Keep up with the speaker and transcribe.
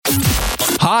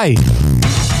Hi.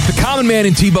 The Common Man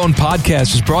and T-Bone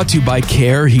podcast is brought to you by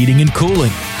Care Heating and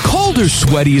Cooling. Cold or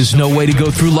sweaty is no way to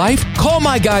go through life. Call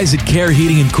my guys at Care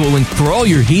Heating and Cooling for all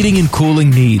your heating and cooling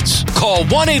needs. Call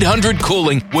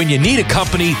 1-800-COOLING when you need a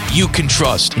company you can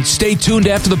trust. And stay tuned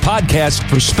after the podcast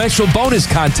for special bonus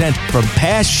content from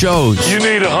past shows. You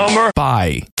need a Hummer?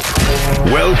 Bye.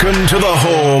 Welcome to the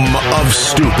home of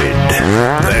stupid.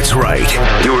 That's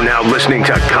right. You're now listening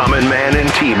to Common Man and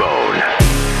T-Bone.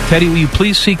 Teddy, will you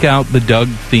please seek out the Doug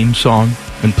theme song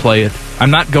and play it?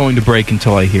 I'm not going to break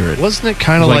until I hear it. Wasn't it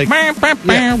kind of like yeah,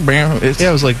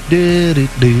 it was like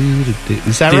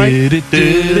is that right?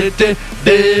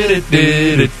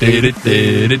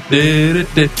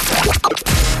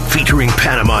 Featuring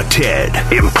Panama Ted,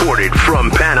 imported from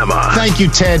Panama. Thank you,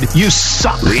 Ted. You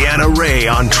suck. Leanna Ray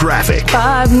on traffic.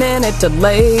 5-minute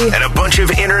delay. And a bunch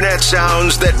of internet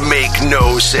sounds that make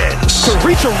no sense. To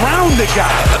reach around the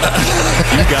guy.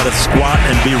 You gotta squat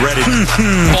and be ready.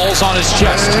 Balls on his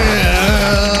chest.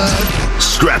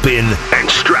 Strap in and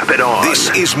strap it on.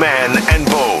 This is Man and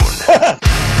Bone.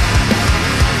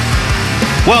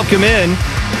 Welcome in.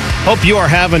 Hope you are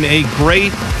having a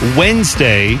great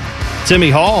Wednesday.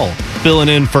 Timmy Hall filling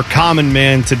in for Common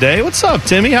Man today. What's up,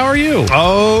 Timmy? How are you?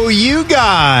 Oh, you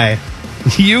guy.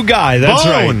 You guy, that's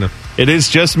Bone. right. It is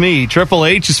just me. Triple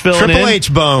H is filling Triple in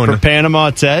H Bone for Panama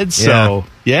Ted. So,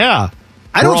 yeah.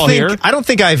 I don't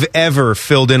think I've ever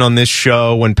filled in on this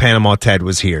show when Panama Ted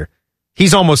was here.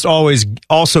 He's almost always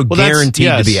also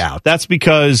guaranteed to be out. That's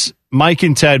because Mike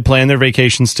and Ted plan their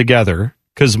vacations together.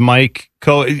 Because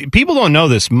people don't know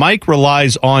this. Mike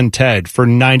relies on Ted for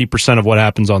 90% of what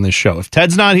happens on this show. If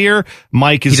Ted's not here,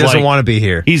 Mike is. He doesn't want to be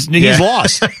here. He's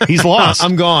lost. He's lost.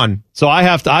 I'm gone. So I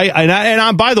have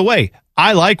to. By the way,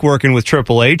 I like working with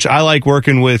Triple H. I like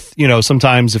working with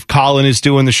sometimes if Colin is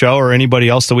doing the show or anybody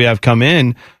else that we have come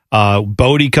in.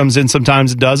 Bodie comes in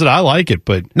sometimes and does it. I like it,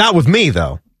 but not with me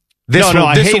though.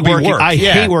 I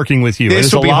hate working with you. This it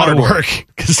is a lot of work.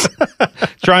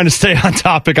 Trying to stay on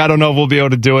topic. I don't know if we'll be able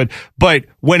to do it. But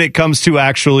when it comes to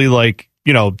actually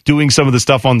doing some of the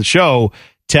stuff on the show,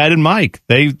 Ted and Mike,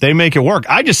 they make it work.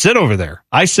 I just sit over there.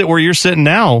 I sit where you're sitting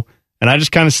now, and I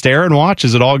just kind of stare and watch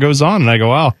as it all goes on. And I go,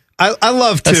 wow. I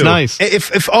love too. That's nice.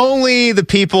 If only the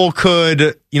people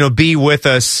could, be with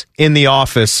us in the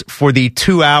office for the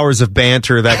 2 hours of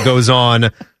banter that goes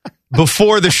on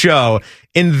before the show,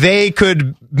 and they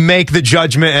could make the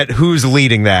judgment at who's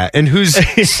leading that and who's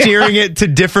steering it to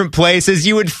different places.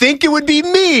 You would think it would be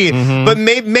me, but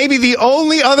maybe the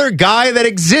only other guy that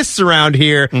exists around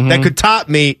here that could top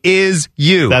me is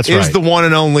you. That's right. Is the one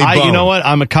and only Bone. You know what?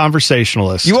 I'm a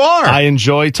conversationalist. You are. I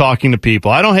enjoy talking to people.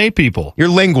 I don't hate people. You're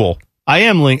lingual. I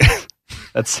am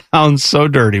That sounds so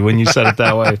dirty when you said it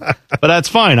that way. But that's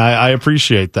fine. I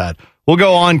appreciate that. We'll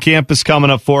go on campus coming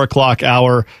up 4 o'clock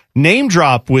hour. Name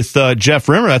drop with Jeff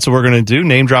Rimmer. That's what we're going to do.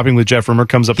 Name dropping with Jeff Rimmer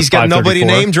comes up. He's got nobody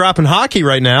name dropping hockey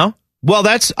right now. Well,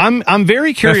 I'm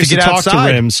very curious to talk to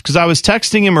Rims because I was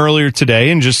texting him earlier today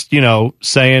and just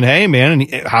saying, hey man,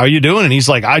 how are you doing? And he's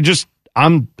like,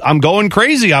 I'm going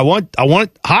crazy. I want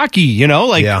hockey.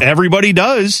 Everybody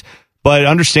does. But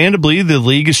understandably, the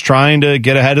league is trying to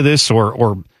get ahead of this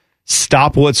or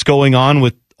stop what's going on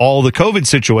with all the COVID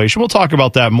situation. We'll talk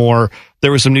about that more.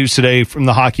 There was some news today from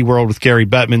the hockey world with Gary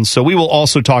Bettman, so we will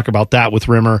also talk about that with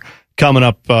Rimmer coming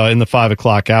up in the 5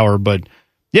 o'clock hour. But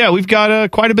yeah, we've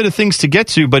got quite a bit of things to get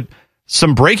to, but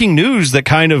some breaking news that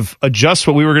kind of adjusts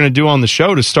what we were going to do on the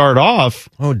show to start off.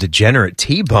 Oh, degenerate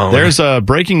T-Bone. There's a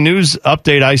breaking news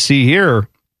update I see here.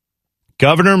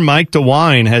 Governor Mike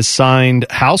DeWine has signed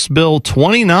House Bill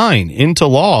 29 into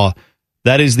law.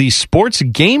 That is the sports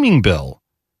gaming bill.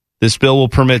 This bill will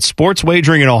permit sports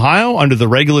wagering in Ohio under the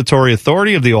regulatory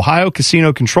authority of the Ohio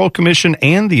Casino Control Commission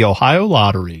and the Ohio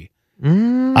Lottery. I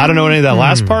don't know what any of that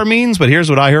last part means, but here's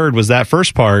what I heard was that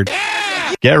first part.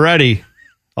 Yeah! Get ready.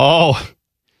 Oh,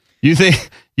 you think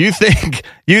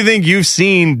you've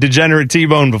seen Degenerate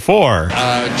T-Bone before?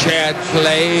 Chad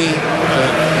play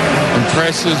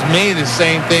impresses me. The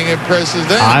same thing impresses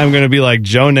them. I'm going to be like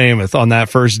Joe Namath on that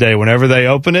first day. Whenever they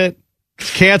open it,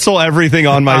 cancel everything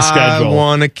on my schedule. I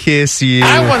want to kiss you.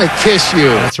 I want to kiss you.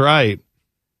 That's right.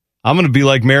 I'm going to be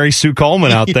like Mary Sue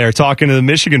Coleman out there talking to the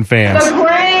Michigan fans. The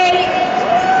great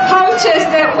coaches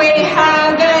that we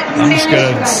have at I'm just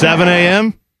going to 7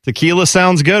 a.m. Tequila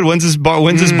sounds good. When's this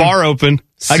bar open?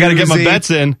 Susie, I got to get my bets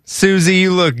in. Susie,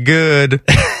 you look good.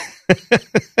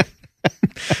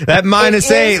 That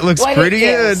 -8 looks pretty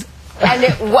good.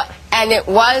 And it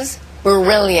was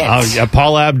brilliant. Oh, yeah,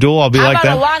 Paula Abdul, I'll be How like about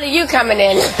that. a lot of you coming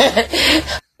in?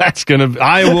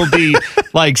 I will be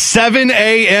like 7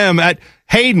 a.m. at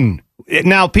Hayden.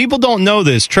 Now, people don't know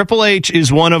this. Triple H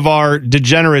is one of our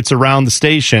degenerates around the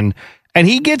station, and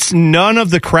he gets none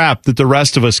of the crap that the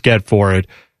rest of us get for it,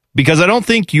 because I don't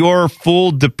think your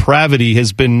full depravity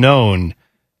has been known.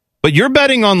 But you're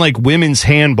betting on like women's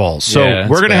handball, so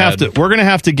we're gonna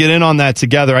have to get in on that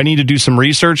together. I need to do some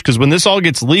research, because when this all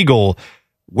gets legal,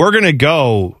 we're gonna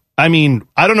go. I mean,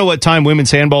 I don't know what time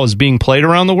women's handball is being played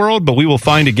around the world, but we will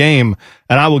find a game,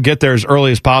 and I will get there as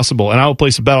early as possible, and I will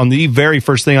place a bet on the very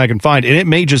first thing I can find, and it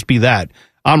may just be that.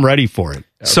 I'm ready for it.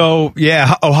 So,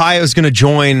 yeah, Ohio's going to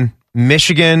join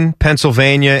Michigan,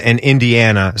 Pennsylvania, and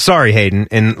Indiana. Sorry, Hayden,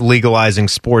 in legalizing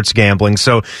sports gambling.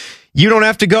 So you don't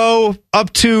have to go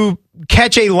up to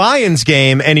catch a Lions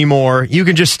game anymore. You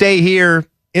can just stay here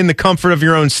in the comfort of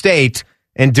your own state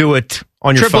and do it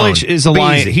on your phone. Triple H is a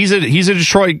Lion. He's a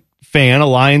Detroit fan, a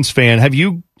Lions fan. Have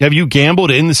you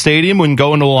gambled in the stadium when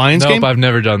going to a Lions game? Nope, I've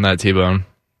never done that, T-Bone.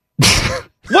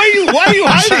 Why are you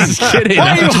hiding? Why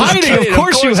are you hiding? Of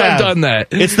course you have. I've done that.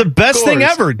 It's the best thing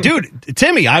ever. Dude,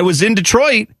 Timmy, I was in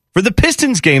Detroit for the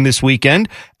Pistons game this weekend,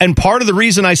 and part of the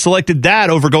reason I selected that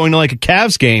over going to like a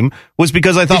Cavs game was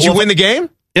because I thought, did you win the game?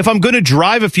 If I'm going to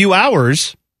drive a few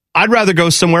hours, I'd rather go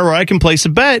somewhere where I can place a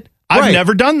bet. I've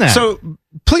never done that. So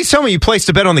please tell me you placed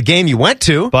a bet on the game you went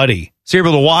to. Buddy. So you're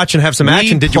able to watch and have some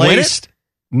action. Did you win it?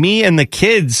 Me and the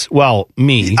kids,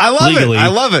 me. I love legally, it. I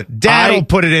love it. Dad will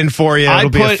put it in for you. It'll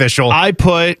be official. I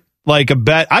put like a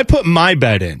bet. I put my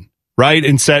bet in, right?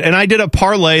 And I did a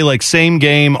parlay, like same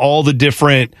game, all the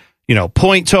different,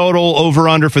 point total, over,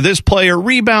 under for this player,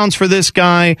 rebounds for this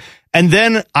guy. And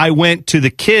then I went to the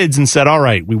kids and said, all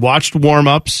right, we watched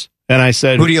warm-ups. And I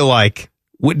said, who do you like?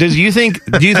 Do you think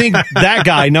that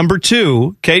guy, number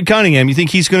 2, Cade Cunningham, you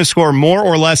think he's going to score more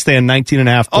or less than 19.5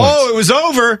 points? Oh, it was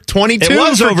over. 22 It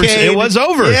was for over. Cade. It was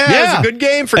over. Yeah, it was a good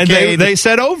game for Cade. They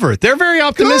said over. They're very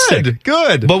optimistic.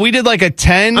 Good. But we did like a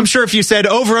 10. I'm sure if you said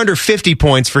over under 50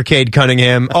 points for Cade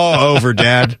Cunningham, over,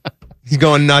 Dad. He's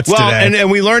going nuts today.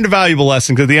 And we learned a valuable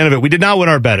lesson, because at the end of it, we did not win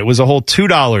our bet. It was a whole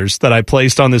 $2 that I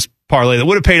placed on this parlay that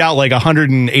would have paid out like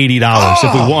 $180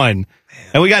 if we won.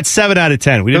 And we got 7 out of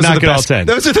 10. We did not get all 10.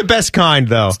 Those are the best kind,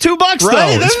 though. It's $2 though.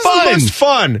 It's fun. The most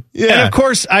fun. Yeah. And of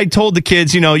course, I told the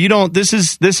kids, you don't. This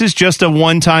is just a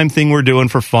one-time thing we're doing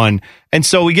for fun. And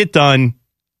so we get done,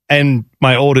 and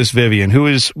my oldest Vivian, who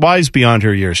is wise beyond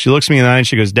her years, she looks me in the eye and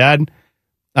she goes, "Dad,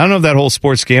 I don't know if that whole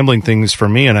sports gambling thing is for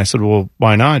me." And I said, "Well,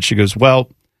 why not?" She goes, "Well,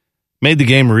 made the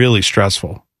game really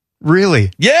stressful." Really?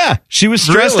 Yeah, she was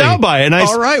stressed out by it. And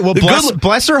all right, well,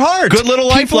 bless her heart. Good little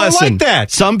life people lesson. Like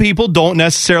that. Some people don't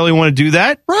necessarily want to do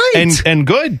that. Right. And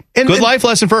good life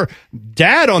lesson for her.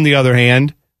 Dad, on the other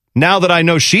hand, now that I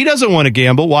know she doesn't want to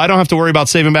gamble, well, I don't have to worry about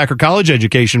saving back her college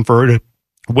education for her to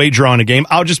wager on a game.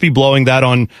 I'll just be blowing that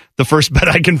on the first bet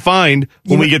I can find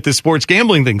when we get this sports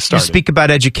gambling thing started. You speak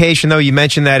about education, though. You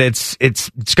mentioned that it's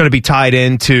going to be tied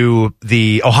into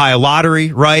the Ohio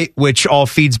lottery, right? Which all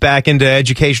feeds back into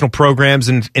educational programs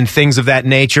and things of that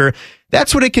nature.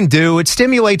 That's what it can do. It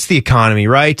stimulates the economy,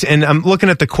 right? And I'm looking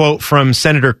at the quote from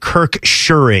Senator Kirk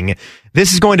Schuring.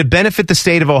 This is going to benefit the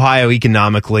state of Ohio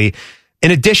economically. In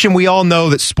addition, we all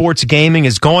know that sports gaming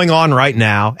is going on right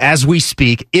now, as we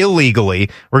speak,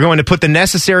 illegally. We're going to put the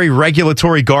necessary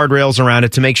regulatory guardrails around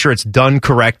it to make sure it's done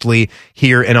correctly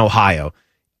here in Ohio.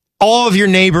 All of your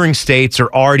neighboring states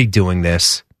are already doing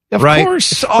this, right? Of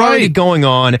course. It's already going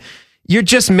on. You're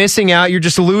just missing out. You're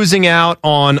just losing out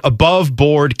on above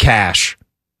board cash.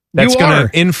 That's going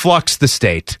to influx the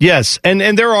state. Yes, and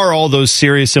there are all those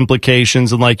serious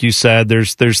implications, and like you said,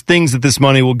 there's things that this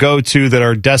money will go to that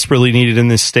are desperately needed in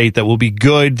this state that will be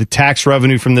good. The tax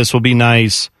revenue from this will be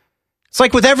nice. It's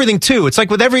like with everything, too. It's like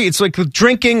with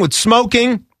drinking, with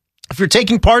smoking. If you're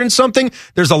taking part in something,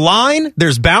 there's a line,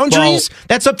 there's boundaries.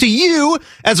 That's up to you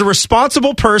as a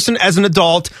responsible person, as an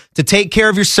adult, to take care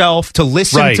of yourself, to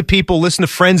listen to people, listen to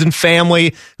friends and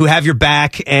family who have your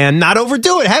back, and not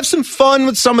overdo it. Have some fun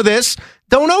with some of this.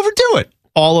 Don't overdo it.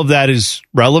 All of that is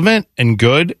relevant and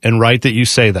good and right that you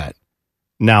say that.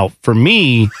 Now, for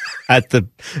me, at the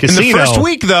casino, in the first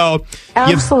week, though,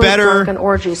 absolute you better drunken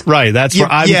orgies. Right, that's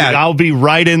where I'll be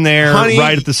right in there, honey,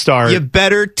 right at the start. You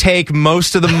better take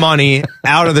most of the money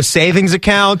out of the savings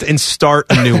account and start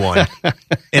a new one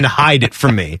and hide it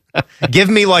from me. Give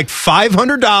me like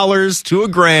 $500 to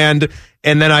 $1,000,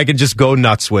 and then I can just go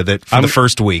nuts with it for the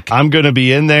first week. I'm going to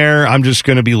be in there. I'm just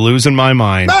going to be losing my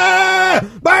mind.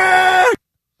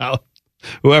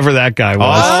 Whoever that guy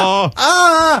was.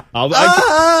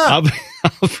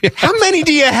 How many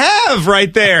do you have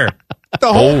right there?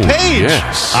 The whole page.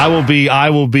 Yes. I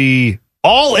will be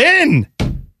all in.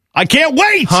 I can't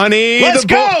wait. Honey, let's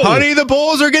go. Honey, the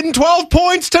Bulls are getting 12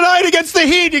 points tonight against the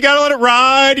Heat. You got to let it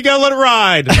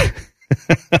ride.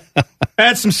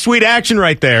 That's some sweet action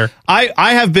right there. I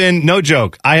have been, no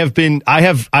joke. I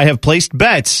have placed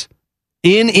bets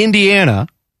in Indiana.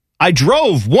 I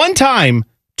drove one time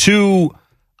to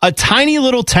a tiny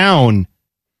little town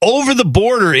over the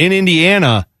border in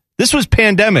Indiana. This was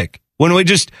pandemic when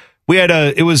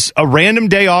it was a random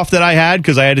day off that I had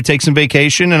because I had to take some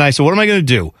vacation. And I said, what am I going to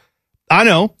do? I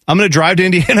know. I'm going to drive to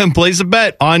Indiana and place a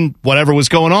bet on whatever was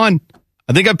going on.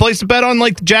 I think I placed a bet on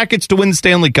like the Jackets to win the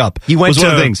Stanley Cup. You went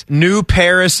to New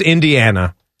Paris,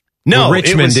 Indiana. No,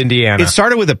 Richmond, Indiana. It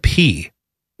started with a P.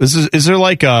 Is there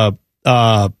like is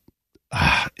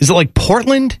it like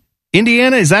Portland,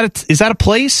 Indiana? Is that a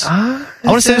place? I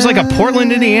want to say there's like a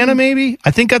Portland, Indiana, maybe.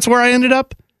 I think that's where I ended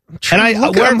up. And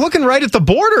I'm looking right at the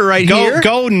border here.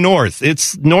 Go north.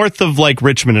 It's north of like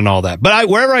Richmond and all that. But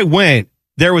wherever I went,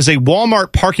 there was a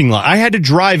Walmart parking lot. I had to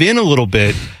drive in a little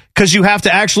bit because you have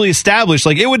to actually establish,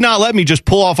 like, it would not let me just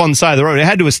pull off on the side of the road. It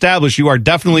had to establish you are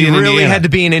definitely in Indiana. You really had to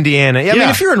be in Indiana. Yeah, I mean,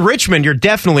 if you're in Richmond, you're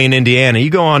definitely in Indiana. You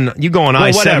go on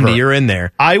I-70, you're in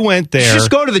there. I went there. You should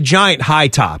just go to the giant high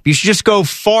top. You should just go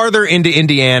farther into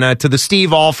Indiana to the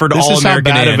Steve Alford All-American This is how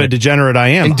bad of a degenerate I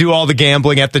am. And do all the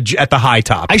gambling at the high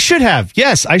top. I should have.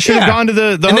 Yes, I should have gone to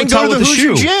the and hotel then go to with the the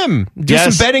Hoosier shoe. Gym. Do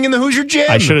some betting in the Hoosier Gym.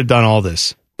 I should have done all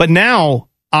this. But now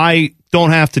I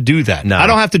don't have to do that. No. I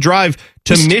don't have to drive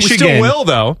to Michigan we still will,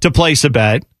 though. to place a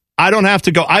bet. I don't have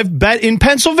to go. I've bet in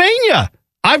Pennsylvania.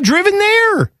 I've driven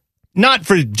there. Not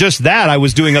for just that. I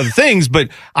was doing other things, but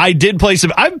I did place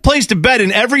I've placed a bet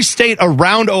in every state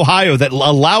around Ohio that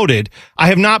allowed it. I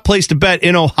have not placed a bet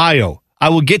in Ohio. I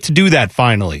will get to do that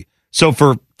finally. So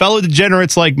for fellow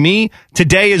degenerates like me,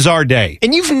 today is our day.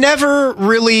 And you've never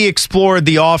really explored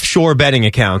the offshore betting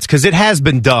accounts because it has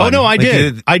been done. Oh, no, I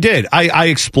did. I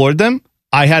explored them.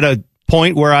 I had a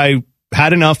point where I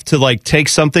had enough to like take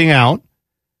something out,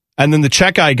 and then the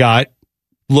check I got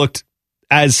looked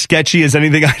as sketchy as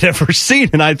anything I'd ever seen.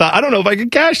 And I thought, I don't know if I can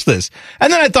cash this.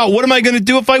 And then I thought, what am I going to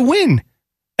do if I win?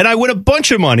 And I win a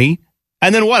bunch of money.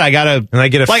 And then what? I get a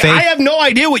fake. I have no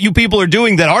idea what you people are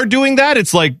doing that.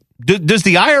 It's like, does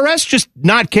the IRS just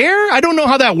not care? I don't know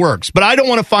how that works, but I don't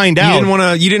want to find out.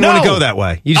 You didn't want to go that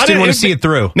way. You just didn't want to see it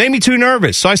through. Made me too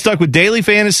nervous. So I stuck with daily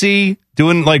fantasy,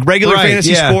 doing like regular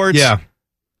fantasy sports. Yeah.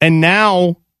 And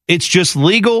now it's just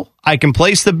legal. I can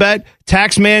place the bet.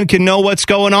 Taxman can know what's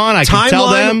going on. I can tell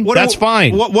them. That's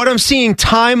fine. What I'm seeing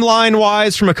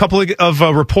timeline-wise from a couple of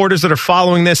reporters that are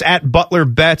following this, at Butler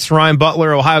Bets, Ryan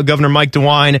Butler, Ohio Governor Mike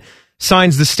DeWine,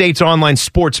 signs the state's online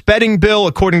sports betting bill.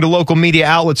 According to local media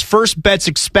outlets, first bets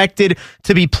expected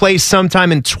to be placed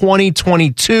sometime in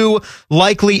 2022,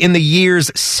 likely in the year's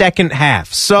second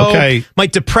half. So,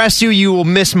 might depress you. You will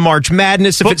miss March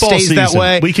Madness if football it stays season. that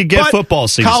way. We could get football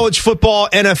season. College football,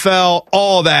 NFL,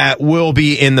 all that will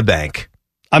be in the bank.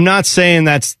 I'm not saying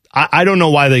I don't know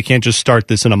why they can't just start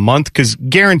this in a month, because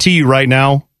guarantee you right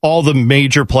now, all the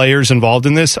major players involved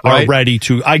in this are ready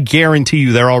to. I guarantee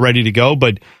you they're all ready to go,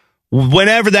 but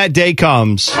whenever that day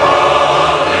comes,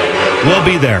 we'll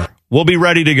be there. We'll be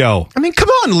ready to go. I mean, come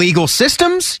on, legal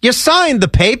systems. You signed the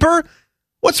paper.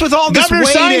 What's with all this Governor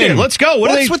waiting? Signed it. Let's go.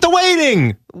 What's with the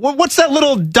waiting? What's that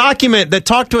little document that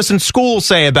talked to us in school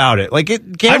say about it? Like,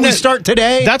 can't we start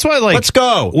today? That's why, let's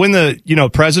go. When the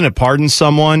president pardons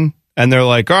someone, and they're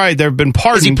like, all right, they've been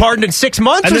pardoned. Is he pardoned in 6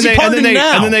 months, or is he pardoned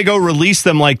now? And then they go release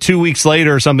them like 2 weeks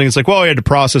later or something. It's like, well, we had to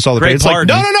process all the papers. It's like,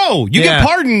 no. You get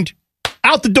pardoned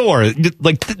out the door.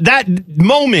 Like that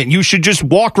moment, you should just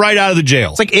walk right out of the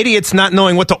jail. It's like idiots not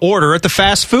knowing what to order at the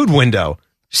fast food window.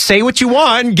 Say what you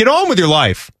want and get on with your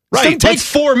life. Right. It takes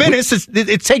 4 minutes.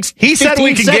 It takes 15 He said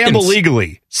we can seconds. gamble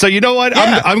legally. So you know what?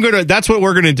 Yeah. I'm going to, that's what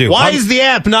we're going to do. Why is the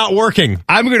app not working?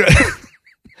 I'm going to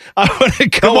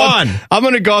go I'm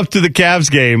going to go up to the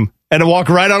Cavs game and walk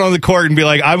right out on the court and be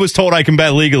like, I was told I can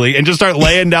bet legally, and just start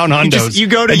laying down hundos. You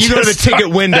go to the ticket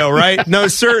window, right? No,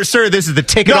 sir, this is the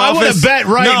ticket office. I want to bet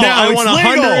now. I want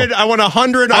 100. I want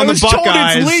 100 on the Buckeyes. I was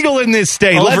told it's legal in this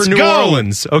state. Let's go. New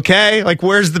Orleans, okay? Like,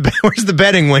 where's the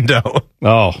betting window?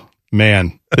 Oh,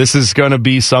 man. This is going to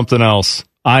be something else.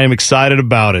 I am excited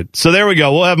about it. So there we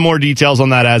go. We'll have more details on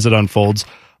that as it unfolds.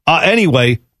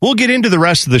 Anyway, we'll get into the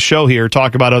rest of the show here,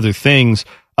 talk about other things.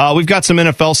 We've got some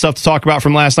NFL stuff to talk about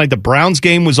from last night. The Browns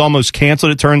game was almost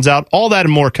canceled, it turns out. All that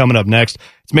and more coming up next.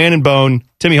 It's Man and Bone.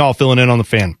 Timmy Hall filling in on the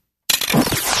Fan.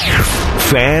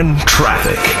 Fan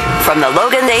traffic. From the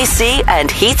Logan AC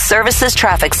and Heat Services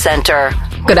Traffic Center.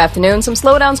 Good afternoon. Some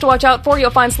slowdowns to watch out for.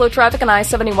 You'll find slow traffic on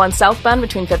I-71 southbound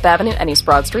between 5th Avenue and East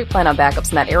Broad Street. Plan on backups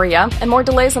in that area. And more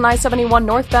delays on I-71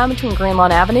 northbound between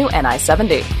Greenlawn Avenue and I-70.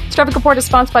 This traffic report is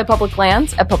sponsored by Public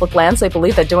Lands. At Public Lands, they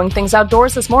believe that doing things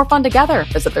outdoors is more fun together.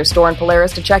 Visit their store in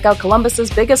Polaris to check out Columbus's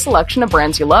biggest selection of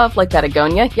brands you love, like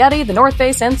Patagonia, Yeti, the North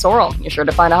Face, and Sorrel. You're sure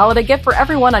to find a holiday gift for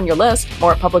everyone on your list.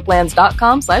 More at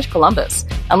publiclands.com/Columbus.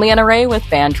 I'm Leanna Ray with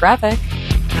Fan Traffic.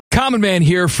 Common Man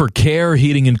here for Care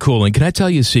Heating and Cooling. Can I tell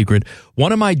you a secret?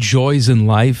 One of my joys in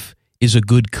life is a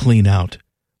good clean out.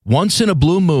 Once in a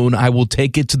blue moon, I will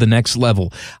take it to the next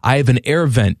level. I have an air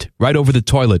vent right over the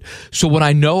toilet. So when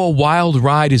I know a wild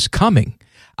ride is coming,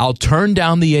 I'll turn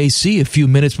down the AC a few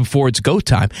minutes before it's go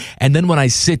time. And then when I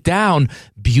sit down,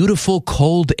 beautiful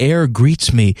cold air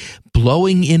greets me,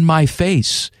 blowing in my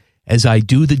face as I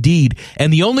do the deed.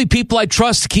 And the only people I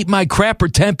trust to keep my crapper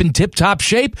temp in tip-top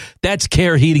shape, that's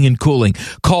Care Heating and Cooling.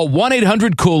 Call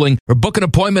 1-800-COOLING or book an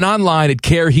appointment online at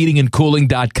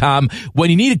careheatingandcooling.com when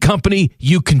you need a company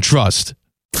you can trust.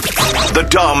 The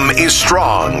dumb is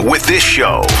strong with this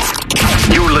show.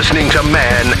 You're listening to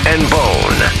Man and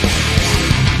Bone.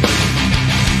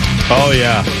 Oh,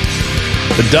 yeah.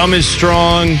 The dumb is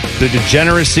strong. The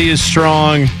degeneracy is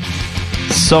strong.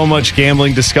 So much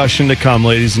gambling discussion to come,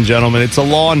 ladies and gentlemen. It's a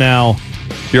law now.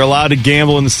 You're allowed to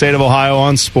gamble in the state of Ohio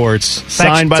on sports.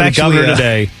 Signed by the governor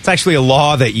today. It's actually a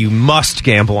law that you must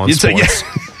gamble on sports.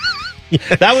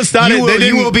 That was not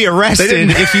you will be arrested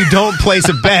if you don't place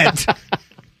a bet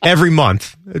every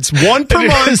month. It's one per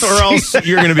month or else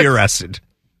you're going to be arrested.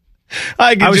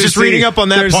 I was just reading up on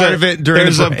that part of it during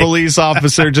the break. There's a police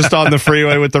officer just on the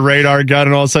freeway with the radar gun,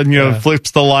 and all of a sudden,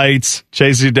 flips the lights,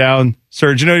 chases you down.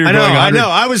 Sir, you know you're going 100. I know.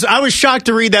 I was shocked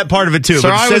to read that part of it, too. Sir,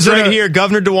 but it says right here,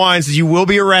 Governor DeWine says you will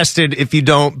be arrested if you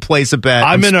don't place a bet.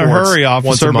 I'm in a hurry,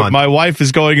 officer, but my wife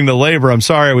is going into labor. I'm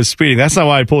sorry I was speeding. That's not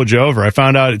why I pulled you over. I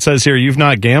found out it says here you've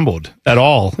not gambled at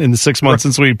all in the 6 months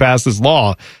since we passed this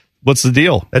law. What's the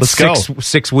deal? Let's go.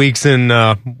 6 weeks in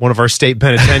one of our state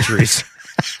penitentiaries.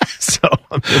 So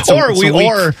it's a week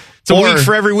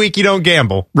for every week you don't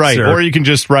gamble, right? Sir. Or you can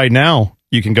just right now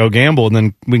you can go gamble and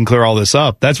then we can clear all this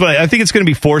up. That's what I think it's going to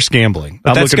be forced gambling.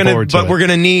 I'm looking forward to it. But we're going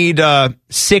to need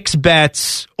 6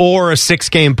 bets or a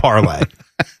 6-game parlay.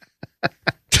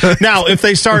 Now, if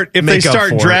they start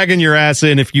dragging your ass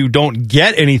in, if you don't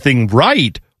get anything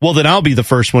right, well, then I'll be the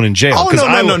first one in jail. Oh,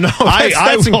 no.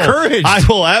 That's encouraged. I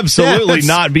will absolutely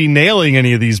not be nailing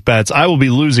any of these bets. I will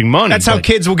be losing money. That's how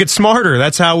kids will get smarter.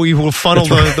 That's how we will funnel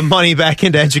the money back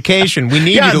into education. We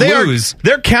need you to lose.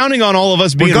 They're counting on all of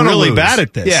us being really bad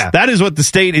at this. Yeah. That is what the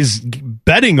state is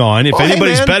betting on. If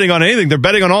anybody's betting on anything, they're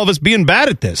betting on all of us being bad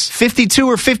at this. 52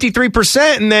 or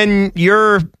 53%, and then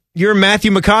you're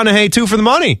Matthew McConaughey, 2 for the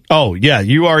money. Oh, yeah,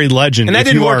 you are a legend. And that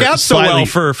didn't work out so well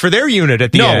for their unit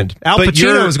at the end. Al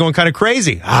Pacino was going kind of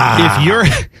crazy. If you're...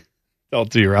 Don't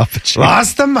do your Al Pacino.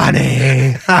 Lost the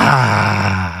money.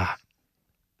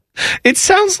 It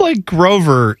sounds like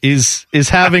Grover is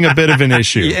having a bit of an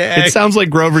issue. It sounds like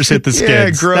Grover's hit the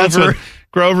skids. Yeah,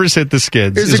 Grover's hit the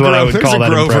skids is what I would call that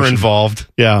Grover impression. Involved.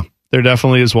 Yeah. There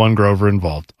definitely is one Grover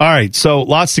involved. All right, so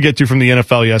lots to get to from the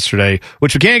NFL yesterday,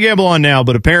 which we can't gamble on now,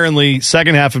 but apparently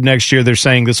second half of next year, they're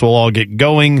saying this will all get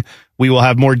going. We will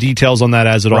have more details on that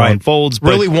as it all unfolds.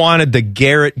 But really wanted the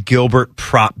Garrett Gilbert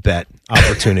prop bet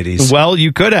opportunities. Well,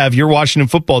 you could have. Your Washington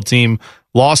football team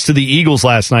lost to the Eagles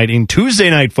last night in Tuesday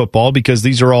Night Football because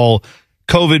these are all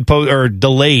COVID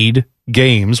delayed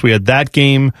games. We had that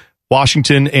game,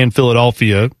 Washington and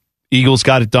Philadelphia. Eagles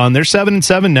got it done. They're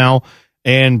 7-7 now.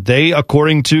 And they,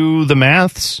 according to the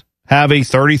maths, have a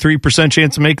 33%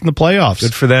 chance of making the playoffs.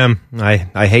 Good for them.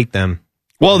 I hate them.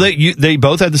 Well, they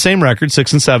both had the same record,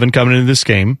 6-7, coming into this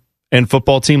game. And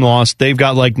football team lost. They've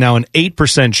got now an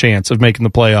 8% chance of making the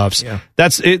playoffs. Yeah.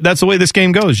 That's it. That's the way this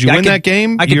game goes. You win that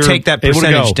game. I could take that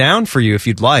percentage down for you if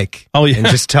you'd like. Oh yeah, and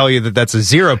just tell you that's a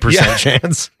 0%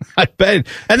 chance. I bet,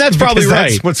 and that's probably right.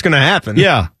 That's what's going to happen.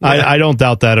 Yeah, I don't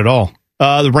doubt that at all.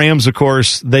 The Rams, of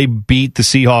course, they beat the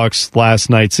Seahawks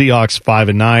last night. Seahawks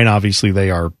 5-9. Obviously,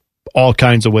 they are all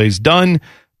kinds of ways done.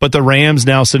 But the Rams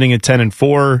now sitting at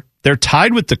 10-4. They're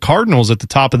tied with the Cardinals at the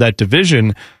top of that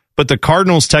division. But the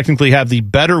Cardinals technically have the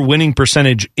better winning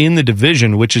percentage in the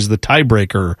division, which is the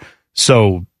tiebreaker.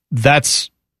 So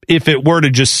that's if it were to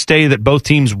just stay that both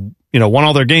teams won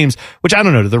all their games, which I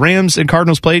don't know. Do the Rams and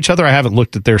Cardinals play each other? I haven't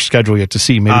looked at their schedule yet to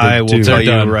see. Maybe I will tell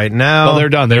you right now. Well, they're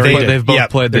done. They've both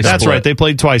played. That's right. They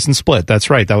played twice and split. That's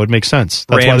right. That would make sense.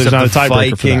 That's why there's not a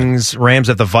tiebreaker for that. Rams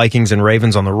at the Vikings and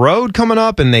Ravens on the road coming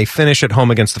up, and they finish at home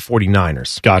against the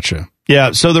 49ers. Gotcha.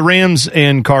 Yeah, so the Rams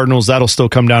and Cardinals, that'll still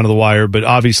come down to the wire, but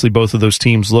obviously both of those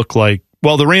teams look like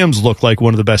Well, the Rams look like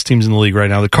one of the best teams in the league right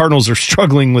now. The Cardinals are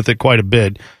struggling with it quite a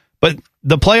bit. But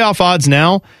the playoff odds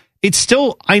now, it's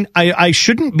still, I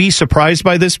shouldn't be surprised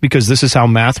by this because this is how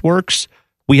math works.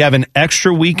 We have an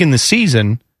extra week in the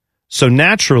season, so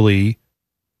naturally,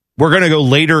 we're going to go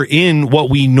later in what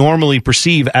we normally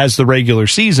perceive as the regular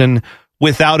season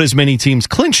without as many teams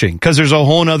clinching because there's a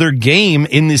whole other game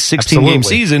in this 16-game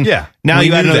season. Yeah. Now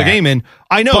you add another game in.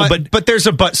 I know, but there's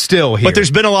a but still here. But there's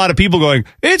been a lot of people going,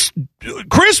 it's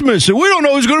Christmas and we don't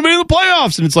know who's going to be in the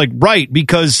playoffs. And it's like, right,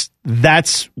 because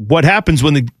that's what happens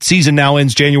when the season now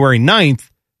ends January 9th,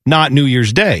 not New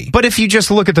Year's Day. But if you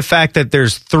just look at the fact that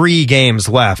there's 3 games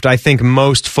left, I think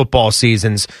most football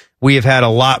seasons we have had a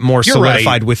lot more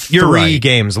solidified with 3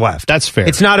 games left. That's fair.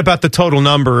 It's not about the total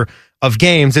number of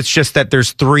games. It's just that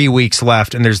there's 3 weeks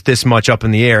left and there's this much up in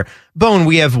the air. Bone,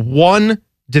 we have 1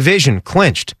 division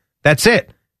clinched. That's it.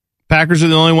 Packers are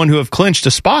the only one who have clinched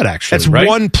a spot, actually. That's right?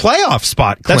 1 playoff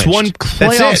spot clinched. That's 1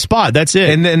 playoff spot. That's it.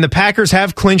 And the Packers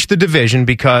have clinched the division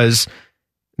because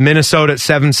Minnesota at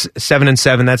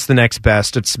 7-7. That's the next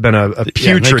best. It's been a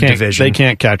putrid division. They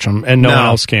can't catch them, and no one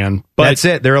else can. But that's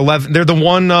it. They're 11. They're the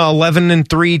one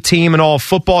 11-3 team in all of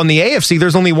football in the AFC.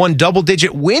 There's only one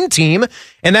double-digit win team,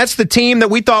 and that's the team that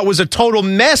we thought was a total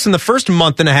mess in the first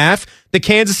month and a half. The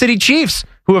Kansas City Chiefs,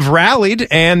 who have rallied,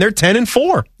 and they're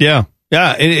 10-4. Yeah.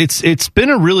 It's been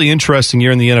a really interesting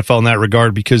year in the NFL in that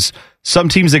regard because some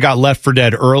teams that got left for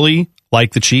dead early,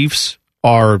 like the Chiefs,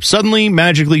 are suddenly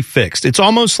magically fixed. It's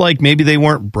almost like maybe they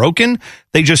weren't broken.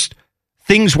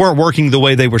 Things weren't working the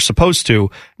way they were supposed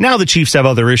to. Now the Chiefs have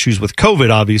other issues with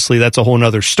COVID, obviously. That's a whole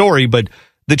nother story, but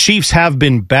the Chiefs have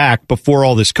been back before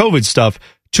all this COVID stuff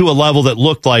to a level that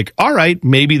looked like, all right,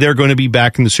 maybe they're going to be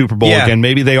back in the Super Bowl again.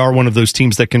 Maybe they are one of those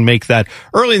teams that can make that.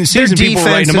 Early in the season, people were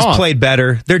writing them off. Their defense has played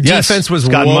better. Their defense was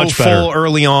woeful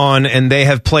early on, and they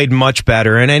have played much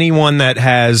better. And anyone that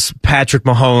has Patrick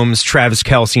Mahomes, Travis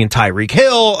Kelce, and Tyreek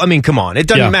Hill, I mean, come on. It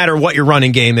doesn't matter what your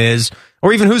running game is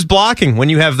or even who's blocking. When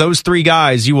you have those 3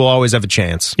 guys, you will always have a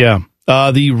chance. Yeah.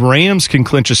 The Rams can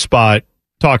clinch a spot.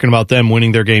 Talking about them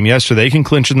winning their game yesterday, they can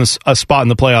clinch a spot in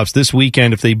the playoffs this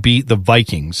weekend if they beat the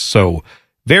Vikings. So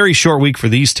very short week for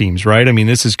these teams, right? I mean,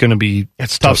 this is going to be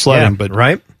tough sledding, but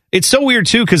right. It's so weird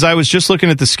too because I was just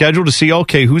looking at the schedule to see,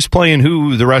 okay, who's playing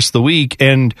who the rest of the week,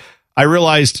 and I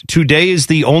realized today is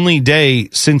the only day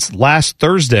since last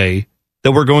Thursday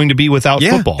that we're going to be without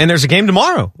football. And there's a game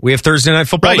tomorrow. We have Thursday Night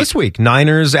Football this week.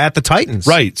 Niners at the Titans.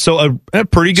 Right. So a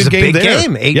pretty good game there. It's a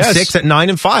big game. 8-6 at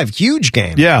 9-5. Huge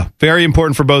game. Yeah. Very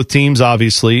important for both teams,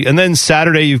 obviously. And then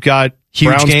Saturday, you've got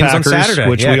huge Browns games Packers, on Saturday,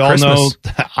 which we all know.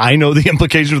 I know the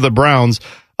implications of the Browns,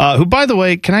 who, by the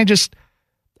way,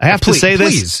 I have to say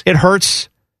this. It hurts.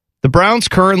 The Browns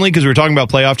currently, because we were talking about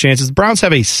playoff chances, the Browns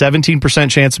have a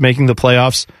 17% chance of making the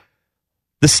playoffs.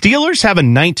 The Steelers have a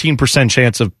 19%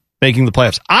 chance of making the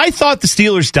playoffs. I thought the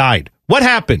Steelers died. What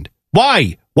happened?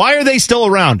 Why? Why are they still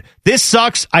around? This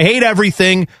sucks. I hate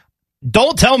everything.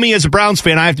 Don't tell me as a Browns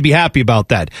fan I have to be happy about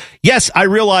that. Yes, I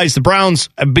realize the Browns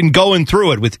have been going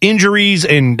through it with injuries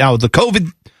and now the COVID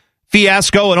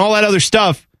fiasco and all that other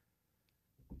stuff.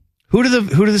 Who do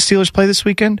the Steelers play this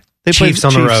weekend? They play Chiefs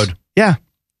on the road. Yeah.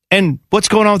 And what's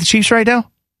going on with the Chiefs right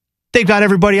now? They've got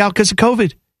everybody out because of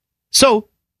COVID. So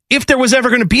if there was ever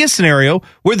going to be a scenario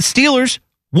where the Steelers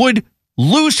would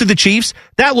lose to the Chiefs,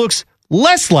 that looks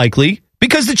less likely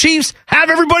because the Chiefs have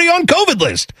everybody on COVID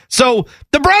list. So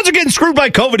the Browns are getting screwed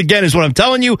by COVID again is what I'm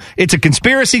telling you. It's a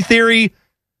conspiracy theory.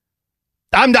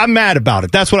 I'm mad about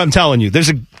it. That's what I'm telling you. This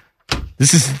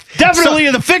is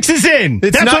definitely the fix is in.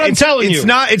 That's what I'm telling you.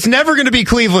 It's never going to be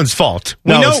Cleveland's fault.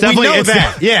 We know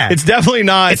that. Yeah. It's definitely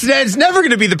not. It's never going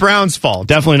to be the Browns' fault.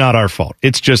 Definitely not our fault.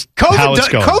 It's just how it's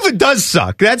going. COVID does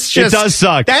suck. It does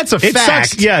suck. That's a fact.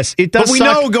 Sucks, yes, it does. But we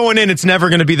know going in, it's never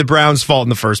going to be the Browns' fault in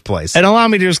the first place. And allow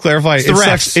me to just clarify.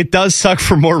 It does suck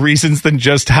for more reasons than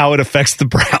just how it affects the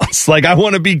Browns. Like, I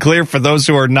want to be clear for those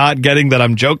who are not getting that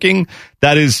I'm joking.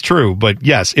 That is true. But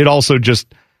yes, it also just...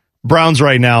 Browns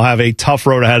right now have a tough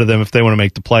road ahead of them if they want to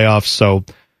make the playoffs. So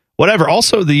whatever.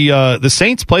 Also, the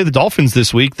Saints play the Dolphins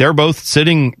this week. They're both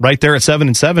sitting right there at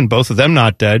 7-7. Both of them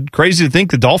not dead. Crazy to think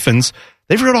the Dolphins,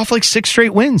 they've reeled off like 6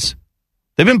 straight wins.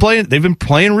 They've been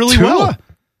playing really well.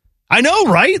 I know,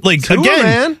 right? Like Tua, again,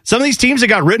 man. Some of these teams that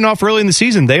got written off early in the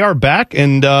season, they are back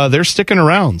and they're sticking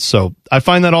around. So I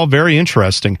find that all very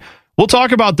interesting. We'll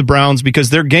talk about the Browns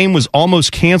because their game was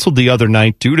almost canceled the other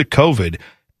night due to COVID.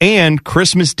 And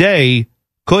Christmas Day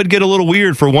could get a little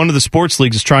weird for one of the sports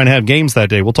leagues is trying to have games that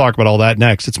day. We'll talk about all that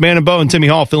next. It's Man and Bo and Timmy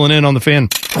Hall filling in on the Fan.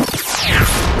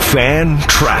 Fan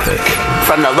traffic.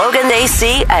 From the Logan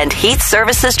AC and Heat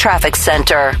Services Traffic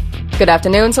Center. Good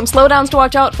afternoon. Some slowdowns to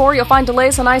watch out for. You'll find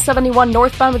delays on I-71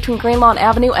 northbound between Greenlawn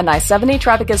Avenue and I-70.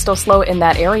 Traffic is still slow in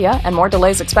that area, and more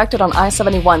delays expected on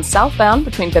I-71 southbound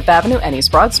between 5th Avenue and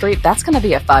East Broad Street. That's going to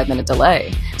be a 5-minute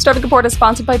delay. This traffic report is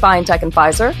sponsored by BioNTech and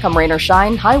Pfizer. Come rain or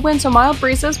shine, high winds or mild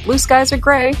breezes, blue skies or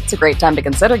gray. It's a great time to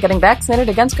consider getting vaccinated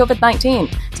against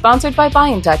COVID-19. Sponsored by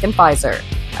BioNTech and Pfizer.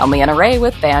 I'm Leanna Ray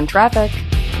with Fan Traffic.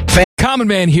 Common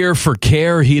Man here for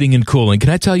Care Heating and Cooling.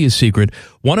 Can I tell you a secret?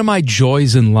 One of my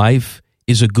joys in life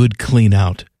is a good clean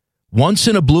out. Once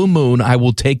in a blue moon, I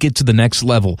will take it to the next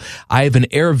level. I have an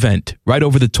air vent right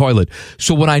over the toilet.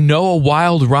 So when I know a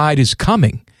wild ride is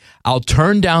coming, I'll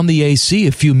turn down the AC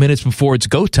a few minutes before it's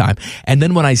go time. And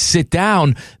then when I sit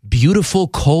down, beautiful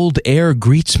cold air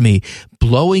greets me,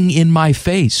 blowing in my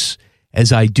face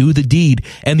as I do the deed.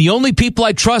 And the only people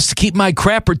I trust to keep my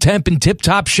crapper temp in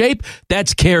tip-top shape,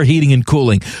 that's Care Heating and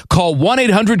Cooling. Call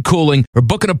 1-800-COOLING or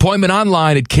book an appointment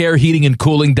online at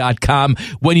careheatingandcooling.com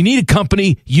when you need a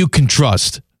company you can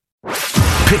trust.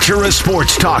 Picture a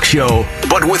sports talk show,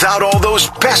 but without all those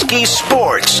pesky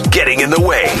sports getting in the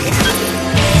way.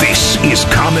 This is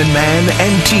Common Man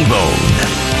and T-Bone.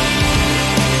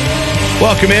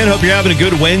 Welcome in. Hope you're having a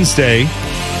good Wednesday.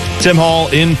 Tim Hall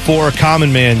in for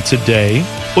Common Man today.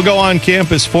 We'll go on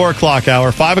campus 4 o'clock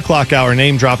hour, 5 o'clock hour,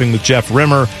 name dropping with Jeff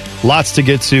Rimmer. Lots to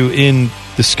get to in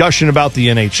discussion about the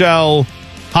NHL,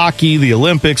 hockey, the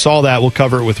Olympics, all that. We'll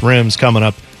cover it with Rims coming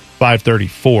up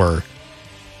 5:34.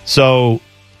 So,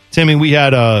 Timmy, we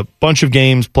had a bunch of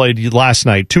games played last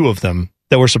night, 2 of them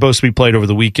that were supposed to be played over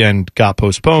the weekend got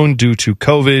postponed due to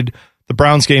COVID. The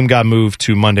Browns game got moved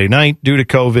to Monday night due to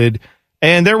COVID.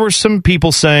 And there were some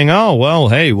people saying, oh, well,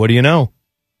 hey, what do you know?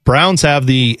 Browns have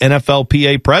the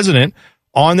NFLPA president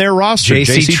on their roster.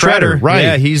 J.C. Tretter. Right.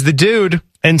 Yeah, he's the dude.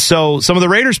 And so some of the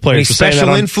Raiders players were saying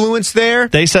special influence there?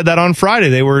 They said that on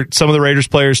Friday. Some of the Raiders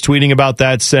players tweeting about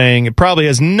that, saying it probably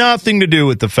has nothing to do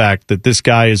with the fact that this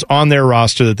guy is on their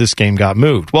roster, that this game got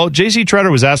moved. Well, J.C.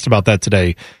 Tretter was asked about that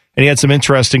today, and he had some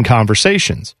interesting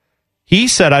conversations. He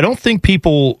said, I don't think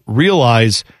people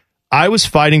realize I was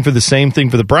fighting for the same thing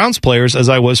for the Browns players as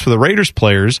I was for the Raiders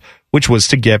players, which was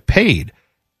to get paid.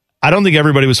 I don't think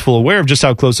everybody was full aware of just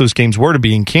how close those games were to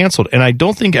being canceled. And I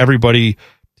don't think everybody,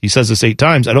 he says this 8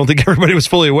 times, I don't think everybody was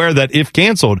fully aware that if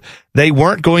canceled, they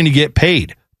weren't going to get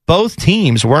paid. Both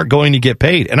teams weren't going to get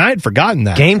paid. And I had forgotten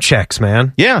that. Game checks,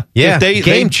 man. Yeah. Yeah,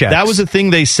 game checks. That was the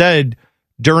thing they said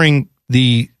during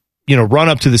the run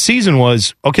up to the season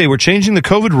was, okay, we're changing the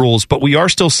COVID rules, but we are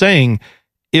still saying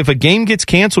if a game gets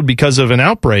canceled because of an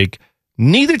outbreak,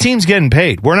 neither team's getting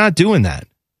paid. We're not doing that.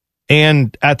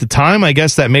 And at the time, I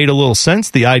guess that made a little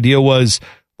sense. The idea was,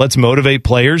 let's motivate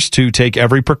players to take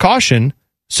every precaution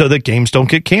so that games don't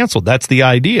get canceled. That's the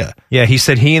idea. Yeah, he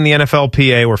said he and the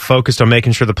NFLPA were focused on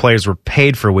making sure the players were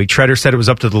paid for a week. Tretter said it was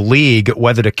up to the league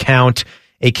whether to count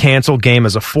a canceled game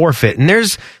as a forfeit. And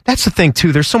that's the thing,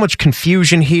 too. There's so much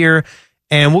confusion here.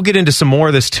 And we'll get into some more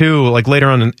of this, too, like later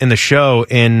on in the show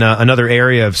in another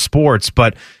area of sports.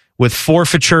 But with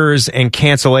forfeitures and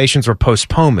cancellations or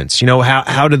postponements,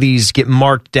 how do these get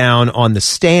marked down on the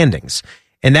standings?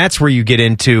 And that's where you get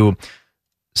into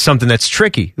something that's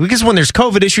tricky. Because when there's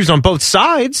COVID issues on both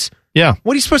sides, yeah,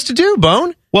 what are you supposed to do,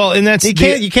 Bone? Well, and that's you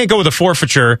can't go with a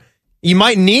forfeiture. You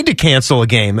might need to cancel a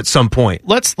game at some point.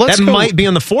 That might be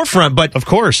on the forefront, but of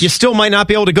course, you still might not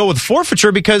be able to go with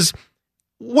forfeiture because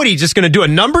what are you just going to do? A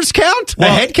numbers count? A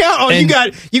head count? Oh, you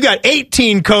got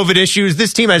 18 COVID issues.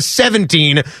 This team has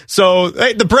 17. So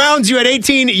the Browns, you had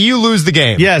 18. You lose the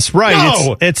game. Yes, right.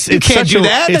 No, you can't do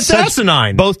that. That's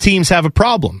asinine. Both teams have a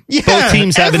problem. Yeah, both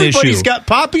teams have an issue. Everybody's got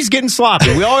Poppy's getting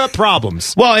sloppy. We all have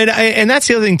problems. Well, and that's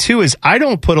the other thing too is I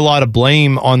don't put a lot of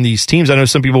blame on these teams. I know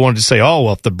some people wanted to say, oh,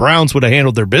 well, if the Browns would have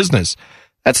handled their business,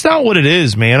 that's not what it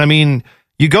is, man. I mean,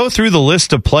 you go through the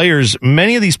list of players.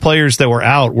 Many of these players that were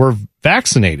out were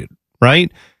vaccinated,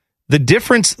 right? The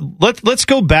difference, let's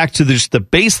go back to the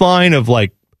baseline of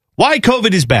like why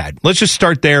COVID is bad. Let's just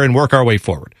start there and work our way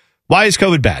forward. Why is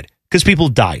COVID bad? Because people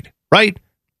died, right?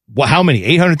 Well, how many?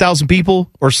 800,000 people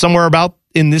or somewhere about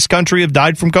in this country have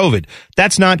died from COVID.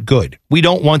 That's not good. We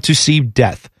don't want to see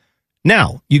death.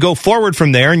 Now, you go forward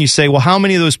from there and you say, well, how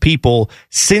many of those people,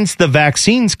 since the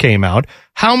vaccines came out,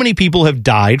 how many people have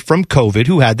died from COVID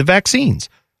who had the vaccines?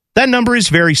 That number is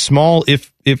very small,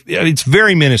 if it's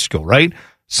very minuscule, right?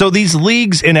 So these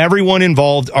leagues and everyone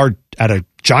involved are at a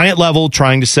giant level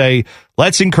trying to say,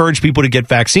 let's encourage people to get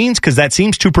vaccines because that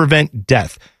seems to prevent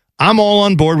death. I'm all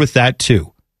on board with that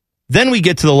too. Then we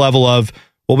get to the level of,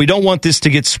 well, we don't want this to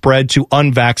get spread to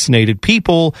unvaccinated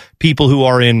people who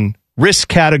are in risk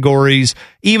categories.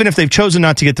 Even if they've chosen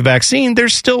not to get the vaccine,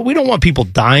 we don't want people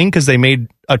dying because they made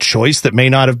a choice that may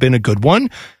not have been a good one.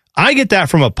 I get that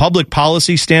from a public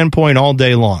policy standpoint all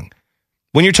day long.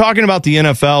 When you're talking about the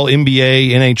NFL, NBA,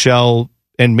 NHL,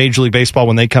 and Major League Baseball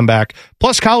when they come back,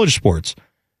 plus college sports,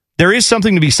 there is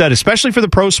something to be said, especially for the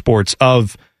pro sports,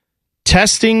 of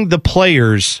testing the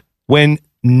players when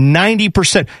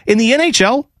 90%. In the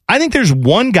NHL, I think there's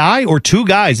one guy or two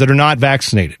guys that are not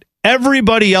vaccinated.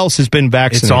 Everybody else has been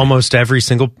vaccinated. It's almost every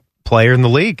single player in the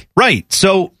league. Right.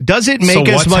 So does it make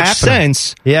as much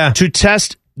sense to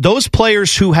test those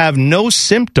players who have no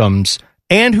symptoms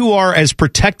and who are as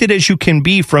protected as you can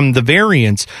be from the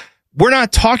variants? We're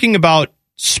not talking about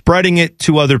spreading it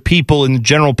to other people in the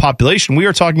general population. We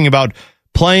are talking about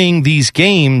playing these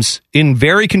games in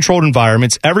very controlled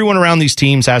environments. Everyone around these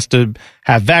teams has to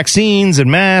have vaccines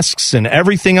and masks and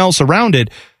everything else around it.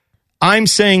 I'm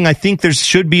saying I think there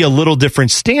should be a little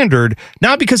different standard,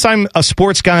 not because I'm a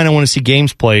sports guy and I want to see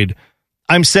games played.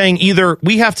 I'm saying either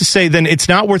we have to say then it's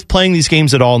not worth playing these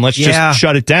games at all and let's just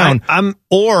shut it down,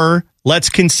 or let's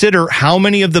consider how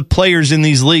many of the players in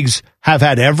these leagues have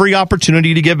had every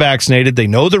opportunity to get vaccinated. They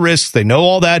know the risks. They know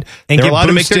all that. And they're get allowed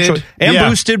boosted. To make their choice. And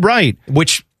boosted, right.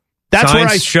 Which that's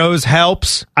science where shows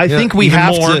helps. I think we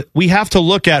have to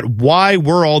look at why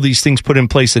were all these things put in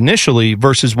place initially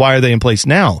versus why are they in place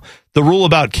now. The rule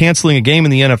about canceling a game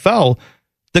in the NFL,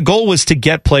 the goal was to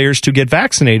get players to get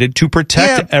vaccinated to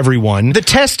protect everyone. The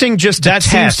testing just that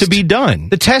seems to be done.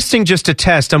 The testing just a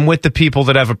test. I'm with the people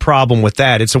that have a problem with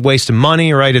that. It's a waste of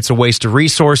money, right? It's a waste of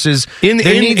resources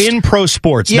in pro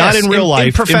sports, not in real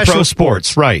life. In pro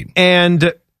sports, right?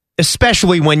 And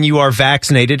especially when you are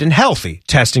vaccinated and healthy,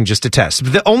 testing just a test.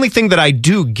 The only thing that I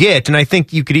do get, and I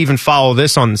think you could even follow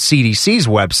this on the CDC's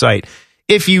website,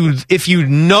 if you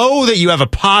know that you have a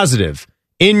positive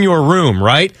in your room,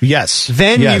 right? Yes.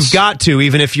 Then you've got to,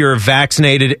 even if you're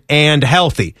vaccinated and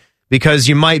healthy, because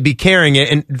you might be carrying it.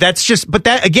 And that's just, but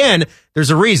that, again, there's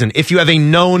a reason. If you have a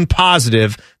known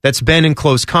positive that's been in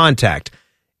close contact.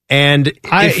 And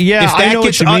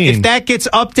if that gets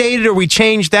updated or we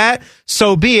change that,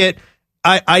 so be it.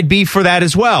 I'd be for that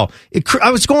as well. I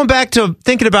was going back to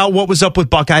thinking about what was up with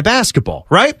Buckeye basketball,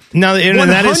 right? Now, and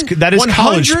that is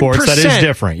college sports. That is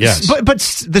different, yes. But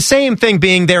the same thing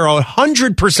being they're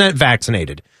 100%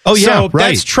 vaccinated. Oh, yeah, so right.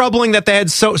 That's troubling that they had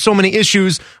so many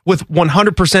issues with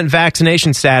 100%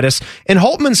 vaccination status. And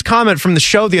Holtman's comment from the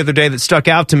show the other day that stuck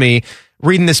out to me,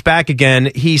 reading this back again,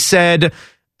 he said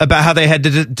about how they had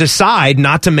to decide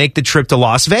not to make the trip to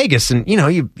Las Vegas. And,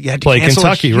 you had to play cancel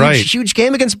Kentucky, a huge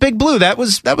game against Big Blue. That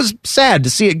was sad to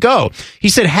see it go. He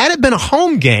said, had it been a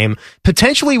home game,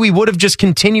 potentially we would have just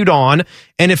continued on.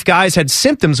 And if guys had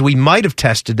symptoms, we might have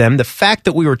tested them. The fact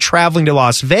that we were traveling to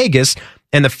Las Vegas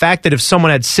and the fact that if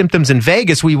someone had symptoms in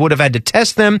Vegas, we would have had to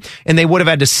test them and they would have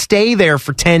had to stay there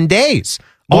for 10 days.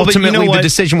 Ultimately, the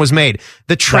decision was made.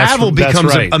 The travel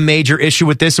becomes a major issue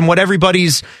with this and what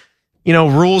everybody's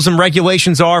rules and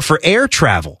regulations are for air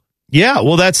travel. Yeah,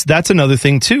 well, that's another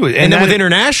thing too. And then with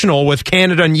international, with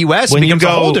Canada and U.S., it becomes a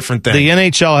whole different thing. The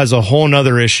NHL has a whole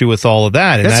nother issue with all of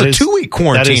that. And that's a 2-week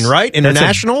quarantine, right?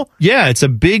 International? It's a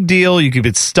big deal. You could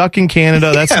get stuck in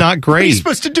Canada. That's not great. What are you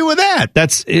supposed to do with that?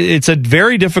 It's a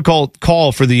very difficult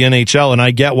call for the NHL, and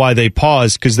I get why they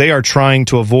paused because they are trying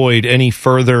to avoid any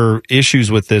further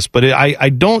issues with this. But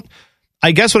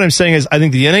I guess what I'm saying is I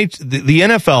think the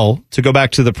NFL, to go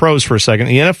back to the pros for a second,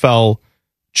 the NFL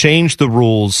changed the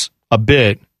rules a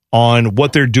bit on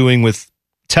what they're doing with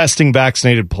testing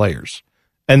vaccinated players.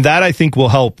 And that I think will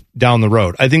help down the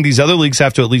road. I think these other leagues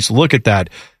have to at least look at that.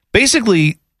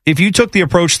 Basically, if you took the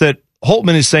approach that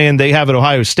Holtman is saying they have at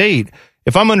Ohio State,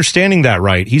 if I'm understanding that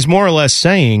right, he's more or less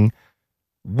saying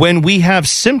when we have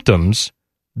symptoms,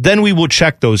 then we will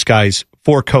check those guys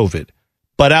for COVID.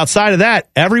 But outside of that,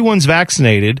 everyone's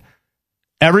vaccinated.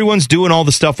 Everyone's doing all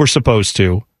the stuff we're supposed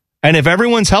to. And if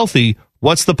everyone's healthy,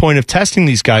 what's the point of testing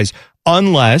these guys?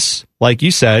 Unless, like you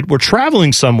said, we're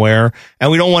traveling somewhere and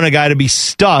we don't want a guy to be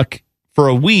stuck for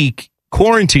a week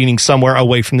quarantining somewhere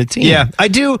away from the team. Yeah, I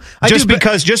do.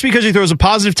 Because he throws a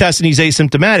positive test and he's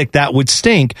asymptomatic, that would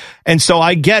stink. And so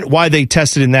I get why they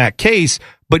tested in that case.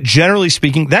 But generally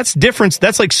speaking, that's different.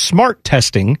 That's like smart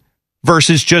testing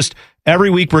versus just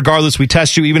every week, regardless, we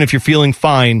test you even if you're feeling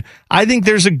fine. I think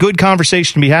there's a good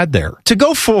conversation to be had there. To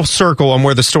go full circle on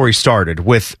where the story started,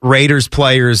 with Raiders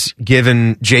players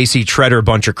giving J.C. Tretter a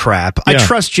bunch of crap. Yeah. I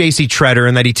trust J.C. Tretter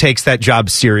and that he takes that job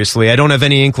seriously. I don't have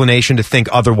any inclination to think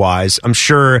otherwise. I'm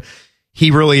sure he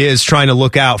really is trying to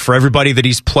look out for everybody that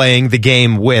he's playing the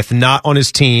game with, not on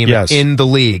his team, in the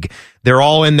league. They're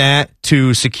all in that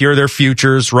to secure their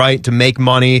futures, right? To make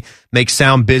money, make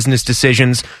sound business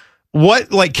decisions.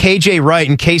 What, like, KJ Wright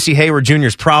and Casey Hayward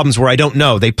Jr.'s problems were, I don't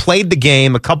know. They played the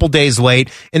game a couple days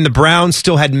late, and the Browns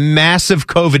still had massive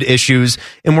COVID issues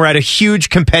and were at a huge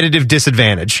competitive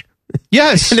disadvantage.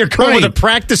 Yes. And they're going with a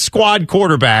practice squad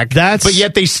quarterback, but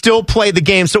yet they still play the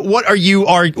game. So what are you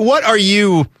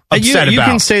upset about? You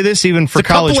can say this even for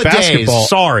college basketball.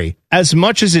 Sorry. As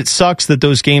much as it sucks that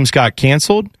those games got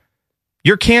canceled,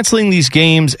 you're canceling these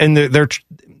games, and they're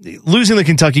losing the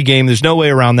Kentucky game. There's no way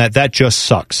around that. That just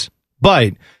sucks.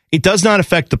 But it does not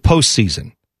affect the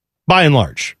postseason, by and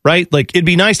large, right? Like, it'd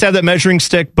be nice to have that measuring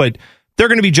stick, but they're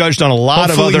going to be judged on a lot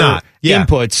of other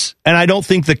inputs. And I don't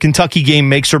think the Kentucky game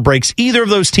makes or breaks either of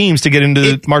those teams to get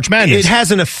into March Madness. It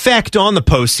has an effect on the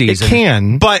postseason. It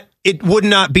can. But it would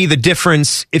not be the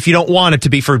difference if you don't want it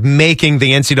to be for making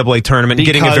the NCAA tournament and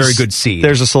getting a very good seed.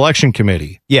 There's a selection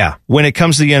committee. Yeah. When it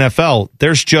comes to the NFL,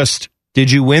 there's just... Did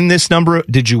you win this number?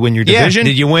 Did you win your division?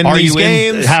 Did you win these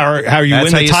games? How are you in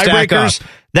the tiebreakers?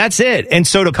 That's it. And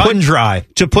so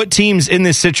to put teams in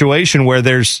this situation where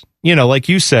there's, like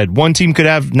you said, one team could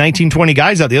have 19, 20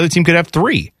 guys out, the other team could have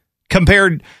 3.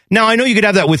 Now, I know you could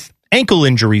have that with ankle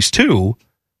injuries too,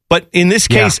 but in this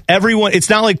case, everyone, it's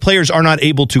not like players are not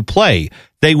able to play.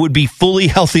 They would be fully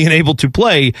healthy and able to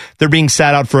play. They're being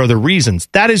sat out for other reasons.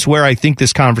 That is where I think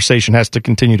this conversation has to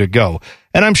continue to go.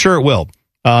 And I'm sure it will.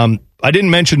 I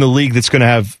didn't mention the league that's going to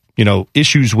have,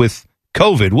 issues with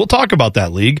COVID. We'll talk about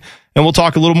that league, and we'll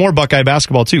talk a little more Buckeye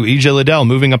basketball too. EJ Liddell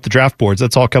moving up the draft boards.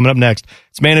 That's all coming up next.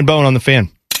 It's Man and Bone on the Fan.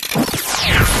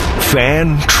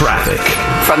 Fan traffic.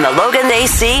 From the Logan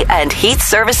AC and Heat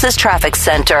Services Traffic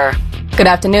Center. Good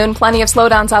afternoon. Plenty of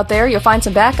slowdowns out there. You'll find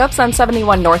some backups on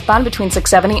 71 northbound between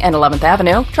 670 and 11th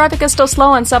Avenue. Traffic is still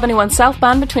slow on 71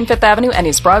 southbound between 5th Avenue and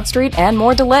East Broad Street, and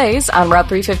more delays on Route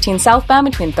 315 southbound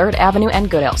between 3rd Avenue and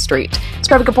Goodale Street. This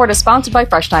traffic report is sponsored by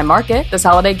Fresh Time Market. This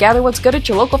holiday, gather what's good at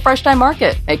your local Fresh Time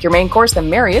Market. Make your main course the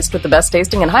merriest with the best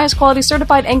tasting and highest quality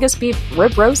certified Angus beef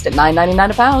rib roast at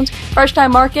 $9.99 a pound. Fresh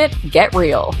Time Market, get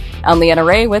real. I'm Leanna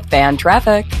Ray with Fan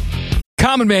Traffic.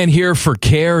 Common Man here for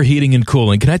Care Heating and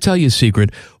Cooling. Can I tell you a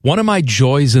secret? One of my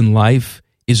joys in life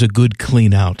is a good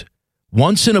clean out.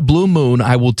 Once in a blue moon,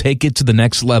 I will take it to the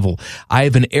next level. I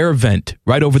have an air vent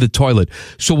right over the toilet.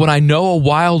 So when I know a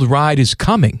wild ride is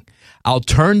coming, I'll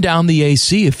turn down the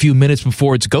AC a few minutes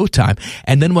before it's go time.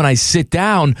 And then when I sit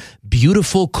down,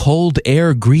 beautiful cold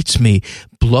air greets me,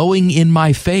 blowing in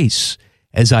my face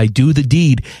as I do the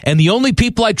deed. And the only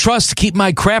people I trust to keep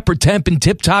my crapper temp in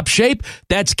tip-top shape,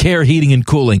 that's Care Heating and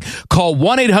Cooling. Call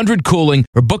 1-800-COOLING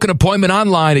or book an appointment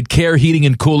online at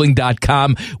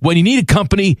careheatingandcooling.com when you need a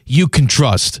company you can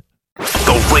trust.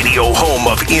 The radio home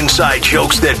of inside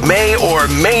jokes that may or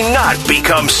may not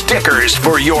become stickers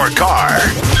for your car.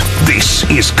 This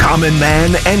is Common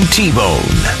Man and T-Bone.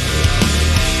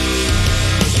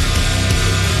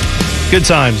 Good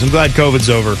times. I'm glad COVID's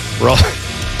over. We're all...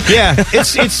 Yeah,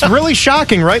 it's really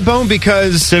shocking, right, Bone?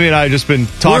 Because Timmy and I have just been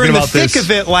talking about this. We're in the thick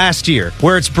of it last year,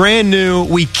 where it's brand new.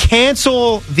 We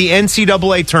cancel the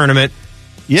NCAA tournament.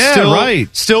 Yeah,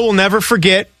 right. Still will never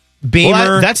forget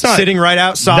Beamer that's not, sitting right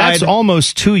outside. That's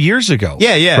almost 2 years ago.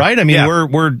 Yeah. Right? I mean,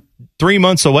 we're 3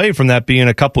 months away from that being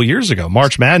a couple years ago.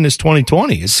 March Madness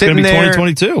 2020. It's going to be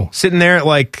 2022. Sitting there at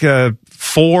like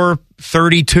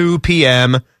 4:32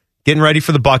 p.m., getting ready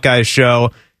for the Buckeyes show,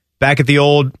 back at the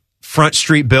old Front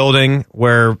Street building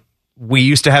where we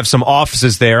used to have some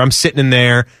offices there. I'm sitting in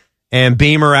there, and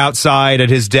Beamer outside at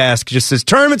his desk just says,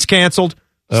 "Tournament's canceled."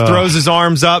 Throws his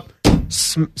arms up,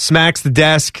 smacks the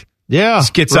desk. Yeah,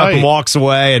 just gets up and walks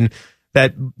away. And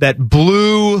that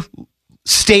blue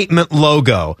statement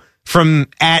logo from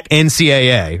at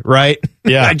NCAA, right?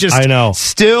 Yeah, I know.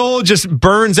 Still just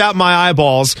burns out my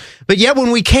eyeballs. But yet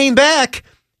when we came back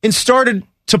and started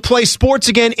to play sports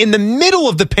again in the middle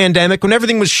of the pandemic when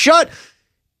everything was shut,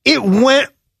 it went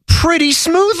pretty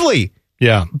smoothly.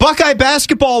 Yeah. Buckeye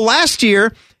basketball last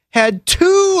year had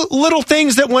 2 little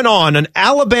things that went on. An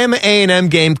Alabama A&M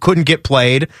game couldn't get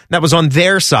played. That was on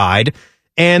their side.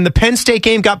 And the Penn State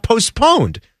game got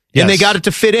postponed. Yes. And they got it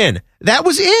to fit in. That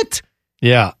was it.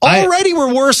 Yeah. Already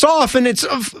we're worse off, and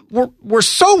we're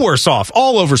so worse off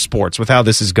all over sports with how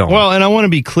this is going. Well, and I want to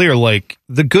be clear, like,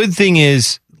 the good thing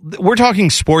is we're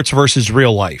talking sports versus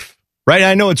real life, right?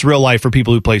 I know it's real life for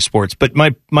people who play sports, but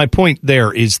my point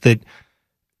there is that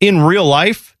in real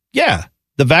life, yeah,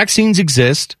 the vaccines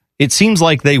exist. it seems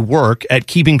like they work at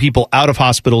keeping people out of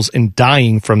hospitals and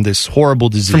dying from this horrible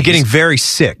disease. From getting very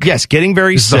sick. Yes, getting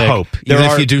very sick. The hope, even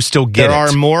if you do still get it. There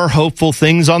are more hopeful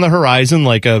things on the horizon,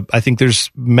 like I think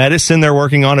there's medicine they're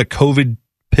working on, a COVID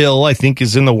pill, I think,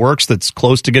 is in the works that's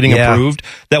close to getting approved,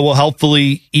 that will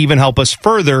hopefully even help us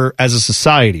further as a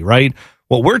society, right?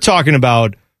 What we're talking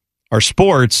about are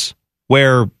sports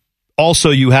where also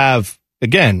you have,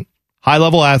 again,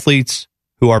 high-level athletes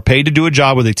who are paid to do a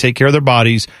job where they take care of their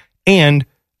bodies, and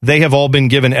they have all been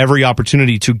given every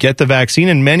opportunity to get the vaccine,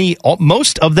 and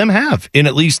most of them have, in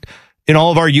at least in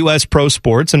all of our U.S. pro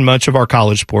sports and much of our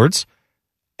college sports.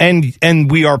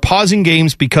 And we are pausing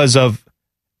games because of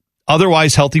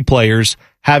otherwise healthy players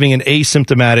having an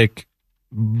asymptomatic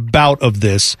bout of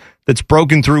this that's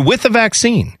broken through with the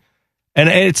vaccine. And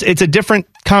it's a different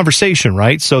conversation,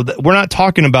 right? So we're not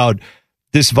talking about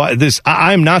this.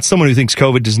 I'm not someone who thinks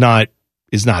COVID is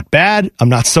not bad. I'm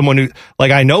not someone who,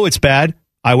 like, I know it's bad.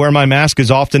 I wear my mask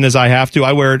as often as I have to.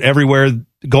 I wear it everywhere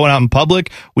going out in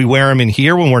public. We wear them in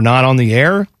here when we're not on the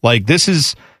air. Like, this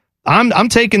is, I'm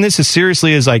taking this as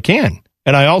seriously as I can.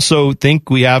 And I also think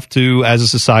we have to, as a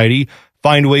society,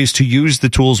 find ways to use the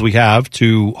tools we have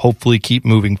to hopefully keep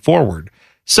moving forward.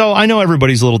 So I know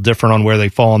everybody's a little different on where they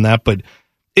fall on that, but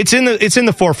it's in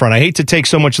the forefront. I hate to take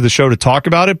so much of the show to talk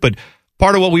about it, but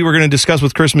part of what we were going to discuss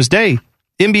with Christmas Day,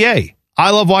 NBA.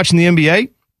 I love watching the NBA.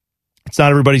 It's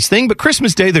not everybody's thing, but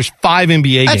Christmas Day, there's 5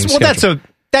 NBA games. Well, that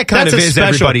is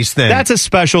everybody's thing. That's a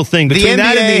special thing. The NBA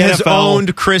that and the has NFL, owned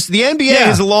The NBA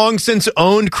has long since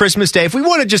owned Christmas Day. If we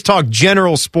want to just talk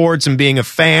general sports and being a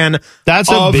fan, that's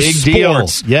a big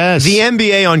sports, deal. Yes, the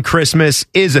NBA on Christmas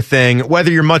is a thing.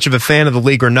 Whether you're much of a fan of the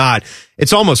league or not,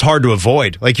 it's almost hard to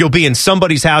avoid. Like, you'll be in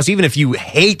somebody's house, even if you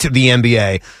hate the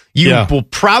NBA, you will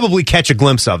probably catch a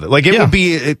glimpse of it. Like, it will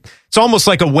be. It's almost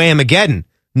like a Whamageddon.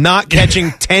 Not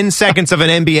catching 10 seconds of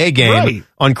an NBA game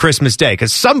on Christmas Day,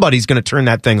 because somebody's going to turn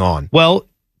that thing on. Well,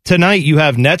 tonight you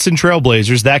have Nets and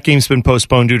Trailblazers. That game's been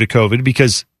postponed due to COVID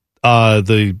because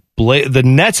the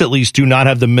Nets at least do not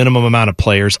have the minimum amount of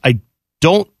players. I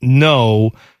don't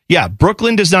know. Yeah,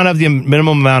 Brooklyn does not have the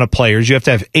minimum amount of players. You have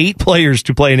to have 8 players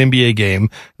to play an NBA game.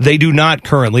 They do not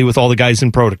currently, with all the guys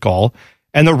in protocol.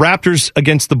 And the Raptors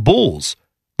against the Bulls.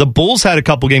 The Bulls had a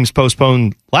couple games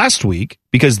postponed last week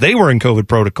because they were in COVID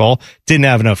protocol, didn't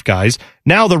have enough guys.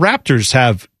 Now the Raptors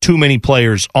have too many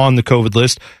players on the COVID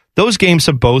list. Those games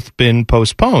have both been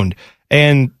postponed.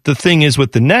 And the thing is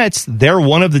with the Nets, they're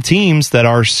one of the teams that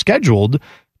are scheduled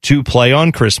to play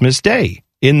on Christmas Day.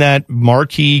 In that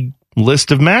marquee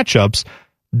list of matchups,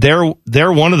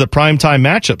 they're one of the primetime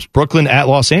matchups. Brooklyn at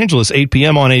Los Angeles, 8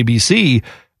 p.m. on ABC.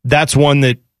 That's one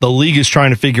that the league is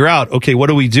trying to figure out, okay, what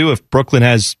do we do if Brooklyn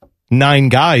has 9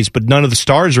 guys, but none of the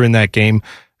stars are in that game?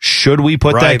 Should we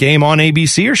put that game on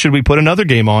ABC or should we put another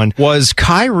game on? Was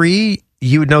Kyrie,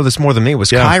 you would know this more than me, was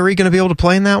Kyrie going to be able to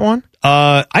play in that one?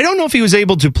 I don't know if he was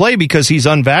able to play because he's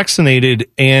unvaccinated,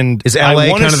 and is LA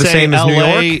kind of the same as New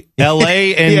York?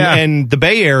 LA and the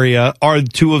Bay Area are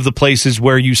 2 of the places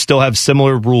where you still have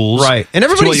similar rules. Right. And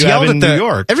everybody's yelled at New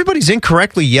York. Everybody's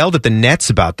incorrectly yelled at the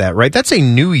Nets about that, right? That's a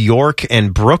New York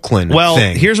and Brooklyn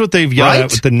thing. Here's what they've yelled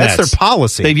at with the Nets. That's their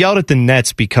policy. They've yelled at the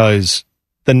Nets because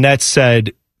the Nets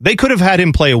said they could have had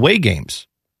him play away games.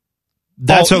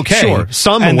 That's okay. Sure.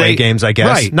 Some away games, I guess.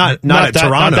 Right. Not at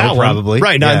Toronto, probably.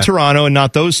 Right. Not in Toronto, and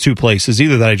not those 2 places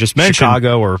either that I just mentioned.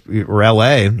 Chicago or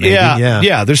LA. Maybe.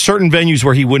 Yeah. There's certain venues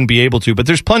where he wouldn't be able to, but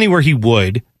there's plenty where he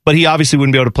would, but he obviously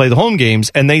wouldn't be able to play the home games.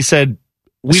 And they said,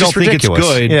 we don't think it's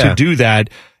good to do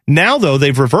that. Now, though,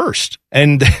 they've reversed.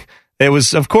 And it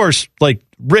was, of course, like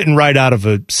written right out of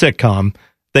a sitcom.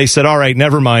 They said, all right,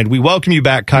 never mind. We welcome you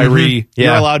back, Kyrie.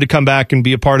 You're allowed to come back and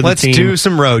be a part of the team. Let's do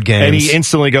some road games. And he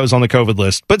instantly goes on the COVID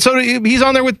list. But so he's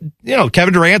on there with,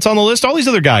 Kevin Durant's on the list, all these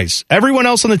other guys. Everyone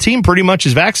else on the team pretty much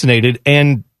is vaccinated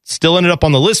and still ended up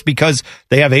on the list because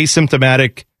they have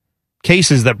asymptomatic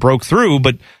cases that broke through,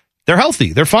 but they're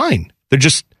healthy. They're fine.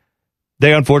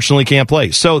 They unfortunately can't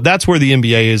play. So that's where the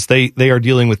NBA is. They are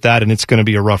dealing with that, and it's going to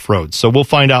be a rough road. So we'll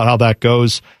find out how that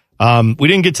goes. We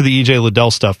didn't get to the E.J.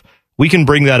 Liddell stuff. We can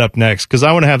bring that up next because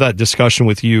I want to have that discussion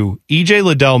with you. E.J.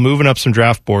 Liddell moving up some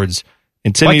draft boards.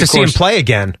 And Timmy, I'd like to see him play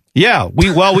again. Yeah,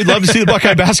 we'd love to see the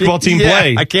Buckeye basketball team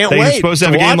play. I can't wait. They were supposed to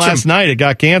have a game last night. It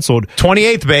got canceled.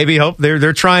 28th, baby. Hope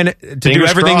they're trying to do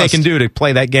everything they can do to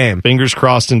play that game. Fingers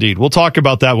crossed, indeed. We'll talk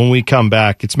about that when we come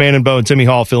back. It's Man and Bo and Timmy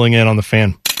Hall filling in on the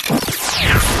Fan.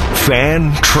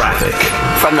 Fan traffic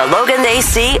from the Logan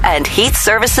AC and Heat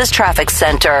Services Traffic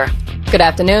Center. Good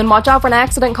afternoon. Watch out for an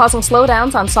accident causing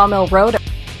slowdowns on Sawmill Road.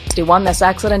 61. This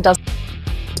accident does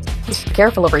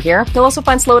Careful over here. You'll also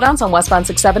find slowdowns on westbound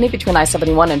 670 between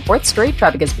I-71 and 4th Street.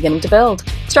 Traffic is beginning to build.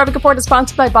 This traffic report is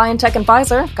sponsored by BioNTech and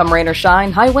Pfizer. Come rain or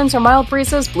shine, high winds or mild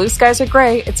breezes, blue skies or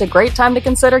gray, it's a great time to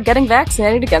consider getting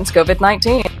vaccinated against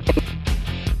COVID-19.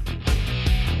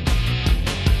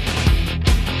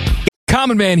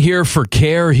 Common Man here for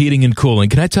Care Heating and Cooling.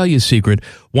 Can I tell you a secret?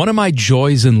 One of my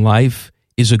joys in life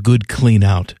is a good clean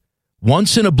out.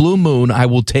 Once in a blue moon, I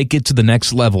will take it to the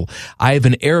next level. I have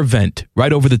an air vent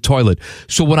right over the toilet.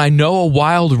 So when I know a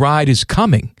wild ride is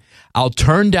coming, I'll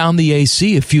turn down the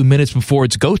AC a few minutes before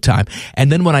it's go time.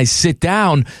 And then when I sit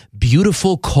down,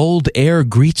 beautiful cold air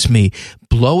greets me,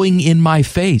 blowing in my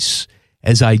face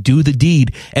as I do the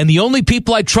deed. And the only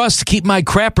people I trust to keep my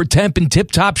crapper temp in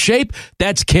tip-top shape,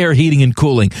 that's Care Heating and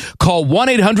Cooling. Call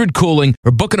 1-800-COOLING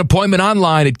or book an appointment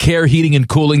online at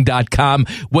careheatingandcooling.com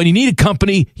when you need a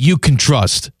company you can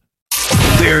trust.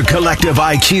 Their collective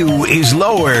IQ is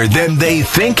lower than they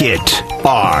think it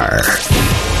are.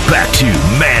 Back to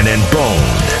Man and Bone.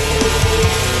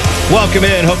 Welcome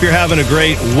in. Hope you're having a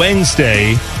great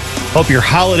Wednesday. Hope your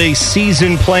holiday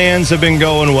season plans have been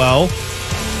going well.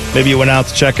 Maybe you went out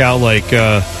to check out like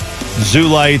zoo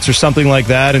lights or something like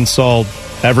that and saw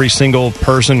every single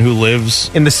person who lives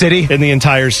in the city, in the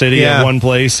entire city at one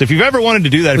place. If you've ever wanted to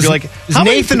do that, if you're like, is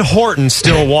Nathan Horton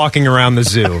still walking around the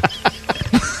zoo?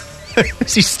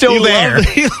 Is he still there?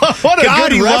 What a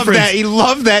good he reference. Loved that. He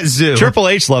loved that zoo. Triple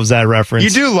H loves that reference. You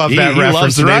do love that reference, he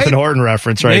loves the right? Nathan Horton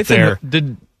reference right there.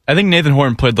 I think Nathan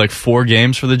Horton played like 4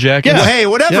 games for the Jackets. Yeah. Well, hey,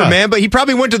 whatever, man. But he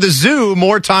probably went to the zoo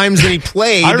more times than he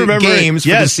played games for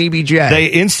the CBJ. They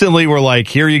instantly were like,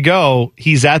 here you go.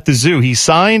 He's at the zoo. He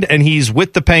signed, and he's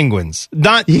with the Penguins.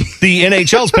 Not the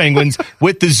NHL's Penguins,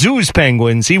 with the zoo's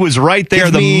Penguins. He was right there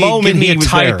the moment he was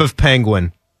there. Give me a type of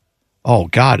penguin. Oh,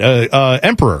 God.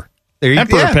 Emperor.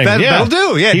 Emperor Penguin. That'll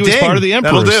do. Yeah, he was part of the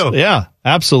Emperors. That'll do. Yeah,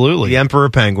 absolutely. The Emperor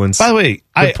Penguins. By the way,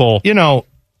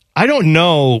 I don't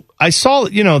know. I saw,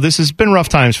 this has been rough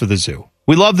times for the zoo.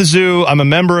 We love the zoo. I'm a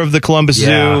member of the Columbus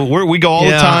Zoo. We go all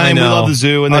the time. We love the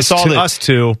zoo. And us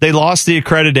too. They lost the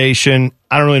accreditation.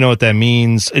 I don't really know what that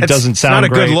means. It doesn't sound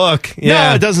great. Not a good look. Yeah,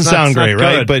 no, it doesn't sound great,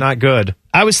 right? But not good.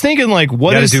 I was thinking, like,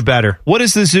 what do better. What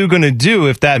is the zoo going to do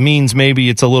if that means maybe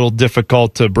it's a little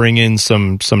difficult to bring in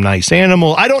some nice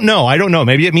animal? I don't know.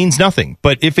 Maybe it means nothing.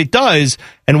 But if it does,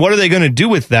 and what are they going to do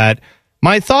with that?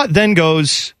 My thought then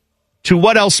goes to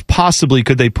what else possibly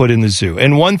could they put in the zoo?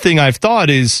 And one thing I've thought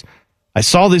is, I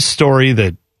saw this story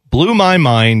that blew my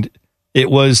mind. It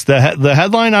was the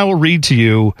headline I will read to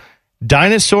you: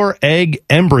 dinosaur egg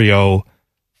embryo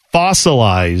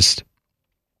fossilized,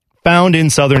 found in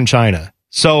southern China.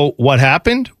 So what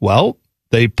happened? Well,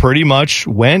 they pretty much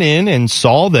went in and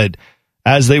saw that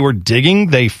as they were digging,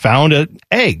 they found an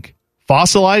egg,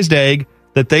 fossilized egg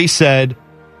that they said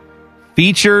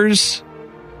features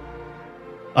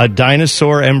a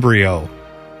dinosaur embryo.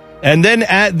 And then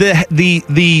at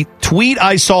the tweet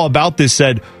I saw about this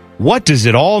said, what does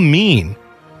it all mean?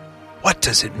 What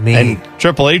does it mean? And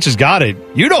Triple H has got it.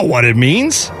 You know what it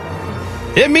means.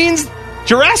 It means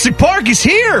Jurassic Park is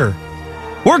here.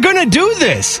 We're going to do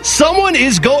this. Someone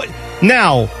is going.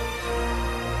 Now,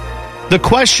 the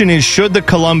question is, should the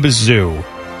Columbus Zoo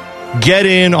get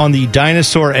in on the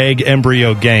dinosaur egg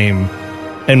embryo game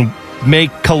and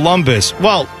make Columbus,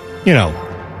 well,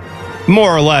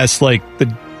 more or less like the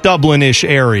Dublin-ish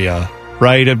area,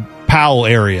 right? A Powell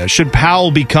area. Should Powell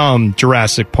become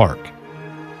Jurassic Park?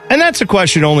 And that's a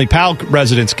question only Powell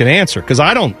residents can answer, because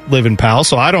I don't live in Powell,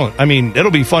 so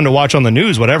it'll be fun to watch on the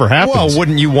news, whatever happens. Well,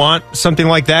 wouldn't you want something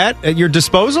like that at your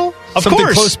disposal? Of something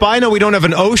course. Close by? No, we don't have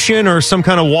an ocean or some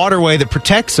kind of waterway that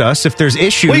protects us if there's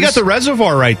issues. Well, you got the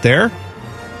reservoir right there.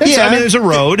 There's a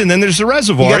road, and then there's the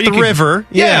reservoir. You got the river.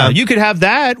 Yeah, you could have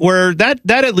that, where that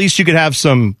at least you could have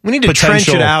some. We need to trench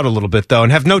it out a little bit, though,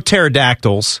 and have no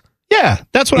pterodactyls. Yeah,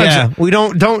 that's what I'm saying. We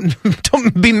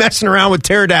don't be messing around with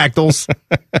pterodactyls.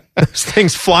 Those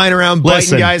things flying around,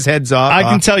 biting guys' heads off. I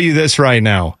can tell you this right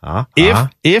now.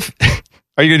 If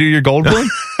are you going to do your Goldblum?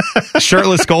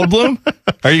 Shirtless Goldblum?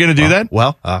 Are you going to do that?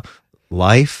 Well,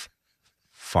 life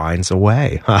finds a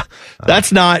way.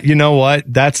 That's not, you know what?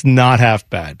 That's not half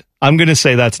bad. I'm going to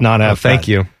say that's not half bad. Thank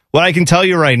you. What I can tell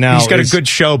you right now He's got a good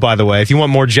show, by the way. If you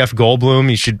want more Jeff Goldblum,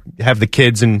 you should have the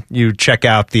kids and you check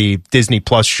out the Disney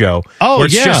Plus show. Oh, where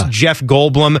it's just Jeff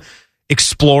Goldblum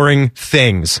exploring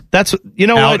things. That's,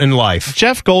 out in life.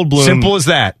 Jeff Goldblum. Simple as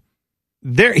that.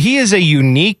 He is a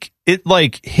unique,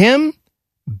 him,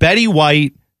 Betty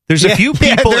White. There's a few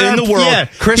people in the world. Yeah,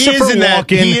 Christopher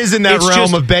Walken. He is in that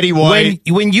realm of Betty White.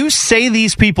 When you say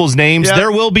these people's names,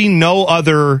 there will be no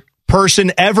other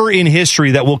person ever in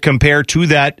history that will compare to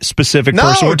that specific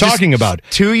person we're talking about.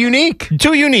 Too unique.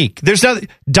 Too unique. There's nothing.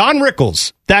 Don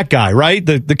Rickles, that guy, right?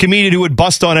 The comedian who would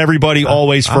bust on everybody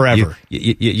always, forever.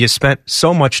 You spent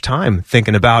so much time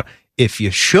thinking about if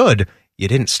you should. You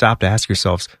didn't stop to ask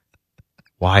yourselves,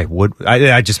 why would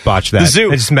I just botched that? The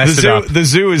zoo, I just messed it up. The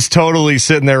zoo is totally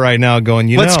sitting there right now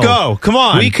going, let's go. Come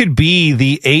on. We could be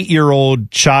the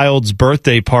 8-year-old child's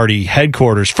birthday party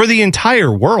headquarters for the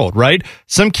entire world, right?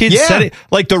 Some kids said it,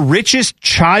 like the richest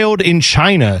child in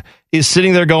China is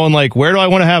sitting there going like, where do I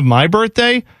want to have my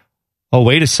birthday? Oh,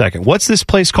 wait a second. What's this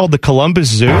place called? The Columbus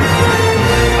Zoo?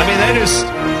 I mean,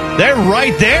 they're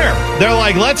right there. They're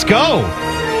like, let's go.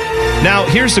 Now,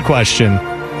 here's the question.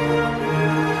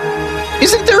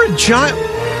 Isn't there a giant...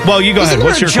 Well, you go ahead.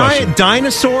 What's your question? Giant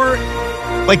dinosaur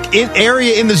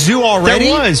area in the zoo already?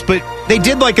 There was, but... They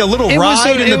did like a little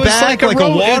ride in the back, like a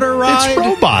water ride. It's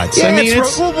robots. Yeah, I mean,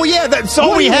 that's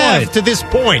all we have to this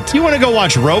point. You want to go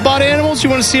watch robot animals?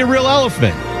 You want to see a real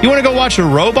elephant? You want to go watch a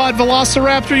robot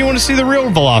velociraptor? You want to see the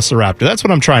real velociraptor? That's what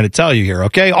I'm trying to tell you here,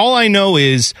 okay? All I know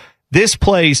is this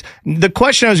place... The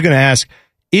question I was going to ask...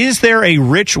 Is there a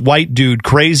rich white dude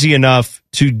crazy enough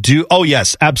to do... Oh,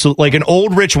 yes, absolutely. Like an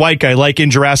old rich white guy like in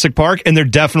Jurassic Park, and there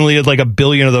definitely is like a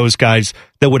billion of those guys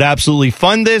that would absolutely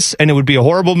fund this, and it would be a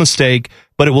horrible mistake,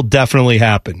 but it will definitely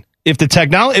happen. If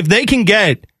they can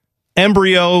get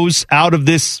embryos out of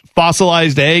this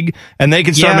fossilized egg and they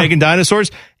can start making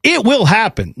dinosaurs, it will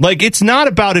happen. Like, it's not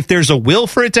about if there's a will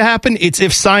for it to happen, it's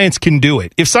if science can do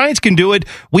it. If science can do it,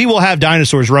 we will have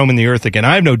dinosaurs roaming the earth again.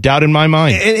 I have no doubt in my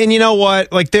mind. And you know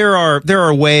what? Like, there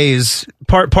are ways,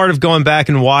 part of going back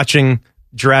and watching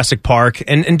Jurassic Park,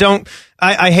 and don't...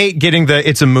 I hate getting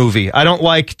it's a movie. I don't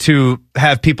like to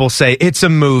have people say it's a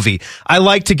movie. I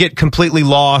like to get completely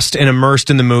lost and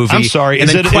immersed in the movie. I'm sorry, and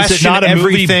is it not a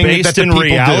movie based in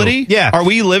reality? Yeah. Are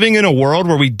we living in a world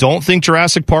where we don't think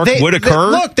Jurassic Park would occur?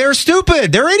 Look, they're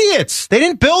stupid. They're idiots. They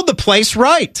didn't build the place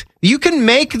right. You can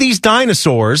make these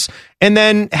dinosaurs and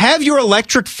then have your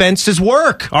electric fences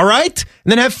work, all right?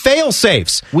 And then have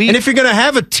fail-safes. And if you're going to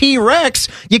have a T-Rex,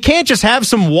 you can't just have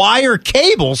some wire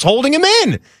cables holding him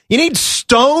in. You need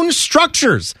stone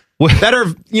structures that are,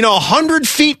 100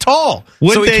 feet tall.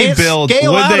 Would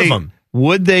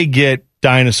they get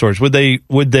dinosaurs?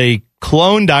 Would they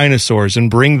clone dinosaurs and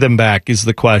bring them back is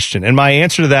the question. And my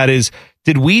answer to that is,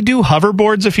 did we do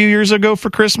hoverboards a few years ago for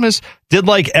Christmas? Did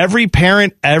like every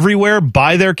parent everywhere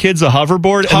buy their kids a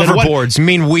hoverboard? Hoverboards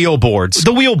mean wheelboards.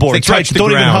 The wheelboards, right? They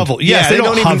don't even hover. Yes, they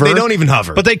don't hover. They don't even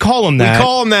hover. But they call them that. We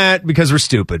call them that because we're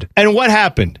stupid. And what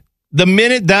happened? The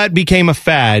minute that became a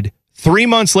fad, 3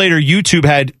 months later, YouTube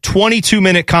had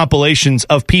 22-minute compilations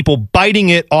of people biting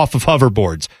it off of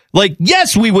hoverboards. Like,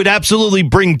 yes, we would absolutely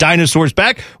bring dinosaurs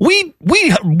back. We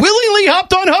willingly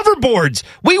hopped on hoverboards.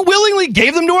 We willingly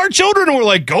gave them to our children, and we're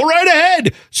like, go right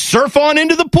ahead. Surf on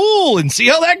into the pool and see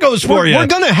how that goes for you. We're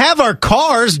going to have our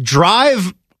cars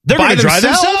drive They're going to drive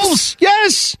themselves.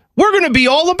 Yes. We're going to be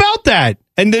all about that.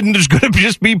 And then there's going to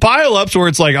just be pileups where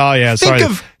it's like, oh, yeah, sorry.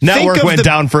 Network went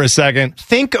down for a second.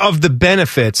 Think of the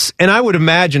benefits, and I would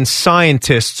imagine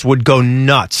scientists would go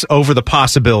nuts over the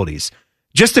possibilities.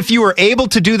 Just if you were able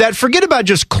to do that, forget about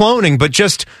just cloning, but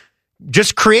just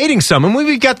creating some. And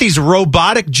we've got these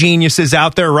robotic geniuses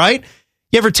out there, right?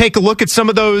 You ever take a look at some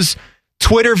of those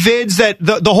Twitter vids that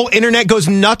the whole internet goes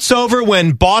nuts over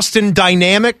when Boston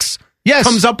Dynamics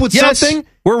comes up with something?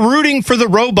 We're rooting for the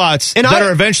robots that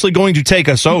are eventually going to take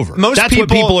us over. That's what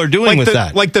people are doing with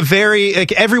that. Like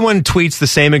everyone tweets the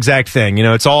same exact thing.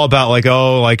 It's all about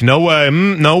no way,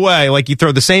 no way. Like you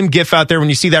throw the same GIF out there when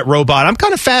you see that robot. I'm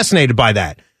kind of fascinated by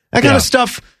that. That kind of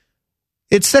stuff.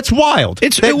 That's wild.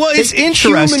 It's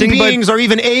interesting. Human beings are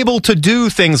even able to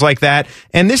do things like that.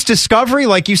 And this discovery,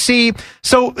 like you see,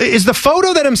 so is the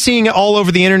photo that I'm seeing all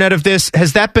over the internet of this,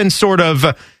 has that been sort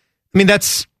of,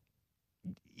 that's...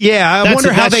 Yeah, I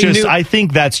wonder how they knew. I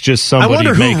think that's just somebody. I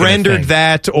wonder who rendered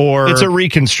that, or it's a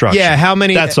reconstruction. Yeah, how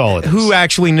many? That's all it is. Who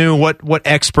actually knew what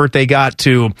expert they got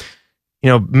to,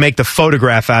 make the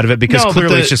photograph out of it? Because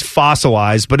clearly it's just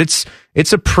fossilized, but it's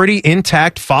a pretty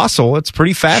intact fossil. It's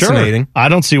pretty fascinating. Sure. I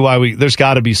don't see why there's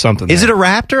got to be something. Is it a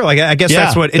raptor? Like I guess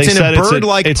that's what it's in a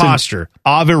bird-like posture.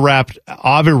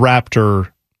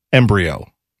 Oviraptor embryo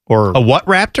or a what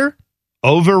raptor?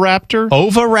 Oviraptor.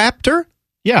 Oviraptor.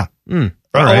 Yeah.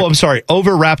 Right. Oh, I'm sorry.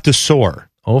 Oviraptosaur.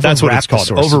 That's what it's called.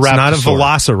 Oviraptosaur. It's not a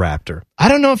velociraptor. I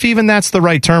don't know if even that's the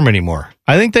right term anymore.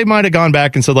 I think they might have gone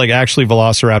back and said, actually,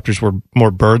 velociraptors were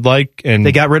more bird-like. And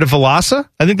they got rid of Veloci?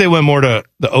 I think they went more to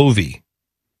the Ovi.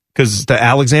 Because the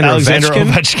Alexander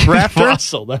Ovechkin raptor?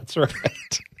 fossil, that's right.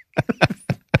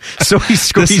 So he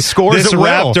scores This at will.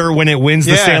 Raptor, when it wins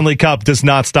the Stanley Cup, does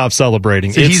not stop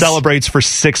celebrating. So it celebrates for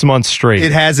 6 months straight.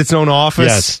 It has its own office.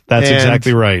 Yes, that's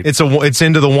exactly right. It's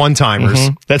into the one-timers.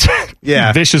 Mm-hmm. That's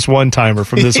vicious one-timer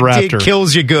from this Raptor. It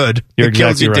kills you good. It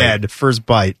kills you dead. First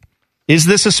bite. Is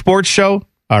this a sports show?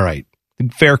 All right.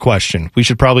 Fair question. We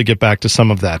should probably get back to some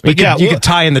of that. But you could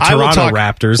tie in the Toronto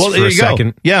Raptors for a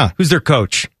second. Yeah. Who's their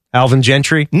coach? Alvin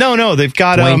Gentry? No. They've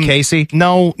got Dwayne Casey?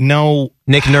 No.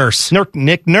 Nick Nurse.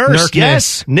 Nick Nurse.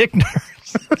 Yes. Nick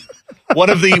Nurse. one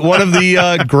of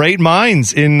the great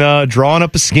minds in drawing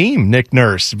up a scheme. Nick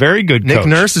Nurse. Very good coach. Nick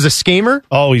Nurse is a schemer?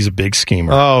 Oh, he's a big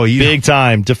schemer. Oh, big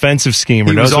time defensive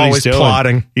schemer. He was always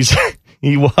plotting.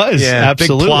 He was.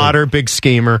 Absolutely. Big plotter, big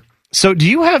schemer. So do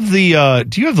you have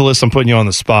the list? I'm putting you on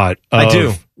the spot. I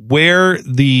do. Where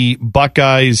the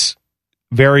Buckeyes'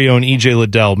 very own EJ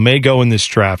Liddell may go in this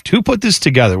draft. Who put this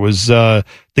together? Was the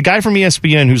guy from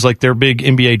ESPN who's like their big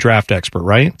NBA draft expert,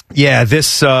 right? Yeah,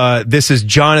 this is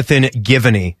Jonathan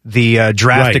Givney, the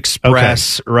Draft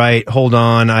Express. Okay. Right. Hold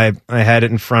on. I had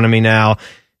it in front of me now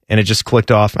and it just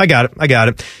clicked off. I got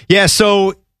it. Yeah,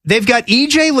 so they've got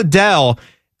EJ Liddell.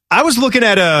 I was looking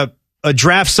at a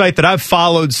draft site that I've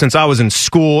followed since I was in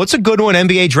school. It's a good one,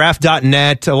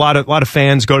 NBADraft.net. A lot of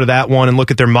fans go to that one and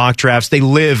look at their mock drafts. They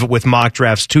live with mock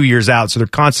drafts 2 years out, so they're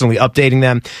constantly updating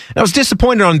them. And I was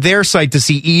disappointed on their site to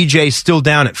see EJ still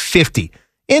down at 50.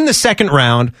 In the second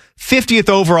round, 50th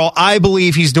overall. I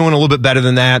believe he's doing a little bit better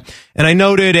than that. And I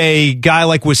noted a guy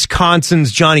like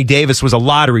Wisconsin's Johnny Davis was a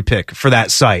lottery pick for that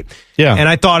site. Yeah. And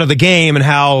I thought of the game and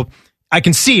how I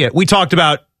can see it. We talked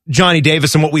about Johnny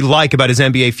Davis and what we like about his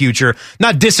NBA future,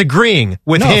 not disagreeing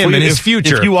with him and his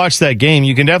future. If you watch that game,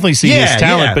 you can definitely see his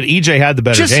talent, but EJ had the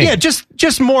better game. Yeah,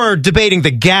 just more debating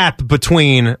the gap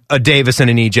between a Davis and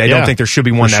an EJ. I don't think there should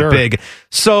be one that big.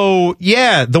 So,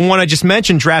 yeah, the one I just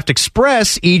mentioned, Draft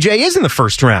Express, EJ is in the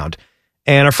first round.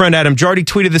 And our friend Adam Jardy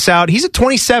tweeted this out. He's at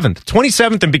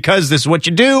 27th. And because this is what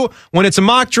you do when it's a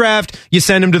mock draft, you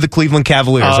send him to the Cleveland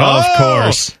Cavaliers. Of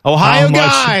course. Ohio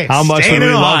guy. How much would we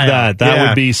love that? That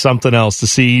would be something else to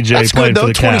see EJ playing for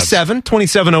the Cavs.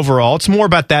 27 overall. It's more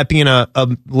about that being a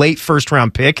late first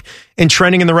round pick and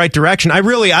trending in the right direction. I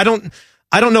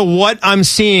don't know what I'm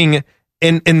seeing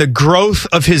in the growth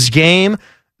of his game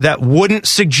that wouldn't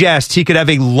suggest he could have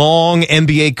a long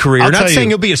NBA career. I'm not saying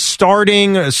he'll be a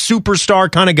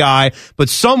superstar kind of guy, but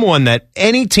someone that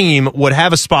any team would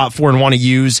have a spot for and want to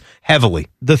use heavily.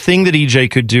 The thing that EJ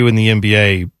could do in the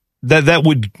NBA, that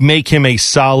would make him a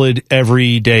solid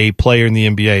everyday player in the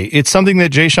NBA. It's something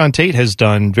that Jayshawn Tate has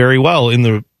done very well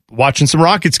in watching some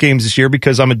Rockets games this year,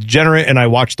 because I'm a degenerate and I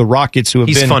watch the Rockets, who have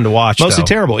been fun to watch, mostly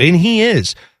terrible. And he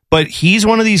is. But he's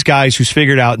one of these guys who's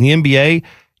figured out in the NBA,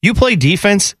 you play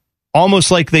defense almost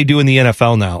like they do in the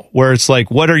NFL now, where it's like,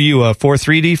 what are you, a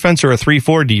 4-3 defense or a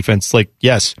 3-4 defense? Like,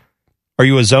 yes. Are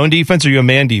you a zone defense or are you a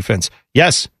man defense?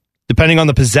 Yes. Depending on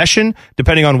the possession,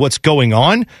 depending on what's going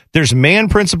on, there's man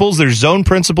principles, there's zone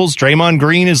principles. Draymond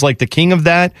Green is like the king of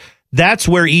that. That's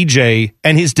where EJ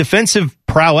and his defensive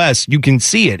prowess, you can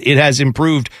see it. It has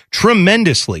improved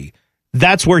tremendously.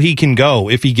 That's where he can go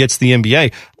if he gets the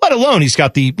NBA, let alone he's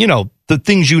got the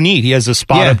things you need. He has a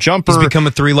spot-up jumper. He's become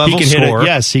a 3-level scorer.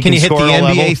 Yes, he can hit the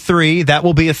NBA 3? That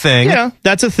will be a thing. Yeah,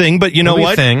 that's a thing. But you know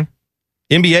what?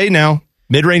 NBA now,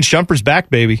 mid-range jumper's back,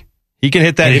 baby. He can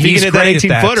hit that. If he can hit that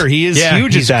 18-footer, he is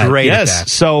huge at that. Great yes. At that.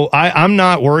 So I'm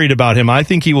not worried about him. I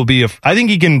think he will be I think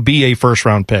he can be a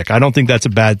first-round pick. I don't think that's a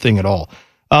bad thing at all.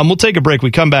 We'll take a break.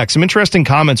 We come back. Some interesting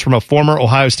comments from a former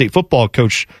Ohio State football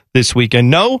coach this week. And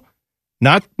no,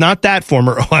 not that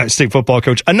former Ohio State football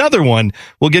coach. Another one.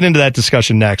 We'll get into that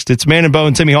discussion next. It's Man and Bo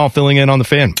and Timmy Hall filling in on the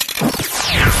Fan.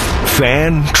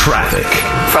 Fan traffic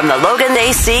from the Logan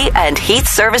AC and Heat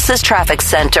Services Traffic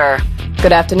Center.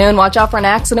 Good afternoon. Watch out for an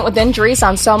accident with injuries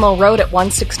on Sawmill Road at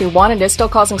 161. It is still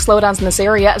causing slowdowns in this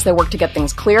area as they work to get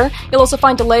things clear. You'll also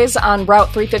find delays on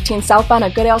Route 315 southbound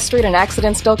at Goodale Street. An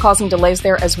accident still causing delays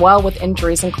there as well, with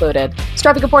injuries included. This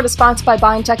traffic report is sponsored by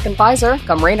BioNTech and Pfizer.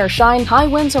 Come rain or shine, high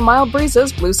winds or mild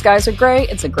breezes, blue skies or gray,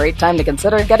 it's a great time to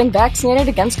consider getting vaccinated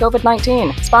against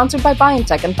COVID-19. Sponsored by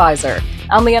BioNTech and Pfizer.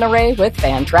 I'm Leanna Ray with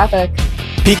Fan Traffic.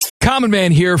 Common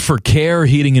Man here for Care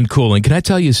Heating and Cooling. Can I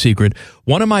tell you a secret?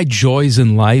 One of my joys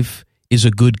in life is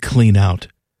a good clean out.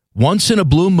 Once in a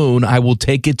blue moon, I will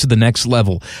take it to the next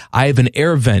level. I have an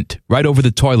air vent right over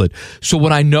the toilet. So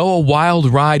when I know a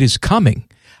wild ride is coming,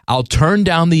 I'll turn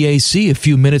down the AC a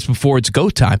few minutes before it's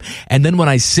go time. And then when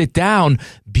I sit down,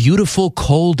 beautiful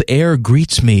cold air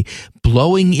greets me,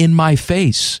 blowing in my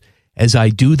face. as I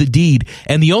do the deed.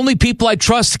 And the only people I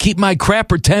trust to keep my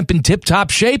crapper temp in tip-top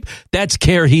shape, that's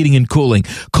Care Heating and Cooling.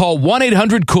 Call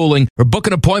 1-800-COOLING or book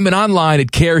an appointment online at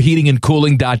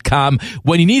careheatingandcooling.com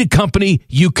when you need a company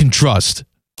you can trust.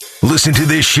 Listen to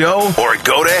this show or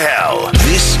go to hell.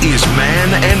 This is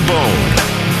Man and Bone.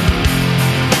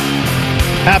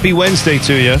 Happy Wednesday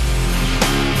to you.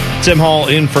 Tim Hall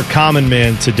in for Common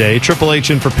Man today. Triple H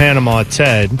in for Panama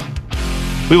Ted.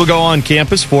 We will go on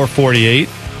campus 448.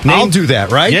 I'll do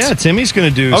that, right? Yeah, Timmy's going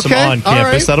to do some on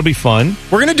campus. Right. That'll be fun.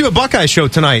 We're going to do a Buckeye show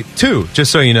tonight, too,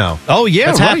 just so you know. Oh, yeah,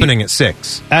 That's happening at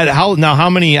 6. How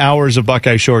many hours of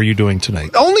Buckeye show are you doing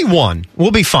tonight? Only one. We'll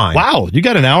be fine. Wow, you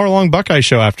got an hour-long Buckeye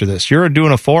show after this. You're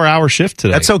doing a 4-hour shift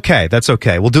today. That's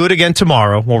okay. We'll do it again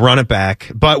tomorrow. We'll run it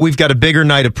back. But we've got a bigger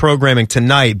night of programming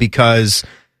tonight because,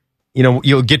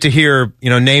 you'll get to hear,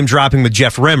 name dropping with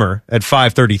Jeff Rimmer at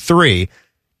 5:33.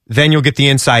 Then you'll get the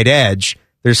inside edge.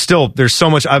 There's so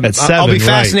much. I'll be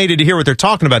fascinated to hear what they're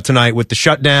talking about tonight with the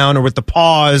shutdown or with the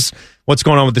pause, what's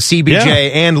going on with the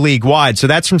CBJ and league-wide. So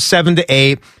that's from 7 to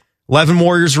 8. 11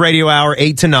 Warriors Radio Hour,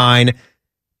 8 to 9.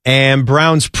 And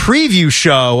Brown's preview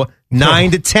show, 9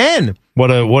 to 10.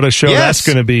 What a show that's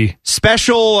going to be.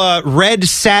 Special red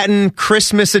satin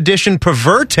Christmas edition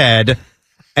perverted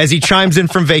as he chimes in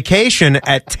from vacation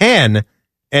at 10.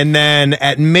 And then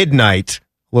at midnight,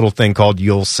 little thing called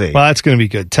You'll See. Well, that's going to be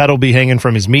good. Ted will be hanging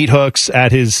from his meat hooks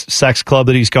at his sex club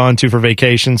that he's gone to for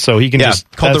vacation, so he can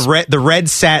called the red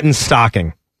satin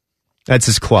stocking. That's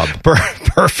his club.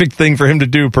 Perfect thing for him to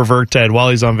do, pervert Ted while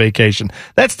he's on vacation.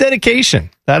 That's dedication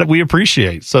that we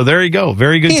appreciate. So there you go.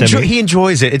 Very good. He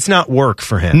enjoys it. It's not work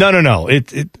for him. No.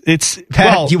 It's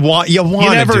Pat, you want to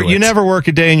do it. You never work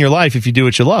a day in your life if you do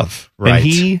what you love. Right. And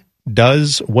he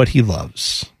does what he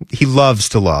loves. He loves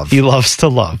to love. He loves to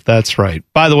love. That's right.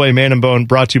 By the way, Man and Bone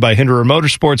brought to you by Hinderer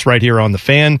Motorsports right here on The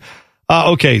Fan.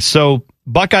 Okay, so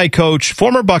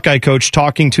former Buckeye coach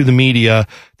talking to the media.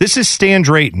 This is Stan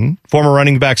Drayton, former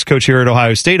running backs coach here at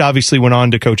Ohio State, obviously went on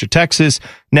to coach at Texas,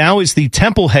 now is the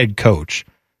Temple head coach.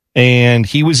 And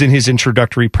he was in his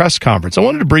introductory press conference. I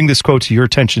wanted to bring this quote to your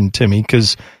attention, Timmy,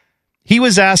 because he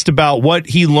was asked about what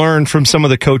he learned from some of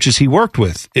the coaches he worked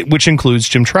with, which includes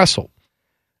Jim Tressel.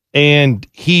 And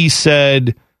he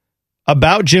said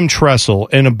about Jim Tressel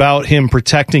and about him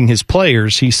protecting his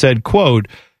players, he said, quote,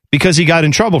 because he got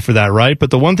in trouble for that, right?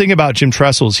 But the one thing about Jim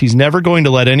Tressel is he's never going to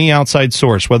let any outside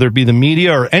source, whether it be the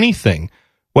media or anything,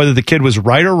 whether the kid was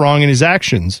right or wrong in his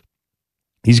actions,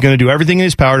 he's going to do everything in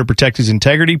his power to protect his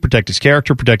integrity, protect his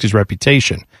character, protect his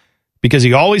reputation. Because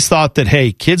he always thought that,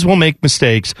 hey, kids will make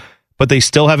mistakes, but they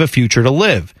still have a future to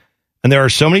live. And there are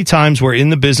so many times where in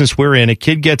the business we're in, a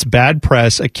kid gets bad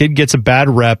press, a kid gets a bad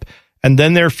rep, and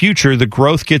then their future, the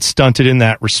growth gets stunted in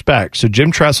that respect. So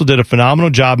Jim Tressel did a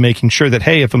phenomenal job making sure that,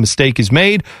 hey, if a mistake is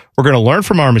made, we're going to learn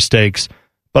from our mistakes,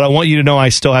 but I want you to know I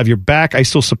still have your back. I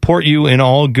still support you in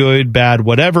all good, bad,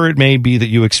 whatever it may be that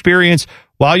you experience.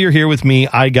 While you're here with me,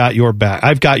 I got your back.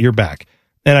 I've got your back.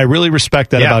 And I really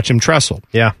respect that about Jim Tressel.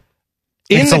 Yeah.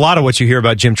 It's a lot of what you hear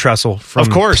about Jim Tressel from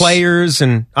players,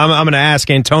 and I'm going to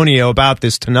ask Antonio about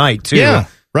this tonight, too. Yeah,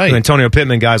 right. The Antonio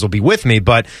Pittman guys will be with me,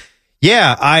 but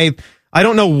yeah, I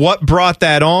don't know what brought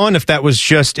that on, if that was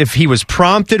just, if he was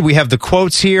prompted. We have the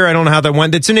quotes here. I don't know how that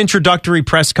went. It's an introductory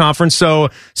press conference, so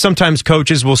sometimes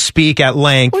coaches will speak at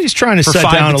length. Well, he's trying to set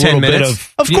down a little bit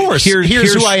of course, here's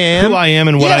who I am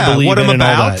and what I believe what I'm in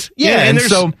about. And all that. Yeah, and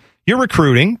so you're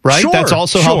recruiting, right? Sure, That's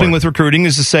also helping with recruiting,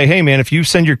 is to say, hey, man, if you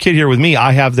send your kid here with me,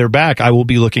 I have their back. I will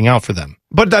be looking out for them.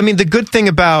 But, I mean, the good thing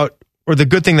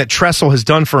that Tressel has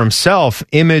done for himself,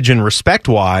 image and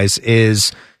respect-wise,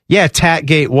 is,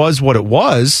 Tatgate was what it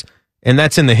was, and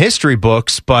that's in the history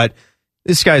books, but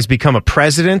this guy's become a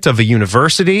president of a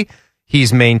university.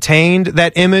 He's maintained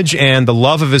that image and the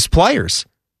love of his players.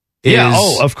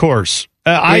 Of course.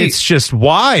 It's just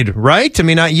wide, right? I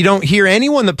mean, you don't hear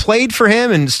anyone that played for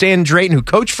him and Stan Drayton, who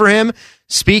coached for him,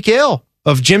 speak ill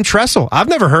of Jim Tressel. I've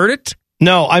never heard it.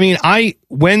 No, I mean,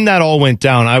 when that all went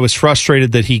down, I was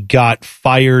frustrated that he got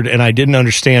fired, and I didn't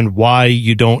understand why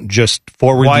you don't just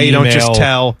forward the email. Why you don't just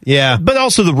tell, But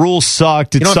also the rules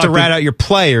sucked. You don't have to rat out your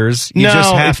players. You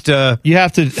just have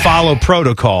to follow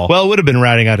protocol. Well, it would have been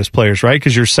ratting out his players, right?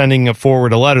 Because you're sending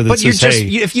forward a letter that says, hey,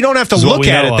 if you don't have to look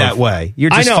at it that way, you're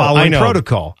just following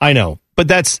protocol. I know, but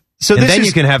that's... So then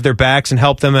you can have their backs and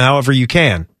help them however you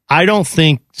can. I don't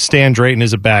think Stan Drayton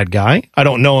is a bad guy. I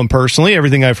don't know him personally.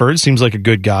 Everything I've heard seems like a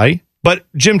good guy. But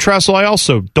Jim Tressel, I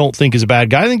also don't think is a bad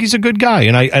guy. I think he's a good guy,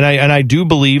 and I do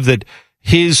believe that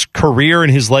his career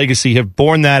and his legacy have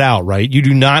borne that out. Right? You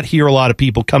do not hear a lot of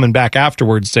people coming back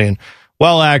afterwards saying,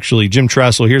 well, actually, Jim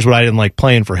Tressel, here's what I didn't like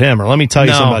playing for him, or let me tell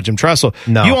you something about Jim Tressel.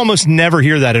 No. You almost never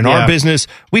hear that in our business.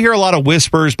 We hear a lot of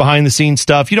whispers, behind the scenes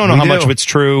stuff. You don't know how much of it's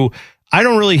true. I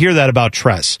don't really hear that about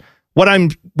Tress. What I'm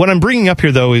bringing up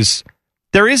here, though, is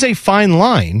there is a fine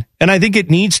line, and I think it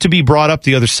needs to be brought up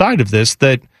the other side of this,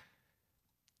 that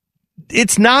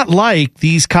it's not like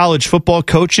these college football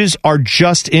coaches are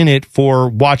just in it for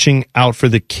watching out for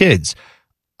the kids.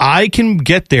 I can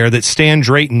get there that Stan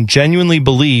Drayton genuinely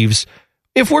believes,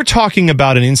 if we're talking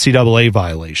about an NCAA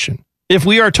violation, if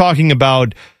we are talking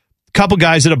about a couple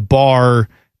guys at a bar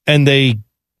and they,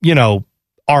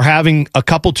 are having a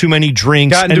couple too many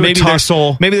drinks and maybe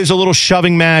there's a little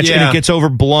shoving match and it gets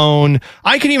overblown,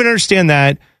 I can even understand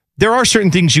that. There are certain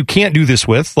things you can't do this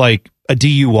with, like a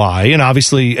DUI, and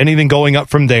obviously anything going up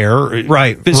from there,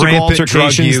 right? Physical Rampant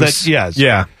altercations.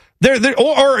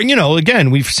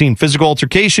 Again, we've seen physical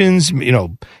altercations.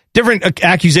 Different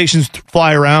accusations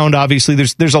fly around. Obviously,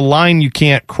 there's a line you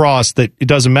can't cross. That it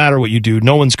doesn't matter what you do.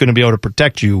 No one's going to be able to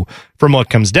protect you from what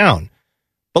comes down.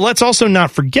 But let's also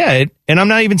not forget, and I'm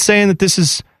not even saying that this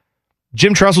is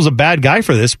Jim Tressel's a bad guy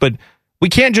for this, but we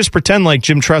can't just pretend like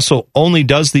Jim Tressel only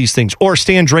does these things, or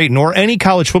Stan Drayton, or any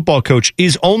college football coach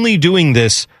is only doing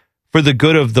this for the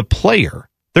good of the player.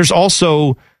 There's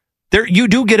also, you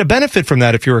do get a benefit from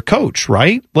that if you're a coach,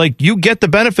 right? Like, you get the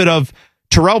benefit of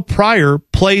Terrell Pryor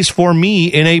plays for me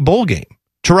in a bowl game.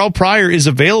 Terrell Pryor is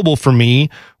available for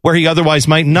me where he otherwise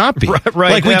might not be.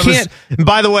 Right. Like, we can't.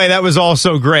 By the way, that was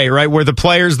also great, right? Where the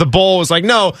bowl was like,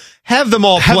 no, have them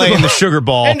all play in the Sugar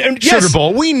Bowl. Sugar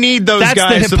Bowl. We need those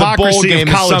guys the so the bowl game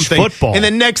of college is something. Football. And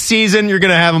then next season, you're going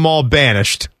to have them all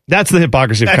banished. That's the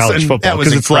hypocrisy of college football.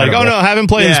 Because it's like, oh no, have him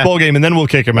play in this bowl game and then we'll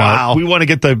kick him out. We want to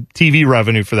get the TV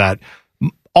revenue for that.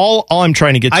 All I'm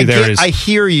trying to get to is I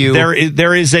hear you.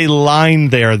 There is a line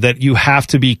there that you have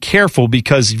to be careful,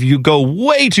 because if you go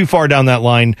way too far down that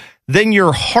line, then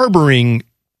you're harboring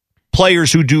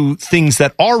players who do things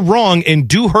that are wrong and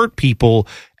do hurt people,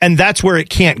 and that's where it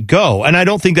can't go. And I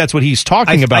don't think that's what he's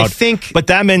talking about. I think, but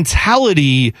that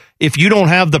mentality, if you don't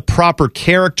have the proper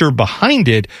character behind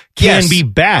it, can be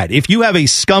bad. If you have a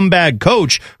scumbag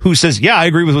coach who says, yeah, I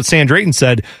agree with what Stan Drayton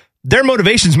said, their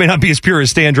motivations may not be as pure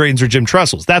as Stan Drayton's or Jim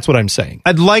Tressel's. That's what I'm saying.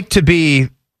 I'd like to be,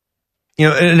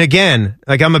 and again,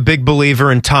 like, I'm a big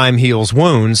believer in time heals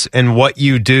wounds, and what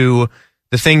you do,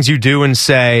 the things you do and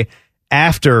say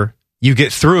after you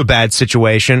get through a bad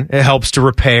situation, it helps to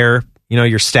repair,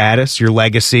 your status, your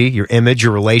legacy, your image,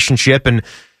 your relationship. And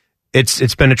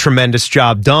it's been a tremendous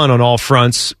job done on all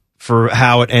fronts for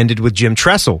how it ended with Jim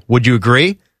Tressel. Would you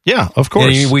agree? Yeah, of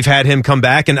course. And we've had him come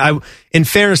back, and in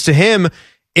fairness to him,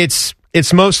 it's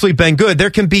mostly been good. There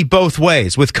can be both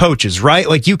ways with coaches, right?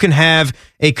 Like, you can have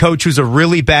a coach who's a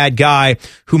really bad guy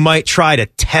who might try to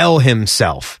tell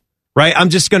himself, right? I'm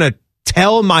just going to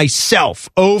tell myself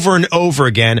over and over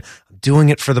again, I'm doing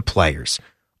it for the players,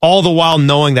 all the while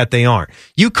knowing that they aren't.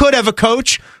 You could have a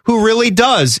coach who really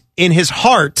does, in his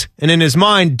heart and in his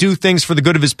mind, do things for the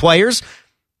good of his players.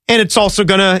 And it's also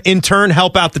going to, in turn,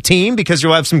 help out the team because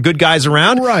you'll have some good guys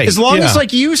around. Right. As long as,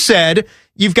 like you said,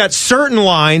 you've got certain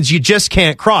lines you just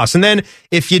can't cross. And then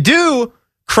if you do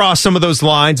cross some of those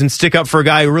lines and stick up for a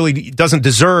guy who really doesn't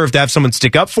deserve to have someone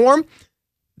stick up for him,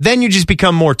 then you just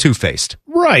become more two-faced.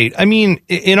 Right. I mean,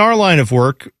 in our line of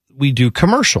work, we do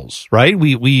commercials, right?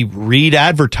 We read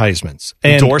advertisements.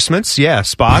 And endorsements,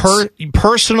 spots.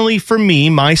 Personally, for me,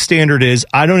 my standard is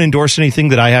I don't endorse anything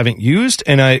that I haven't used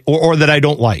or that I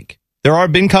don't like. There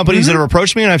have been companies that have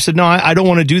approached me and I've said, no, I don't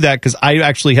want to do that because I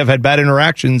actually have had bad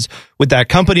interactions with that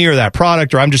company or that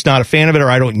product, or I'm just not a fan of it, or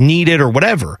I don't need it, or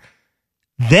whatever.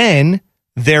 Then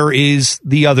there is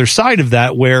the other side of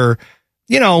that where,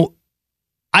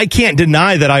 I can't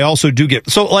deny that I also do get,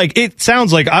 so like, it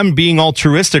sounds like I'm being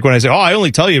altruistic when I say, I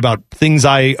only tell you about things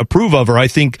I approve of, or I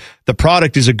think the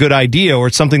product is a good idea, or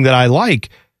it's something that I like.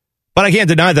 But I can't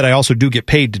deny that I also do get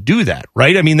paid to do that,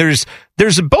 right? I mean, there's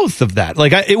both of that.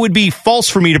 Like, it would be false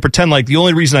for me to pretend like the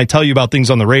only reason I tell you about things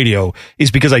on the radio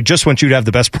is because I just want you to have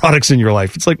the best products in your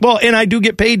life. It's like, well, and I do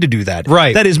get paid to do that.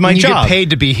 Right. That is my job. You get paid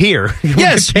to be here.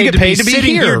 Yes, you get paid to be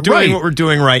here doing what we're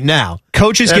doing right now.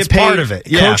 Coaches get paid. Part of it.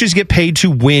 Yeah. Coaches get paid to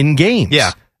win games.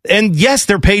 Yeah. And yes,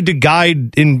 they're paid to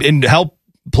guide and help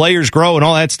players grow and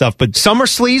all that stuff, but some are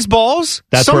sleazeballs.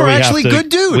 That's some where are actually good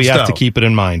dudes. We have to keep it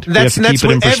in mind. That's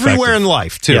everywhere in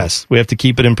life too. Yes, we have to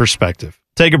keep it in perspective.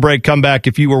 Take a break, come back.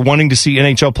 If you were wanting to see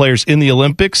NHL players in the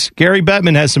Olympics, Gary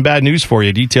Bettman has some bad news for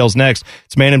you. Details next.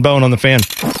 It's Man and Bone on the Fan.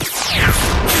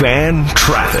 Fan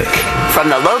traffic from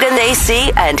the Logan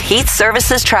AC and Heat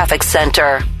Services Traffic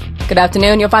Center. Good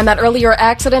afternoon. You'll find that earlier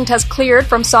accident has cleared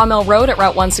from Sawmill Road at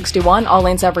Route 161. All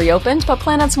lanes have reopened, but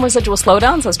plan on some residual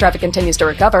slowdowns as traffic continues to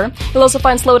recover. You'll also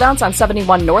find slowdowns on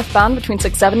 71 northbound between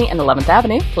 670 and 11th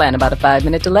Avenue. Plan about a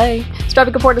 5-minute delay. This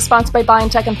traffic report is sponsored by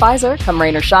BioNTech and Pfizer. Come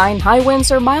rain or shine, high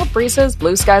winds or mild breezes,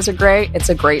 blue skies or gray, it's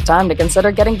a great time to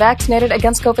consider getting vaccinated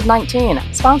against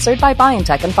COVID-19. Sponsored by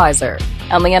BioNTech and Pfizer.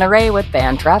 I'm Leanna Ray with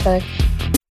Fan Traffic.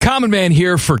 Common Man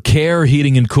here for Care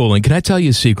Heating and Cooling. Can I tell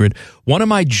you a secret? One of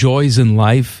my joys in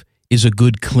life is a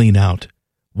good clean out.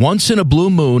 Once in a blue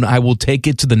moon, I will take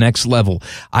it to the next level.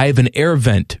 I have an air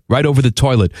vent right over the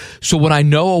toilet. So when I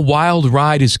know a wild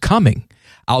ride is coming,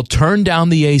 I'll turn down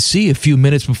the AC a few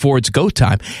minutes before it's go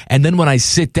time. And then when I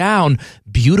sit down,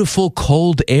 beautiful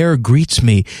cold air greets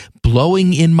me,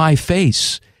 blowing in my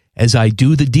face as I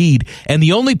do the deed. And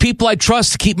the only people I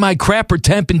trust to keep my crapper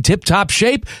temp in tip-top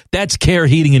shape, that's Care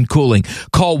Heating and Cooling.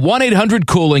 Call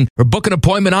 1-800-COOLING or book an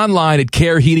appointment online at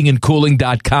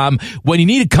careheatingandcooling.com when you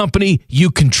need a company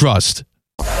you can trust.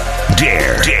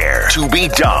 Dare to be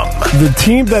dumb. The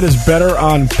team that is better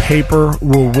on paper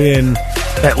will win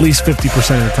at least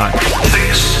 50% of the time.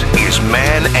 This is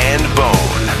Man and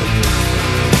Bone.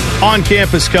 On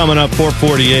campus coming up,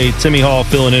 4:48. Timmy Hall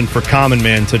filling in for Common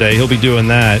Man today. He'll be doing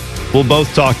that. We'll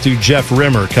both talk to Jeff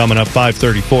Rimmer coming up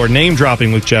 5:34. Name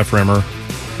dropping with Jeff Rimmer.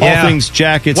 All things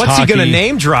Jackets, What's hockey. he going to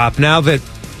name drop now that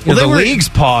the league's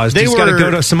paused? He's got to go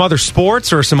to some other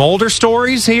sports or some older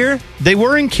stories here? They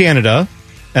were in Canada,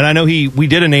 and I know we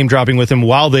did a name dropping with him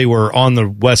while they were on the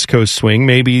West Coast swing.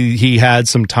 Maybe he had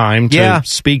some time to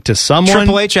speak to someone.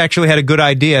 Triple H actually had a good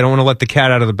idea. I don't want to let the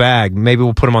cat out of the bag. Maybe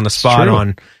we'll put him on the spot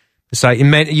on... So you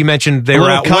mentioned they were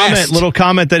out west. Little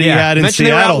comment that he had in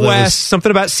Seattle. They were out west.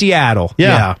 Something about Seattle.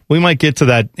 Yeah, we might get to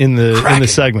that in the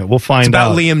segment. We'll find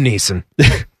out. It's about Liam Neeson.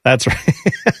 That's right.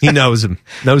 He knows him.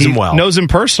 Knows him well. Knows him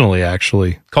personally,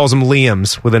 actually. Calls him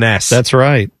Liams with an S. That's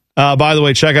right. By the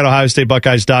way, check out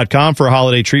OhioStateBuckeyes.com for a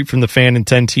holiday treat from the Fan and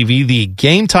 10 TV. The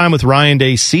Game Time with Ryan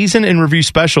Day season in review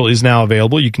special is now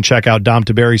available. You can check out Dom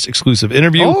Tiberi's exclusive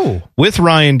interview with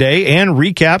Ryan Day and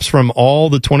recaps from all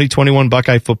the 2021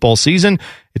 Buckeye football season.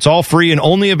 It's all free and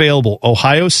only available.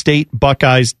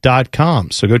 OhioStateBuckeyes.com.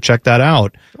 So go check that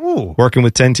out. Ooh, working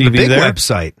with 10 TV the big there.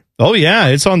 website. Oh, yeah.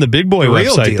 It's on the Big Boy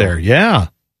website deal. there. Yeah.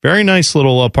 Very nice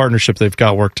little partnership they've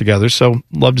got worked together. So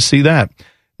love to see that.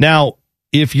 Now,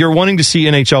 if you're wanting to see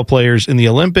NHL players in the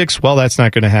Olympics, well, that's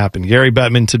not going to happen. Gary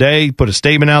Bettman today put a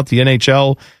statement out, the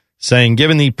NHL, saying,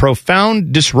 given the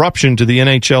profound disruption to the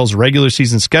NHL's regular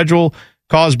season schedule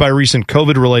caused by recent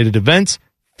COVID-related events,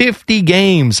 50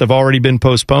 games have already been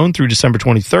postponed through December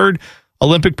 23rd.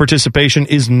 Olympic participation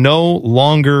is no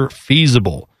longer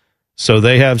feasible. So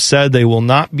they have said they will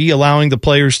not be allowing the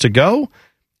players to go.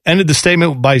 Ended the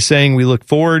statement by saying, we look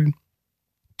forward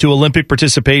to Olympic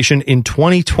participation in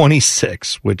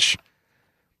 2026, which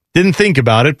didn't think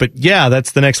about it, but yeah,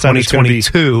 that's the next time it's going to be.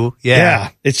 2022, yeah.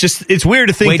 It's weird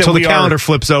to think wait that till the calendar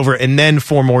flips over and then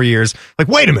 4 more years. Like,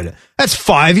 wait a minute, that's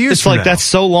 5 years It's from like, now. that's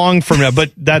so long from now,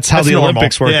 but that's how the normal.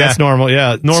 Olympics work. Yeah. That's normal,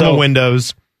 yeah. Normal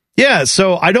windows. Yeah,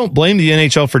 so I don't blame the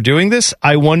NHL for doing this.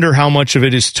 I wonder how much of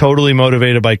it is totally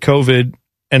motivated by COVID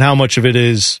and how much of it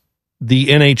is the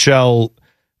NHL.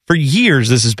 For years,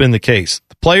 this has been the case.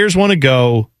 The players want to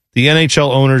go. The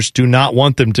NHL owners do not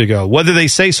want them to go, whether they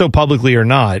say so publicly or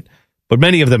not, but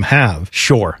many of them have.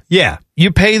 Sure. Yeah.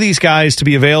 You pay these guys to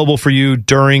be available for you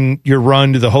during your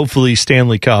run to the hopefully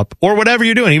Stanley Cup or whatever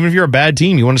you're doing. Even if you're a bad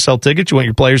team, you want to sell tickets, you want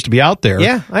your players to be out there.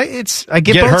 Yeah, I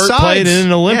get both hurt, sides. playing in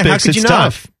an Olympics, how could you it's not?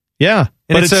 tough. Yeah.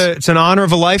 And But it's an honor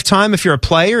of a lifetime if you're a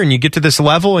player and you get to this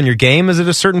level and your game is at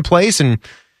a certain place and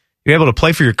you're able to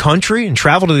play for your country and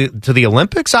travel to the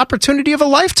Olympics. Opportunity of a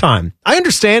lifetime. I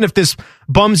understand if this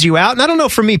bums you out. And I don't know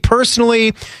for me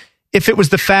personally if it was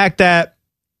the fact that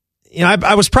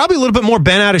I was probably a little bit more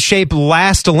bent out of shape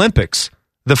last Olympics,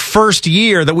 the first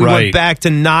year that we went back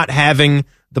to not having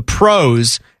the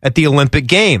pros at the Olympic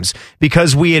Games,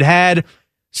 because we had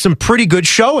some pretty good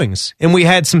showings and we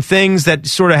had some things that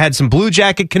sort of had some Blue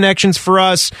Jacket connections for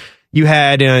us. You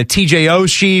had TJ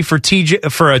Oshie for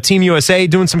Team USA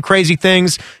doing some crazy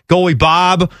things. Goalie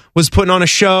Bob was putting on a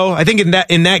show. I think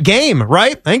in that game,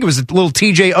 right? I think it was a little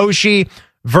TJ Oshie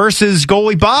versus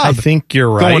goalie Bob. I think you're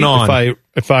right. Going on.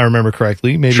 If I remember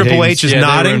correctly, maybe Triple H is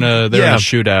nodding. They're in a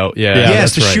shootout. Yeah,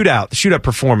 it's the shootout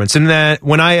performance. And that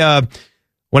when I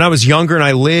was younger and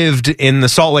I lived in the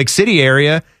Salt Lake City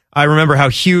area, I remember how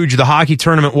huge the hockey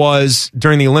tournament was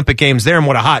during the Olympic Games there and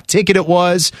what a hot ticket it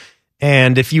was.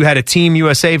 And if you had a Team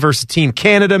USA versus Team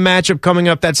Canada matchup coming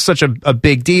up, that's such a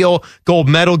big deal. Gold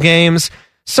medal games.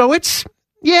 So it's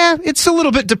a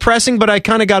little bit depressing, but I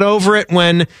kind of got over it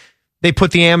when they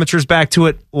put the amateurs back to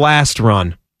it last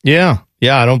run. Yeah.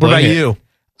 I don't blame you.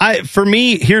 For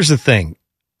me, here's the thing.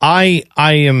 I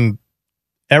am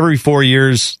every 4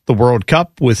 years, the World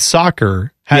Cup with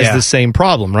soccer has the same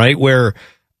problem, right? Where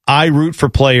I root for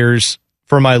players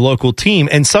for my local team,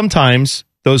 and sometimes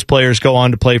those players go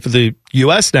on to play for the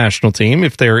U.S. national team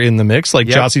if they're in the mix, like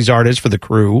Gyasi Zardes for the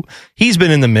Crew. He's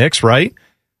been in the mix, right?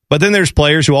 But then there's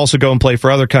players who also go and play for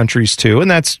other countries too,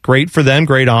 and that's great for them,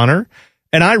 great honor.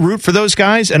 And I root for those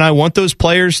guys, and I want those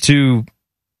players to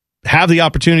have the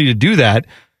opportunity to do that.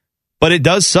 But it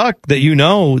does suck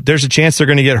that there's a chance they're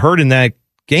going to get hurt in that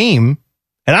game.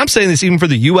 And I'm saying this even for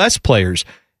the U.S. players.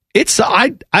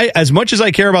 I as much as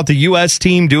I care about the U.S.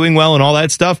 team doing well and all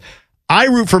that stuff, I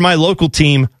root for my local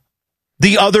team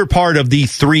the other part of the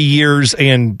 3 years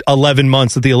and 11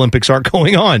 months that the Olympics are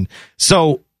going on.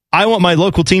 So I want my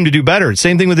local team to do better.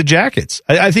 Same thing with the Jackets.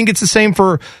 I think it's the same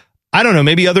for, I don't know,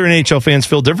 maybe other NHL fans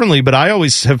feel differently, but I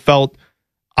always have felt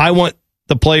I want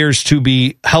the players to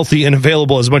be healthy and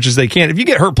available as much as they can. If you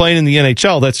get hurt playing in the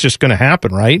NHL, that's just going to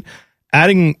happen, right?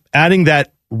 Adding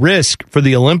that risk for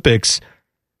the Olympics,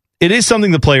 it is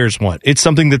something the players want. It's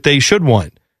something that they should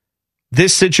want.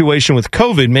 This situation with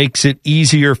COVID makes it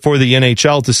easier for the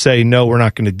NHL to say, no, we're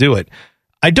not going to do it.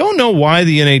 I don't know why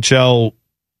the NHL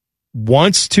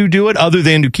wants to do it other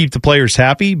than to keep the players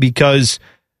happy, because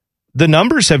the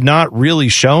numbers have not really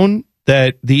shown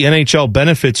that the NHL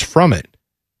benefits from it.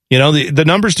 The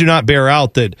numbers do not bear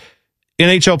out that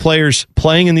NHL players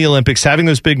playing in the Olympics, having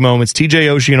those big moments, TJ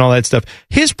Oshie and all that stuff,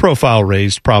 his profile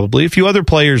raised probably. A few other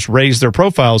players raised their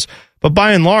profiles. But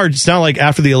by and large, it's not like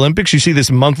after the Olympics, you see this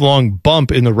month-long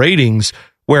bump in the ratings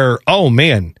where, oh,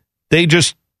 man, they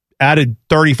just added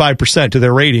 35% to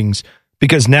their ratings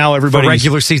because now everybody's... For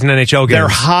regular season NHL games. They're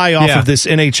high off of this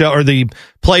NHL, or the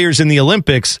players in the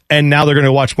Olympics, and now they're going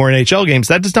to watch more NHL games.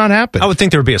 That does not happen. I would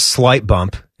think there would be a slight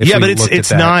bump. But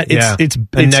it's not. It's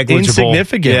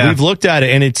insignificant. Yeah. We've looked at it,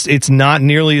 and it's not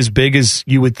nearly as big as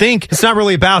you would think. It's not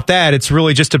really about that. It's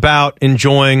really just about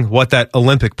enjoying what that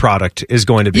Olympic product is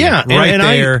going to be. Yeah,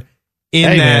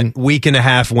 that week and a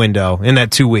half window, in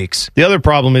that 2 weeks. The other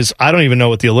problem is I don't even know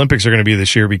what the Olympics are going to be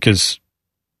this year, because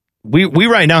we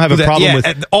right now have a problem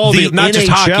with all the not NHL, just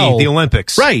hockey, the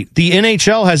Olympics. Right. The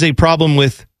NHL has a problem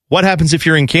with what happens if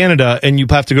you're in Canada and you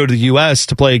have to go to the U.S.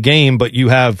 to play a game, but you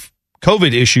have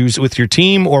COVID issues with your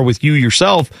team or with you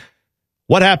yourself.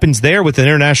 What happens there with an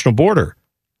international border?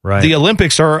 Right. The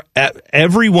Olympics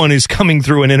everyone is coming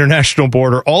through an international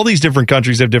border. All these different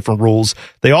countries have different rules.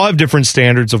 They all have different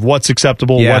standards of what's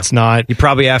acceptable, what's not. You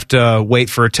probably have to wait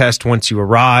for a test once you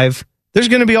arrive. There's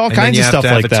going to be all kinds of stuff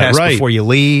like that, test right? Before you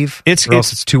leave, or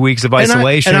else it's 2 weeks of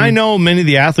isolation. And I know many of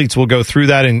the athletes will go through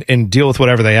that and deal with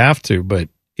whatever they have to, but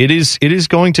it is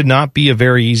going to not be a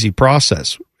very easy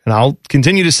process. And I'll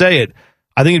continue to say it.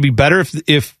 I think it'd be better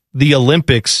if the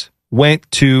Olympics went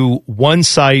to one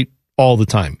site all the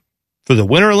time. For the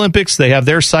Winter Olympics, they have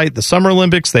their site. The Summer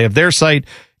Olympics, they have their site.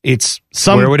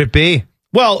 Where would it be?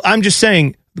 Well, I'm just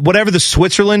saying, whatever the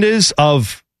Switzerland is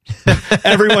of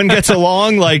everyone gets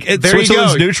along, like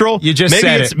Switzerland's neutral. You just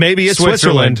said it. Maybe it's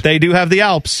Switzerland. They do have the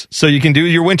Alps, so you can do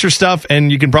your winter stuff,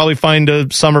 and you can probably find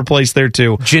a summer place there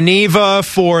too. Geneva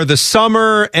for the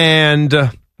summer, and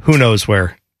who knows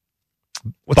where.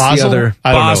 What's Basel? the other?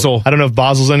 Basel. I don't know if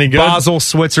Basel's any good. Basel,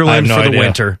 Switzerland for the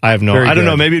winter. I have no idea. I don't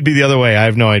know. Maybe it'd be the other way. I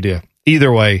have no idea.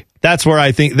 Either way, that's where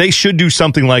I think they should do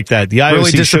something like that. The IOC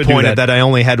really disappointed should do that I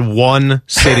only had one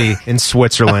city in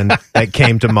Switzerland that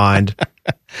came to mind.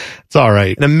 It's all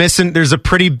right. And I'm missing. There's a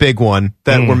pretty big one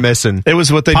that we're missing. It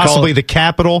was what they possibly the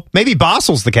capital. Maybe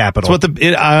Basel's the capital. It's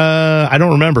what I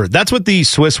don't remember. That's what the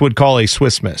Swiss would call a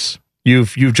Swiss miss.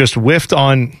 You've just whiffed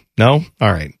on. No,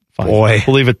 all right, fine. Boy,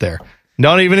 we'll leave it there.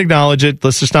 Don't even acknowledge it.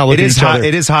 Let's just not look at each other.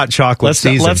 It is hot chocolate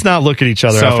season. Let's not look at each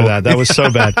other after that. That was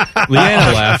so bad.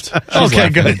 Leanna laughed. Okay,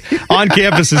 good. On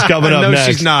Campus is coming up next. No,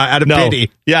 she's not. Out of pity.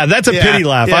 Yeah, that's a pity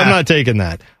laugh. Yeah. I'm not taking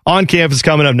that. On Campus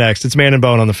coming up next. It's Man and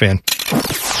Bone on the Fan.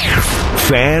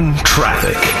 Fan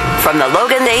traffic. From the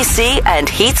Logan AC and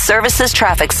Heat Services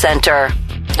Traffic Center.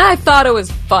 I thought it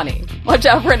was funny. Watch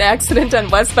out for an accident on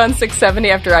westbound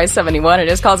 670 after I-71. It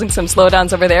is causing some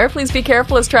slowdowns over there. Please be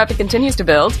careful as traffic continues to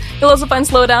build. You'll also find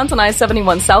slowdowns on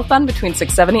I-71 southbound between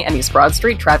 670 and East Broad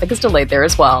Street. Traffic is delayed there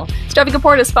as well. This traffic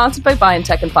report is sponsored by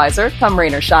BioNTech and Pfizer. Come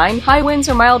rain or shine, high winds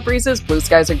or mild breezes, blue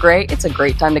skies or gray, it's a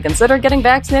great time to consider getting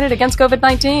vaccinated against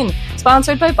COVID-19.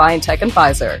 Sponsored by BioNTech and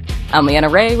Pfizer. I'm Leanna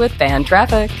Ray with Fan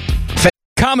Traffic.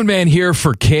 Common Man here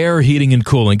for Care Heating and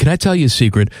Cooling. Can I tell you a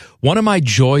secret? One of my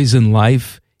joys in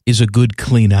life is a good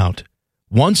clean out.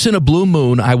 Once in a blue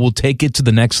moon, I will take it to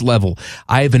the next level.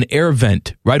 I have an air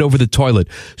vent right over the toilet.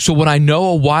 So when I know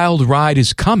a wild ride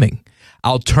is coming,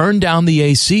 I'll turn down the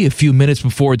AC a few minutes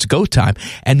before it's go time.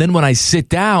 And then when I sit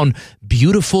down,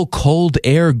 beautiful cold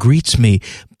air greets me,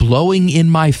 blowing in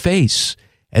my face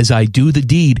as I do the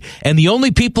deed. And the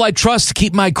only people I trust to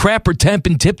keep my crapper temp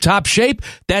in tip-top shape,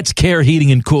 that's Care Heating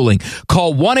and Cooling.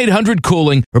 Call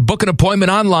 1-800-COOLING or book an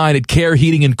appointment online at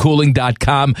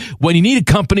careheatingandcooling.com when you need a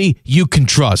company you can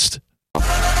trust.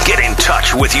 Get in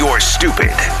touch with your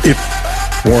stupid.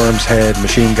 If worms had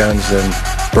machine guns, then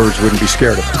birds wouldn't be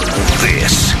scared of them.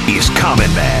 This is Common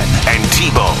Man and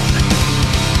T-Bone.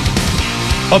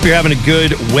 Hope you're having a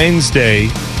good Wednesday.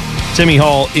 Timmy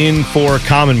Hall in for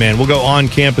Common Man. We'll go on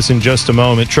campus in just a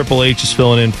moment. Triple H is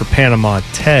filling in for Panama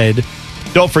Ted.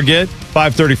 Don't forget,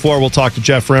 5:34, we'll talk to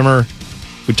Jeff Rimmer.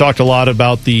 We talked a lot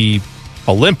about the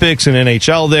Olympics and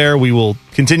NHL there. We will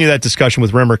continue that discussion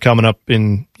with Rimmer coming up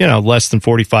in, less than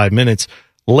 45 minutes.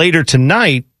 Later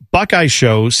tonight, Buckeye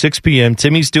Show, 6 p.m.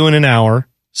 Timmy's doing an hour,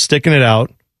 sticking it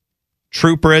out.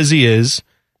 Trooper as he is.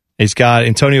 He's got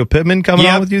Antonio Pittman coming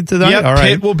on with you tonight. Yep, all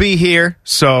right. Pitt will be here.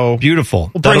 So beautiful.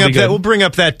 We'll bring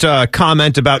up that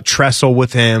comment about Tressel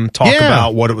with him. Talk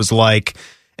about what it was like.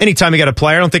 Anytime you got a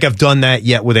player, I don't think I've done that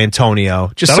yet with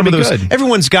Antonio. Just That'll some of those. Good.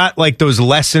 Everyone's got like those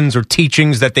lessons or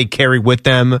teachings that they carry with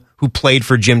them who played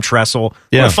for Jim Tressel.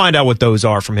 Yeah. We'll find out what those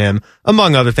are from him,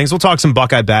 among other things. We'll talk some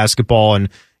Buckeye basketball and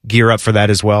gear up for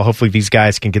that as well. Hopefully these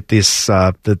guys can get this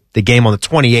the game on the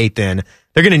 28th in.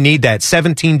 They're going to need that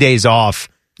 17 days off.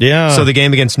 Yeah. So the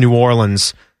game against New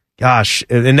Orleans, gosh,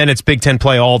 and then it's Big Ten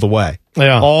play all the way.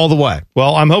 Yeah. All the way.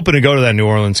 Well, I'm hoping to go to that New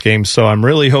Orleans game, so I'm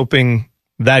really hoping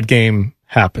that game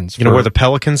happens. You know wear the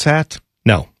Pelicans hat?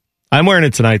 No. I'm wearing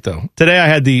it tonight, though. Today I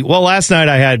had last night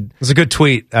I had... It was a good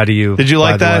tweet out of you. Did you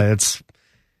like that? It's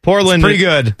Portland. It's pretty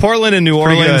good. Portland and New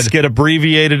Orleans get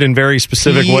abbreviated in very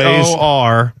specific ways.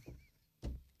 PORN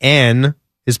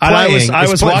is playing. I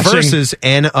was watching versus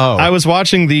NO. I was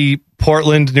watching the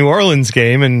Portland New Orleans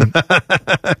game, and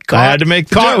I had to make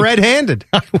the caught joke. red-handed.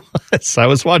 I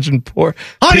was watching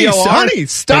Honey,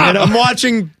 stop! I'm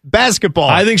watching basketball.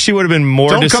 I think she would have been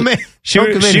more. Don't come in.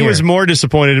 She was more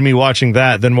disappointed in me watching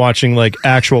that than watching like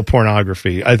actual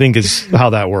pornography. I think is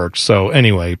how that works. So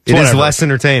anyway, it is less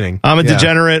entertaining. I'm a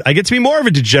degenerate. I get to be more of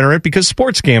a degenerate because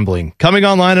sports gambling coming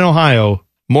online in Ohio.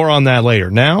 More on that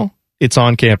later. Now it's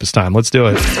on campus time. Let's do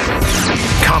it.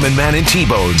 Common Man and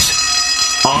T-Bones.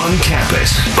 On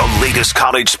campus, the latest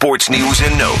college sports news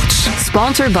and notes.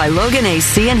 Sponsored by Logan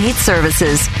AC and Heat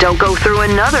Services. Don't go through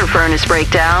another furnace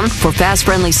breakdown. For fast,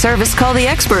 friendly service, call the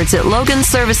experts at Logan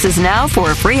Services now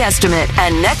for a free estimate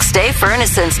and next day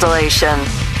furnace installation.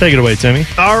 Take it away, Timmy.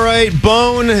 All right,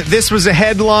 Bone. This was a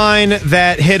headline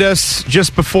that hit us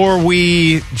just before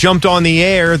we jumped on the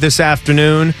air this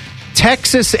afternoon.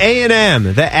 Texas A&M,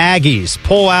 the Aggies,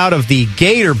 pull out of the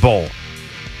Gator Bowl.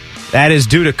 That is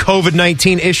due to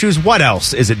COVID-19 issues. What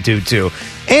else is it due to?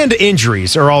 And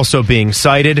injuries are also being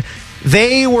cited.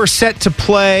 They were set to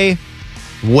play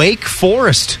Wake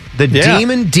Forest, the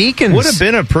Demon Deacons. Would have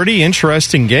been a pretty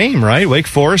interesting game, right? Wake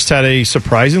Forest had a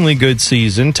surprisingly good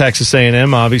season. Texas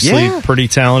A&M, obviously, pretty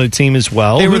talented team as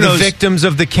well. They were the victims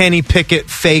of the Kenny Pickett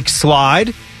fake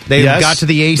slide. They got to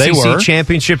the ACC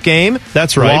championship game.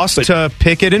 That's right. Lost to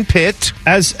Pickett and Pitt.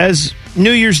 As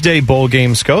New Year's Day bowl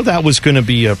games go, that was going to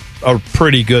be a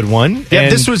pretty good one. Yeah,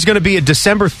 this was going to be a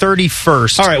December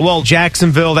 31st. All right, well,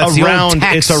 Jacksonville, that's around, the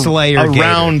old tax slayer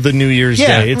around the New Year's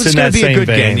Day. It's in that same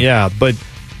vein. Yeah, but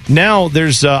now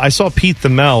there's I saw Pete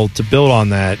Thamel to build on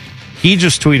that. He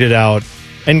just tweeted out,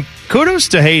 and kudos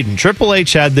to Hayden. Triple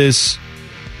H had this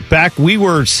back. We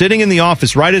were sitting in the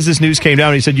office right as this news came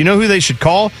down. He said, you know who they should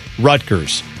call?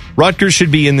 Rutgers. Rutgers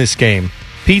should be in this game.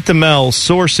 Pete Thamel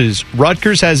sources,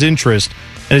 Rutgers has interest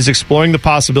and is exploring the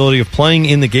possibility of playing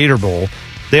in the Gator Bowl.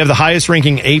 They have the highest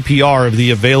ranking APR of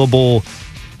the available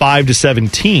 5 to 7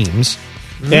 teams.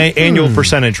 Annual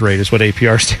percentage rate is what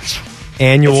APR stands for.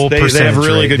 Annual percentage They have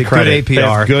really good credit. Good APR. They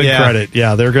have good credit.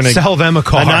 Yeah, they're going to sell them a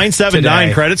car. A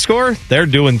 979 credit score. They're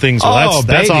doing things well.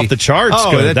 That's off the charts.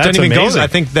 Good. That's amazing. I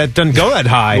think that doesn't go that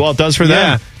high. Well, it does for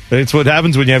them. It's what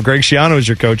happens when you have Greg Schiano as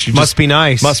your coach. Must be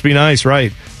nice. Must be nice,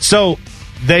 right? So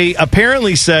they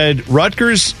apparently said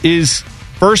Rutgers is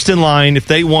first in line. If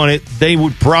they want it, they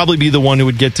would probably be the one who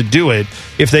would get to do it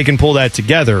if they can pull that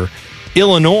together.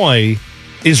 Illinois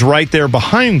is right there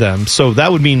behind them, so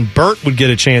that would mean Burt would get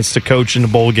a chance to coach in the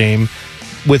bowl game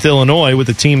with Illinois, with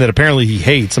a team that apparently he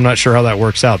hates. I'm not sure how that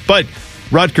works out, but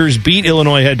Rutgers beat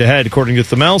Illinois head-to-head, according to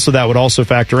Thamel, so that would also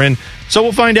factor in. So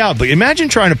we'll find out. But imagine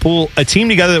trying to pull a team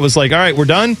together that was like, all right, we're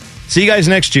done. See you guys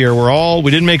next year.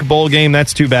 We didn't make a bowl game.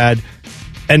 That's too bad.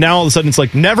 And now all of a sudden it's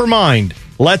like, never mind.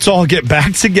 Let's all get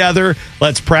back together.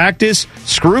 Let's practice.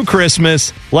 Screw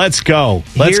Christmas. Let's go.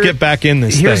 Let's get back in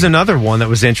this Here's thing. another one that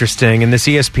was interesting in this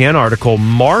ESPN article.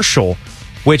 Marshall,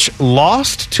 which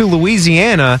lost to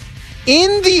Louisiana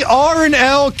in the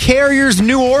R&L Carriers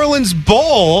New Orleans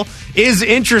Bowl, is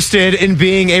interested in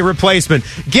being a replacement.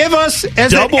 Give us,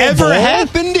 has it ever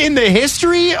happened in the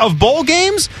history of bowl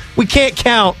games? We can't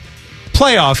count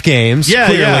playoff games.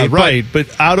 Yeah, right. But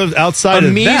outside of that,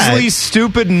 a measly,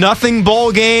 stupid, nothing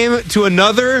bowl game to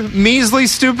another measly,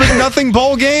 stupid, nothing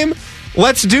bowl game.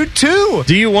 Let's do 2.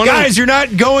 Do you want guys? You're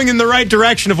not going in the right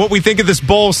direction of what we think of this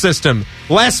bowl system.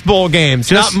 Less bowl games,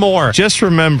 not more. Just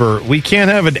remember, we can't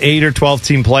have an 8 or 12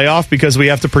 team playoff because we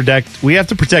have to protect. We have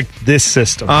to protect this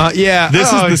system.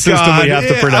 This is the system we have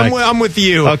to protect. I'm with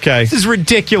you. Okay, this is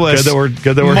ridiculous.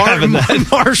 Good that we're having that.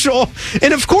 Marshall,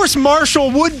 and of course,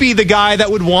 Marshall would be the guy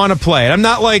that would want to play it. I'm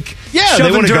not like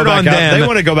they want to dirt go back on them. They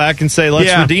want to go back and say,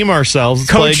 let's redeem ourselves.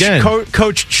 Let's play again.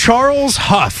 Coach Charles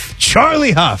Huff,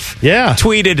 Charlie Huff,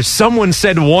 tweeted, "Someone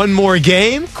said one more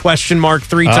game?" ?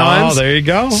 3 times. Oh, there you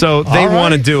go. So they want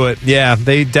to do it. Yeah,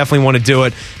 they definitely want to do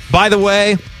it. By the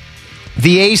way,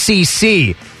 the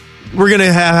ACC, we're going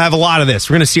to have a lot of this.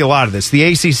 We're going to see a lot of this. The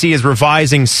ACC is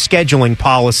revising scheduling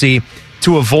policy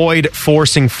to avoid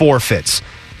forcing forfeits.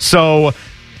 So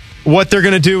what they're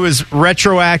going to do is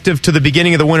retroactive to the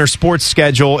beginning of the winter sports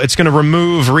schedule. It's going to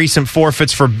remove recent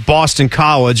forfeits for Boston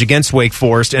College against Wake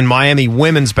Forest and Miami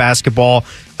women's basketball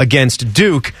against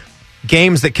Duke.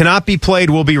 Games that cannot be played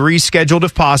will be rescheduled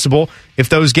if possible. If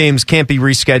those games can't be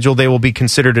rescheduled, they will be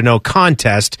considered a no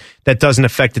contest. That doesn't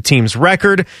affect the team's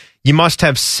record. You must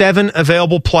have 7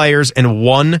 available players and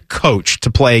 1 coach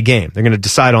to play a game. They're going to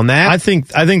decide on that. I think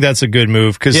that's a good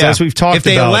move because as we've talked about, if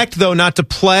they elect though not to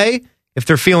play, if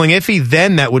they're feeling iffy,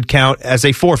 then that would count as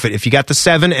a forfeit. If you got the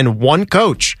 7 and 1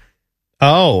 coach.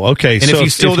 Oh, okay. And so if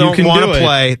you still don't want to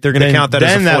play, they're going to count that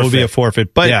as a forfeit. Then that would be a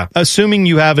forfeit. But assuming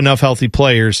you have enough healthy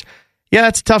players,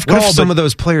 it's a tough call. What if some of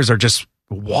those players are just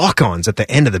walk-ons at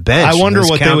the end of the bench? I wonder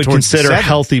what they would consider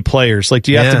healthy players. Like,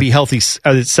 do you have to be healthy?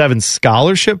 Are it 7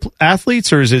 scholarship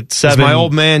athletes, or is it 7? My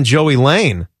old man Joey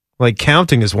Lane, like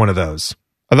counting as one of those.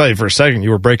 I thought for a second you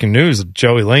were breaking news that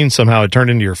Joey Lane somehow had turned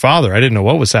into your father. I didn't know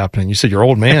what was happening. You said your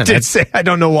old man. I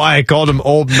don't know why I called him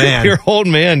old man. Your old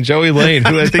man, Joey Lane,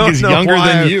 who I think is younger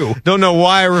than you. Don't know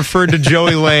why I referred to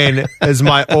Joey Lane as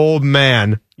my old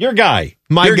man. Your guy.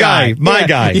 My guy.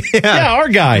 Yeah, our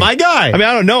guy. My guy. I mean,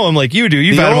 I don't know him like you do.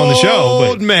 You've had him on the show.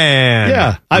 Old man.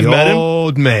 Yeah, I've met him.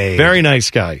 Old man. Very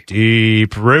nice guy.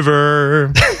 Deep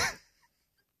River.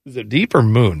 Is it Deep or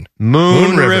Moon?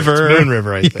 Moon River. It's Moon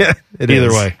River, I think.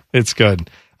 Either way, it's good.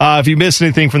 If you missed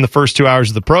anything from the first 2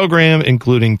 hours of the program,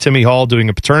 including Timmy Hall doing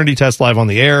a paternity test live on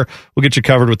the air, we'll get you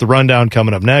covered with the rundown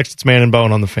coming up next. It's Man and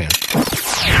Bone on the Fan.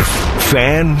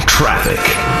 Fan traffic.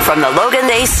 From the Logan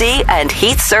AC and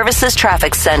Heat Services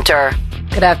Traffic Center.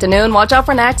 Good afternoon. Watch out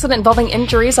for an accident involving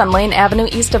injuries on Lane Avenue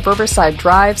east of Riverside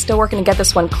Drive. Still working to get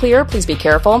this one clear. Please be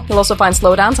careful. You'll also find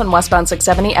slowdowns on westbound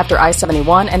 670 after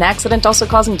I-71. An accident also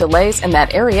causing delays in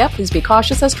that area. Please be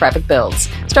cautious as traffic builds.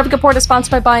 This traffic report is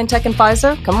sponsored by BioNTech and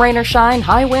Pfizer. Come rain or shine,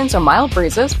 high winds or mild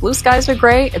breezes, blue skies or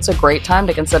gray, it's a great time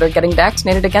to consider getting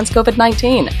vaccinated against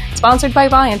COVID-19. Sponsored by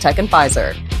BioNTech and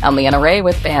Pfizer. I'm Leanna Ray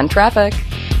with Fan Traffic.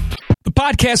 The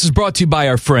podcast is brought to you by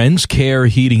our friends, Care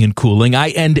Heating and Cooling. I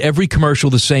end every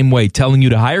commercial the same way, telling you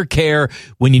to hire Care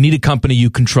when you need a company you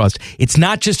can trust. It's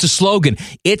not just a slogan.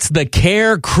 It's the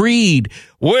Care creed.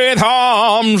 With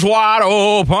arms wide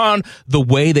open, the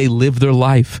way they live their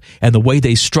life and the way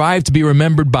they strive to be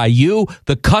remembered by you,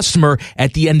 the customer,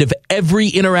 at the end of every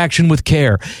interaction with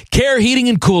Care. Care Heating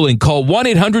and Cooling. Call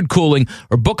 1-800-COOLING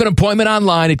or book an appointment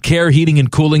online at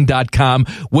careheatingandcooling.com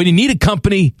when you need a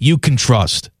company you can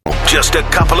trust. Just a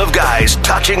couple of guys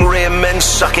touching rim and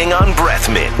sucking on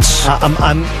breath mints. No.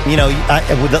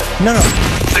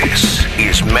 This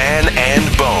is Man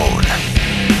and Bone.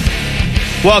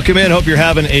 Welcome in. Hope you're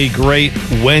having a great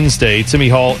Wednesday. Timmy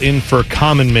Hall in for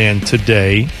Common Man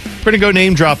today. We're going to go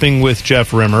name dropping with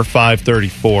Jeff Rimmer,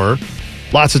 534.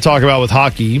 Lots to talk about with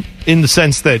hockey in the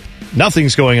sense that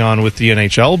nothing's going on with the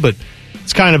NHL, but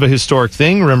it's kind of a historic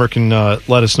thing. Rimmer can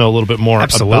let us know a little bit more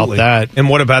about that. And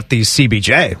what about the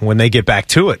CBJ when they get back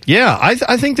to it? Yeah,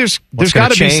 I think there's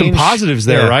got to be some positives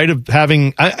there, right? Of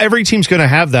having every team's going to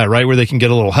have that, right, where they can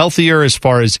get a little healthier as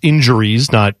far as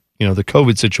injuries, not the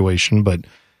COVID situation, but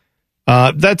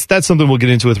that's something we'll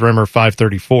get into with Rimmer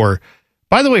 534.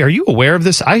 By the way, are you aware of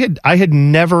this? I had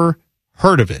never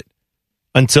heard of it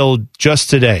until just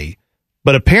today.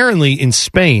 But apparently in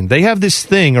Spain, they have this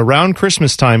thing around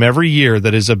Christmas time every year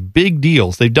that is a big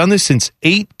deal. They've done this since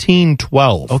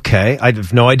 1812. Okay, I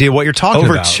have no idea what you're talking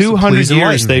about. Over 200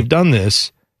 years they've done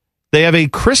this. They have a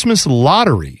Christmas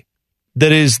lottery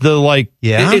that is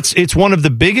it's one of the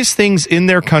biggest things in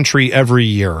their country every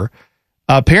year.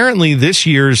 Apparently this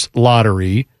year's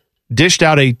lottery dished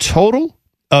out a total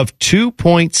of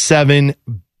 $2.7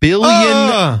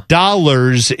 billion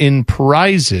in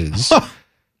prizes.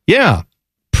 Yeah.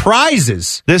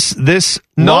 Prizes. This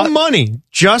money,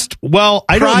 just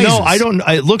I don't know.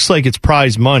 It looks like it's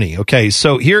prize money. Okay,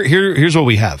 so here's what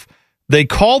we have. They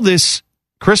call this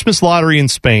Christmas lottery in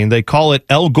Spain. They call it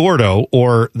El Gordo,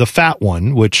 or the fat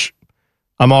one, which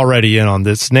I'm already in on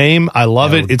this name. I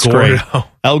love it. It's great.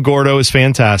 El Gordo is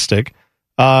fantastic.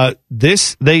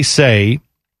 This, they say,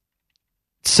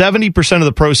 70% of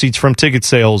the proceeds from ticket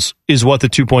sales is what the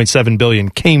 $2.7 billion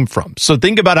came from. So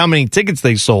think about how many tickets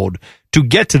they sold to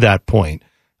get to that point.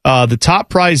 The top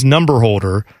prize number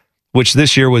holder, which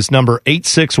this year was number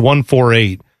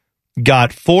 86148,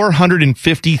 got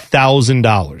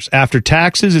 $450,000. After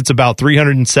taxes, it's about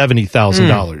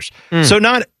 $370,000. So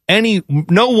no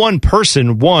one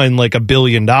person won like $1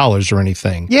 billion or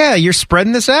anything. Yeah, you're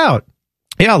spreading this out.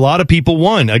 Yeah, a lot of people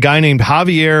won. A guy named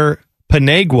Javier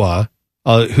Penegua,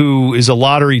 who is a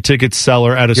lottery ticket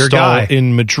seller at a stall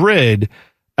in Madrid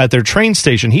at their train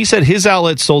station. He said his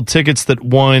outlet sold tickets that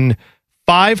won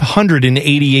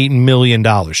 $588 million.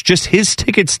 Just his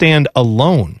ticket stand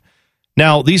alone.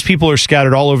 Now, these people are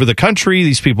scattered all over the country.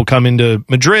 These people come into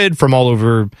Madrid from all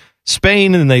over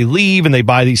Spain, and then they leave and they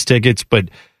buy these tickets. But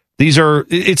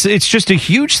it's just a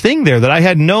huge thing there that I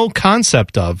had no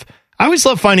concept of. I always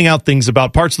love finding out things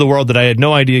about parts of the world that I had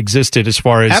no idea existed, as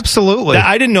far as... Absolutely.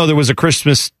 I didn't know there was a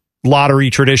Christmas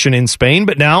lottery tradition in Spain,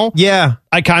 but now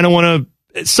I kind of want to...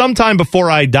 Sometime before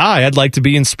I die, I'd like to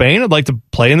be in Spain. I'd like to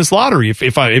play in this lottery if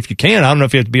you can. I don't know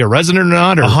if you have to be a resident or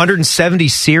not. 170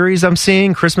 series I'm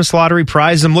seeing, Christmas lottery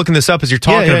prizes. I'm looking this up as you're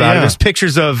talking about it. There's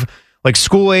pictures of like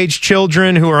school-age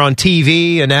children who are on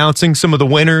TV announcing some of the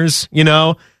winners, you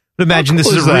know. But imagine this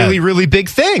is a really, really big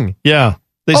thing. Yeah.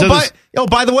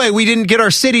 By the way, we didn't get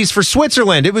our cities for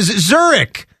Switzerland. It was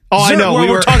Zurich. I know. We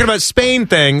were talking about Spain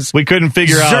things. We couldn't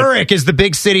figure out. Zurich is the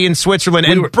big city in Switzerland,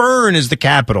 and Bern is the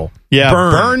capital. Yeah,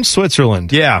 Bern,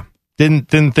 Switzerland. Yeah.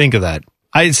 Didn't think of that.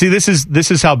 I see. This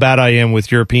is how bad I am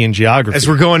with European geography. As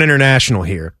we're going international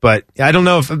here, but I don't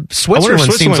know if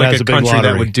Switzerland seems like a country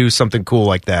that would do something cool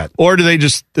like that. Or do they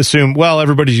just assume, well,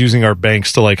 everybody's using our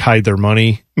banks to like hide their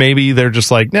money? Maybe they're just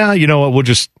like, nah, you know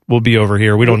what? We'll be over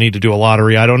here. We don't need to do a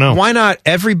lottery. I don't know. Why not?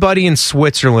 Everybody in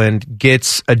Switzerland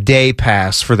gets a day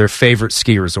pass for their favorite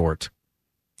ski resort.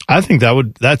 I think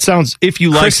that sounds, if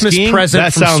you Christmas like skiing, present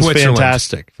that from sounds Switzerland,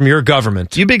 fantastic. From your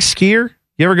government. You a big skier?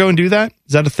 You ever go and do that?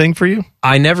 Is that a thing for you?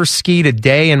 I never skied a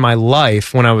day in my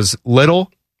life when I was little,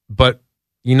 but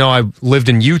you know, I lived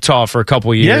in Utah for a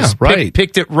couple of years. Yeah, right.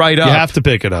 Picked it right up. You have to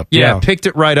pick it up. Yeah, picked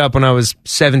it right up when I was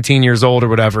 17 years old or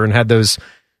whatever, and had those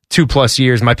 2+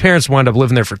 years. My parents wound up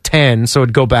living there for 10, so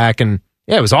I'd go back and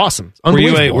it was awesome. Were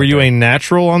you a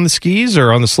natural on the skis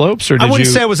or on the slopes, or I wouldn't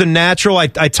say I was a natural. I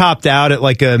topped out at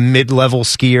like a mid-level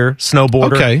skier,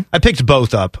 snowboarder. Okay. I picked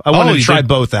both up. I wanted to try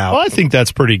both out. Well, I think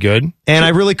that's pretty good. And I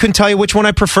really couldn't tell you which one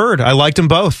I preferred. I liked them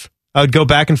both. I would go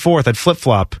back and forth. I'd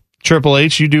flip-flop. Triple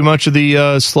H, you do much of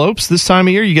the slopes this time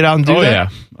of year? You get out and do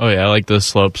that? Oh, yeah. I like the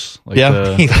slopes. Why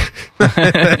did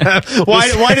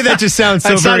that just sound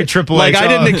so very Triple H? Like, I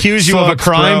didn't accuse you of a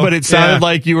crime, but it sounded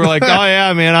like you were like, oh,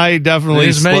 yeah, man, I definitely...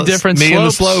 There's many different slopes. In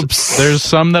the slopes. There's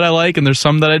some that I like, and there's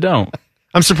some that I don't.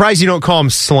 I'm surprised you don't call them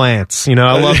slants. You know,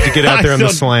 I love to get out there on the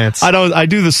slants. I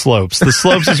do the slopes. The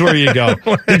slopes is where you go.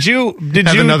 Did you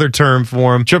have another term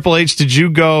for them? Triple H, did you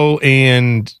go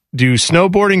and do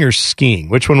snowboarding or skiing?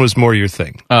 Which one was more your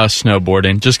thing?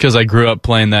 Snowboarding. Just because I grew up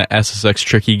playing that SSX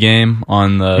Tricky game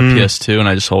on the PS2, and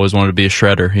I just always wanted to be a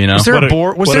shredder, you know? Was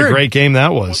there a great game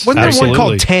that was. Wasn't there one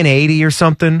called 1080 or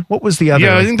something? What was the other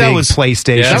I think that was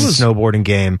PlayStation snowboarding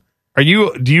game? Do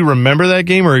you remember that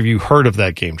game, or have you heard of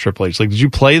that game, Triple H? Like, did you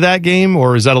play that game,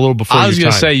 or is that a little before your time? I was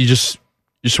going to say, you just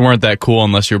weren't that cool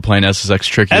unless you were playing SSX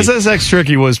Tricky. SSX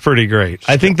Tricky was pretty great.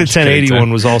 I think the 1080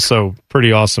 one was also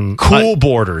pretty awesome. Cool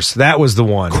Borders. That was the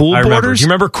one. Cool Borders? Do you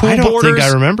remember Cool Borders? I don't think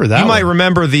I remember that. You might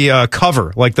remember the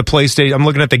cover, like the PlayStation. I'm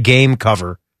looking at the game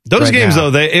cover. Those games,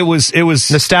 though, it was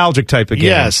nostalgic type of games.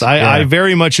 Yes, I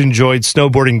very much enjoyed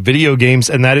snowboarding video games,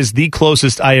 and that is the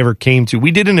closest I ever came to. We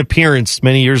did an appearance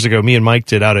many years ago. Me and Mike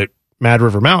did out at Mad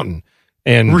River Mountain,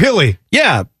 and really,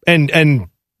 yeah, and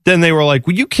then they were like,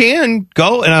 "Well, you can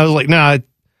go," and I was like, "Nah,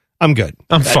 I'm good.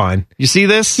 I'm fine. You see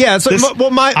this? Yeah. It's like,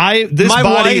 this my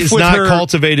body is not her,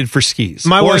 cultivated for skis.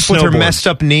 My wife with her snowboards. messed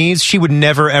up knees, she would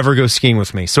never ever go skiing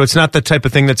with me. So it's not the type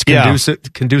of thing that's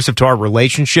conducive to our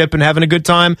relationship and having a good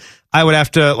time. I would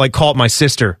have to like call up my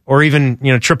sister or even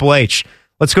Triple H.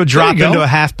 Let's go drop into a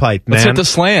half pipe, man. Let's hit the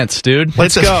slants, dude.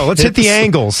 Let's go. Let's hit the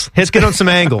angles. Let's get on some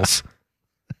angles.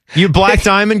 You Black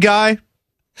Diamond guy?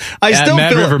 I still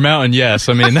Mad River Mountain, yes.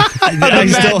 I mean,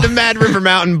 the Mad River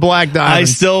Mountain Black Diamond. I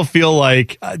still feel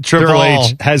like Triple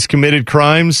H has committed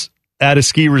crimes at a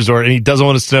ski resort, and he doesn't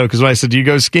want us to know. Because when I said, "Do you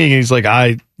go skiing?" And he's like,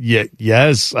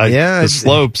 yes, the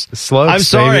slopes. The slopes. I'm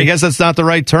sorry. Baby. I guess that's not the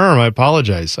right term. I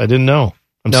apologize. I didn't know.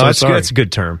 I'm so sorry. That's a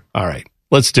good term. All right,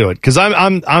 let's do it. Because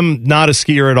I'm not a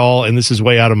skier at all, and this is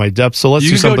way out of my depth. So let's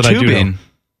do something I do know.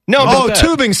 No,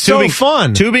 tubing's so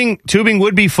fun. Tubing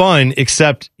would be fun,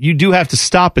 except you do have to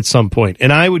stop at some point.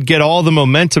 And I would get all the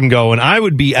momentum going. I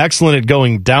would be excellent at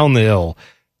going down the hill.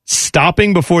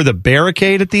 Stopping before the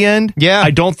barricade at the end,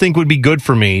 I don't think would be good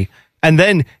for me. And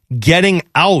then getting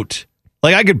out.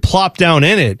 Like, I could plop down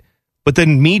in it, but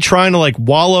then me trying to, like,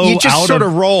 wallow out. You just sort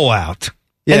of roll out.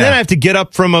 Yeah. And then I have to get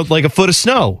up from, a foot of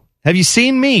snow. Have you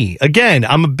seen me? Again,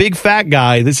 I'm a big fat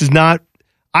guy. This is not...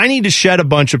 I need to shed a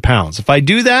bunch of pounds. If I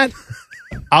do that,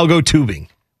 I'll go tubing.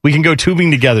 We can go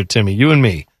tubing together, Timmy, you and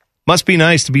me. Must be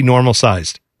nice to be normal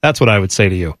sized. That's what I would say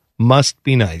to you. Must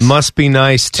be nice. Must be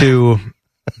nice to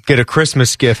get a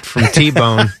Christmas gift from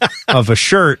T-Bone of a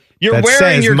shirt. You're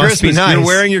wearing your Christmas. You're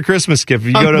wearing your Christmas gift.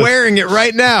 I'm wearing it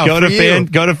right now. Go to Fan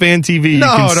TV. You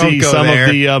can see some of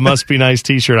the Must Be Nice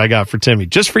T-shirt I got for Timmy,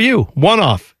 just for you. One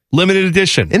off. Limited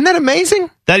edition. Isn't that amazing?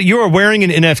 That you are wearing an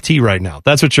NFT right now.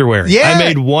 That's what you're wearing. Yeah. I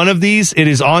made one of these.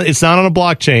 It's not on a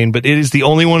blockchain, but it is the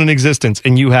only one in existence,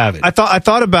 and you have it. I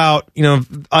thought about,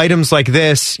 items like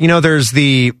this. There's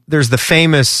the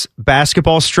famous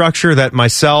basketball structure that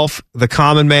myself, the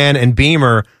Common Man, and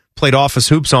Beamer played office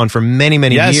hoops on for many,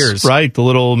 many years. Right. The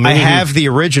little I have the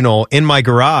original in my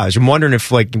garage. I'm wondering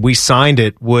if we signed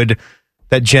it, would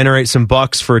that generate some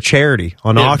bucks for a charity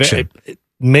on auction?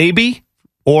 Maybe.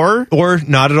 Or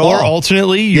not at all. Or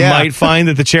alternately, you might find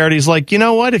that the charity's like, you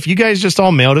know what? If you guys just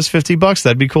all mailed us $50,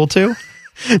 that'd be cool too.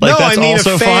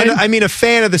 I mean a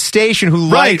fan of the station who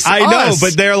likes I know,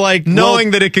 but they're like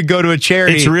knowing that it could go to a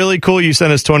charity. It's really cool you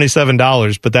sent us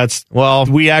 $27, but that's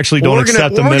we actually don't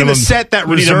accept the minimum. We're going to set that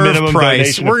reserve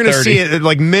price. We're going to see it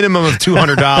at minimum of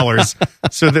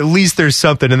 $200, so that at least there's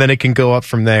something, and then it can go up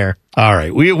from there. All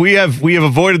right, we have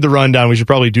avoided the rundown. We should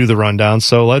probably do the rundown.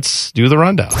 So let's do the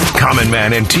rundown. Common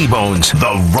Man and T-Bone's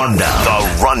The Rundown.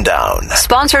 The Rundown.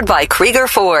 Sponsored by Krieger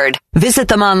Ford. Visit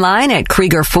them online at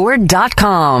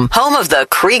KriegerFord.com. Home of the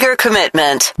Krieger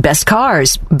Commitment. Best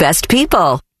cars, best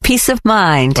people, peace of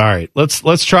mind. All right,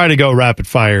 let's try to go rapid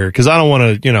fire because I don't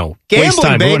want to waste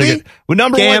time. Baby.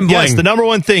 The number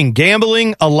one thing: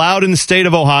 gambling allowed in the state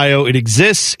of Ohio. It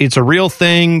exists. It's a real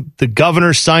thing. The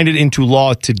governor signed it into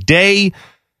law today.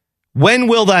 When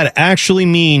will that actually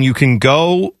mean you can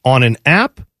go on an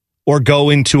app or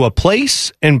go into a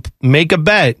place and make a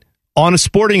bet on a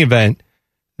sporting event?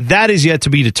 That is yet to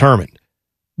be determined.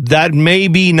 That may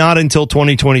be not until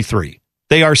 2023.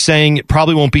 They are saying it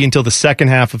probably won't be until the second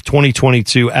half of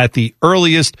 2022 at the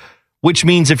earliest, which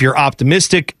means if you're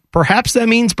optimistic, perhaps that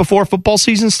means before football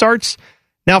season starts.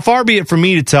 Now, far be it from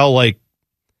me to tell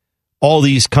all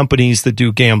these companies that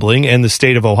do gambling and the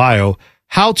state of Ohio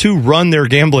how to run their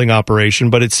gambling operation,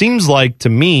 but it seems like to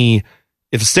me,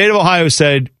 if the state of Ohio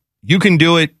said you can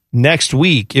do it next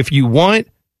week if you want,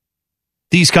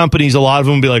 these companies, a lot of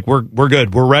them will be like, we're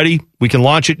good. We're ready. We can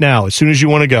launch it now as soon as you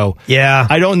want to go. Yeah.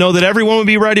 I don't know that everyone would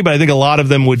be ready, but I think a lot of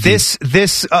them would be.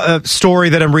 This story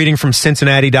that I'm reading from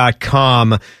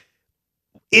Cincinnati.com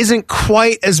isn't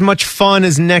quite as much fun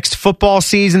as next football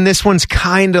season. This one's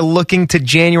kind of looking to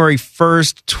January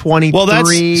 1st, 23. Well,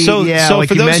 that's so like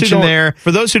for you those mentioned there.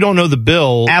 For those who don't know the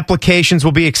bill, applications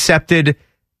will be accepted.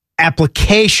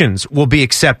 Applications will be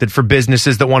accepted for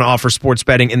businesses that want to offer sports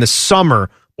betting in the summer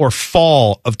or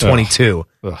fall of 22.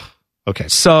 Okay.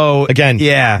 So, again,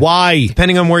 why?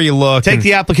 Depending on where you look. Take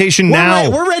the application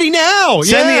now. We're ready now.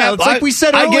 It's like we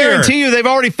said earlier. I guarantee you they've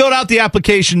already filled out the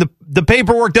application. The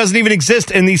paperwork doesn't even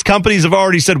exist, and these companies have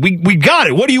already said, we got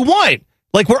it. What do you want?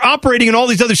 We're operating in all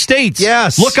these other states.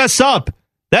 Yes. Look us up.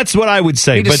 That's what I would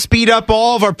say. We need to speed up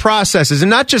all of our processes, and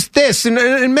not just this,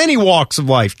 in many walks of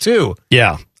life, too.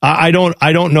 Yeah. I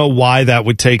don't know why that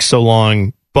would take so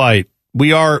long, but we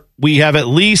have at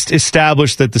least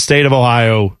established that the state of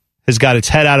Ohio has got its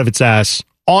head out of its ass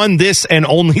on this and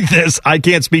only this. I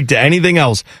can't speak to anything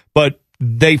else, but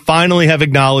they finally have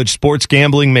acknowledged sports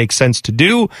gambling makes sense to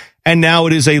do, and now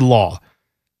it is a law.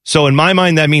 So in my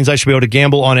mind, that means I should be able to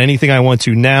gamble on anything I want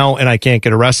to now, and I can't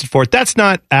get arrested for it. That's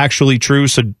not actually true,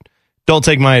 so don't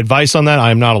take my advice on that.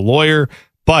 I'm not a lawyer,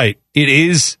 but it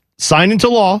is signed into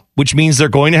law, which means they're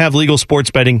going to have legal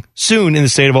sports betting soon in the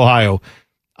state of Ohio.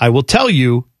 I will tell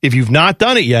you, if you've not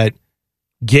done it yet,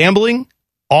 gambling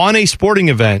on a sporting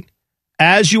event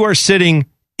as you are sitting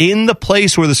in the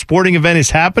place where the sporting event is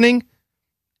happening,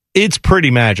 it's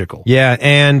pretty magical. Yeah,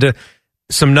 and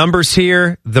some numbers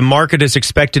here. The market is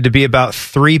expected to be about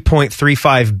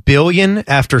 $3.35 billion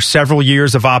after several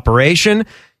years of operation.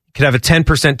 You could have a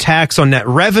 10% tax on net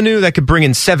revenue that could bring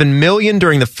in $7 million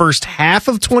during the first half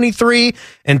of 23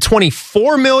 and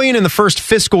 $24 million in the first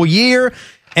fiscal year.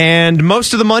 And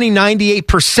most of the money,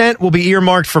 98%, will be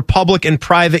earmarked for public and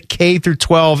private K through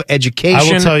 12 education.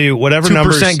 I will tell you, whatever 2%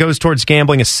 numbers goes towards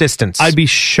gambling assistance. I'd be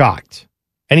shocked.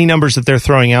 Any numbers that they're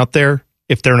throwing out there,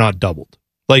 if they're not doubled.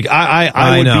 Like,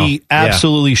 I would be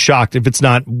absolutely shocked if it's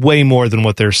not way more than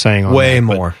what they're saying on way that.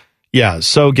 more. But, yeah,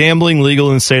 so gambling legal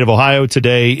in the state of Ohio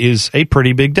today is a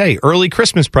pretty big day. Early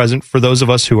Christmas present for those of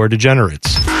us who are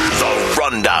degenerates. The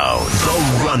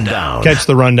Rundown. Catch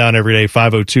the Rundown every day,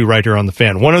 5:02 right here on the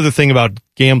Fan. One other thing about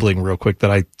gambling real quick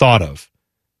that I thought of.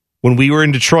 When we were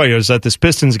in Detroit, I was at this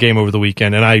Pistons game over the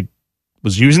weekend, and I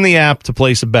was using the app to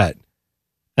place a bet.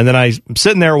 And then I'm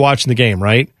sitting there watching the game,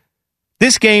 right?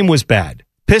 This game was bad.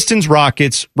 Pistons,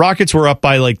 Rockets. Rockets were up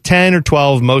by like 10 or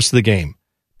 12 most of the game.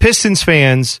 Pistons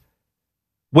fans,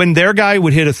 when their guy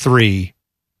would hit a three,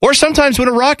 or sometimes when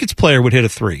a Rockets player would hit a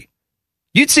three,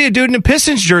 you'd see a dude in a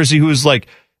Pistons jersey who was like,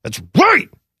 "That's right."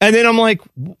 And then I'm like,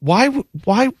 why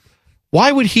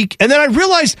would he? And then I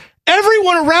realized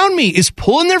everyone around me is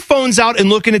pulling their phones out and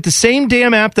looking at the same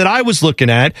damn app that I was looking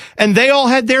at, and they all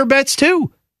had their bets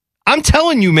too. I'm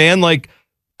telling you, man, like,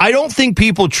 I don't think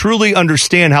people truly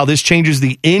understand how this changes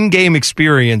the in-game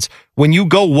experience when you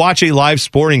go watch a live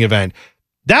sporting event.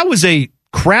 That was a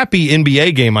crappy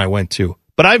NBA game I went to,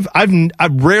 but I've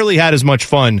rarely had as much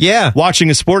fun watching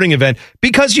a sporting event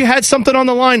because you had something on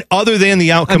the line other than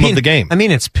the outcome of the game. I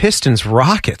mean, it's Pistons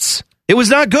Rockets. It was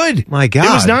not good. My God.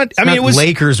 It was not. It was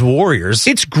Lakers Warriors.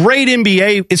 It's great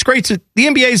NBA. It's great. The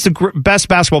NBA is the best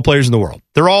basketball players in the world.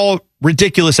 They're all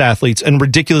ridiculous athletes and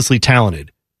ridiculously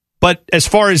talented. But as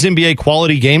far as NBA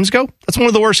quality games go, that's one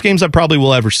of the worst games I probably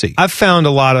will ever see. I've found a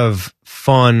lot of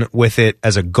fun with it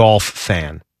as a golf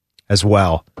fan as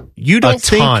well. You don't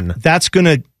think that's going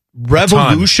to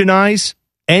revolutionize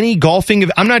any golfing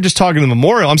event? I'm not just talking the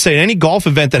Memorial. I'm saying any golf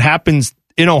event that happens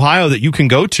in Ohio that you can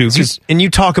go to. And you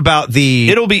talk about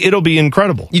it'll be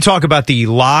incredible. You talk about the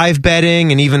live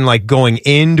betting and even like going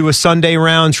into a Sunday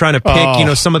round, trying to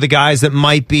pick, some of the guys that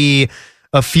might be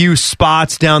a few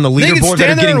spots down the leaderboard that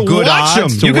are getting good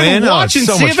odds to win. You can watch and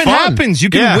see if it happens. You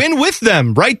can win with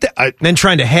them right there. Then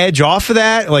trying to hedge off of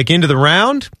that, like into the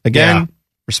round. Again,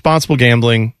 responsible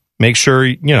gambling. Make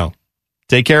sure,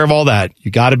 take care of all that.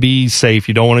 You got to be safe.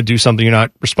 You don't want to do something you're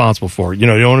not responsible for. You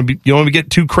don't want to get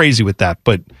too crazy with that.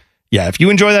 But yeah, if you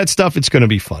enjoy that stuff, it's going to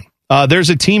be fun. There's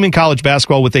a team in college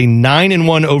basketball with a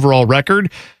 9-1 overall record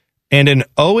and an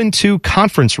 0-2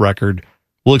 conference record.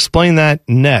 We'll explain that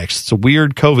next. It's a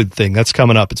weird COVID thing. That's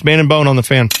coming up. It's Man and Bone on the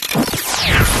Fan.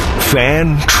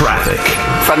 Fan traffic.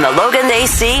 From the Logan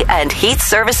AC and Heat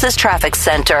Services Traffic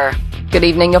Center. Good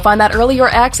evening. You'll find that earlier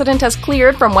accident has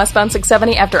cleared from westbound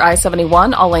 670 after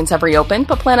I-71. All lanes have reopened,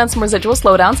 but plan on some residual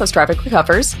slowdowns as traffic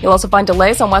recovers. You'll also find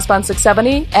delays on westbound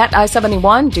 670 at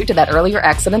I-71 due to that earlier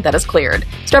accident that has cleared.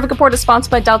 This traffic report is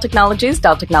sponsored by Dell Technologies.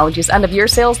 Dell Technologies end-of-year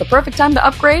sale is the perfect time to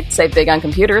upgrade. Save big on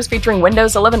computers featuring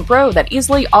Windows 11 Pro that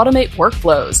easily automate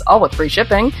workflows, all with free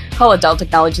shipping. Call a Dell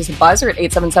Technologies advisor at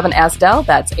 877-ASK-DELL.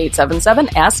 That's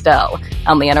 877-ASK-DELL.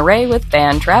 I'm Leanna Ray with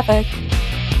Fan Traffic.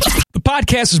 The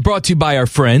podcast is brought to you by our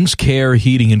friends, Care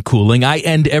Heating and Cooling. I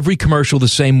end every commercial the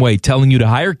same way, telling you to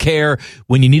hire Care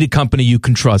when you need a company you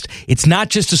can trust. It's not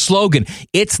just a slogan.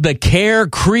 It's the Care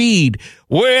creed.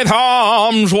 With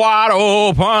arms wide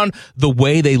open, the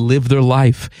way they live their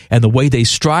life and the way they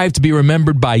strive to be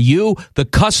remembered by you, the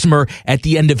customer, at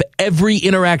the end of every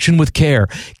interaction with Care.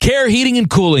 Care Heating and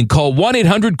Cooling. Call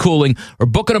 1-800-COOLING or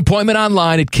book an appointment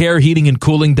online at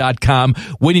careheatingandcooling.com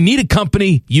when you need a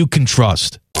company you can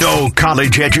trust. No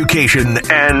college education,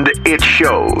 and it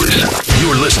shows.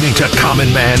 You're listening to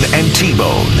Common Man and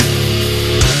T-Bone.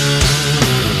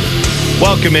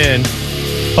 Welcome in.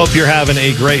 Hope you're having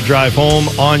a great drive home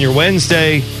on your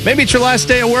Wednesday. Maybe it's your last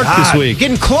day of work this week.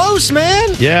 Getting close,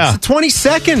 man. Yeah. It's the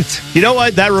 22nd. You know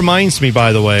what? That reminds me,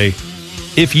 by the way,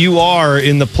 if you are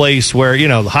in the place where,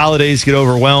 the holidays get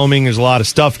overwhelming, there's a lot of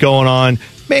stuff going on,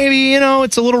 maybe,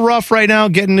 it's a little rough right now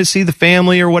getting to see the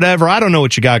family or whatever. I don't know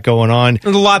what you got going on.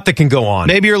 There's a lot that can go on.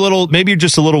 Maybe you're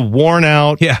just a little worn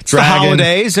out. Yeah, it's the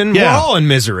holidays, and we're all in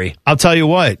misery. I'll tell you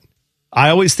what. I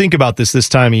always think about this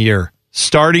time of year.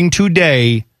 Starting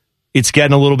today, it's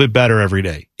getting a little bit better every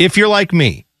day. If you're like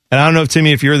me, and I don't know,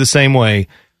 Timmy, if you're the same way,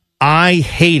 I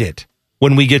hate it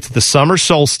when we get to the summer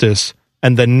solstice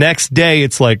and the next day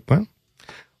it's like, well,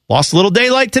 lost a little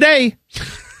daylight today.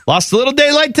 Lost a little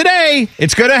daylight today.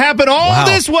 It's going to happen all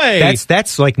this way.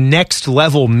 That's like next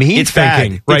level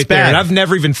thinking right there. And I've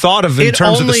never even thought of it in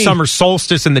terms of the summer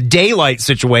solstice and the daylight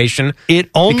situation.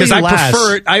 Because I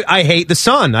prefer it. I hate the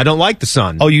sun. I don't like the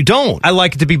sun. Oh, you don't? I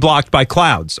like it to be blocked by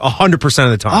clouds 100%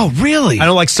 of the time. Oh, really? I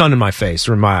don't like sun in my face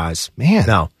or in my eyes. Man.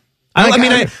 No.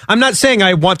 I'm not saying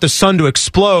I want the sun to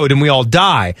explode and we all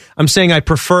die. I'm saying I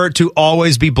prefer it to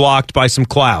always be blocked by some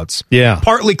clouds. Yeah.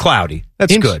 Partly cloudy.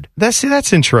 That's good. That's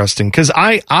interesting. Because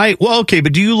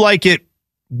but do you like it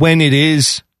when it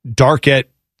is dark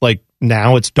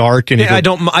now it's dark? And I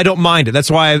don't mind it. That's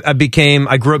why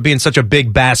I grew up being such a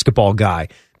big basketball guy.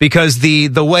 Because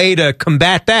the way to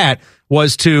combat that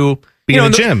was to be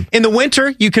in the gym. In the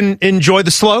winter, you can enjoy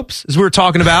the slopes, as we were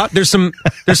talking about. There's some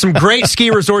great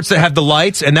ski resorts that have the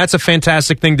lights, and that's a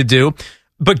fantastic thing to do.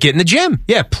 But get in the gym.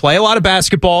 Yeah, play a lot of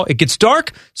basketball. It gets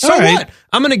dark. So what?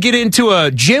 I'm going to get into a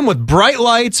gym with bright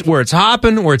lights where it's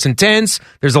hopping, where it's intense.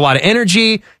 There's a lot of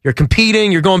energy. You're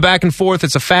competing. You're going back and forth.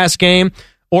 It's a fast game.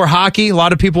 Or hockey. A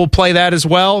lot of people play that as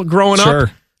well growing up.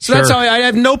 So that's how I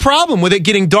have no problem with it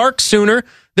getting dark sooner.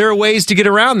 There are ways to get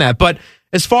around that. But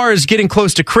as far as getting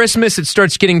close to Christmas, it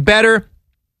starts getting better.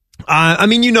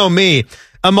 You know me.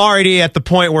 I'm already at the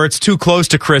point where it's too close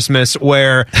to Christmas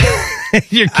where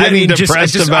you're getting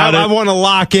depressed about it. I want to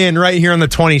lock in right here on the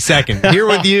 22nd. Here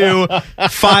with you,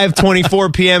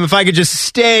 5:24 p.m. If I could just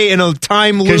stay in a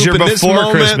time loop because you're in this before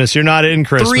moment, Christmas. You're not in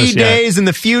Christmas 3 days in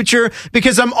the future,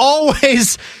 because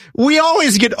we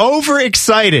always get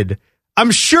overexcited.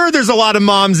 I'm sure there's a lot of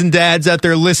moms and dads out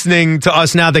there listening to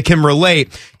us now that can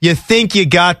relate. You think you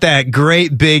got that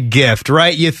great big gift,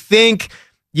 right? You think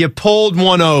you pulled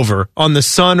one over on the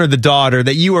son or the daughter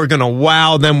that you are going to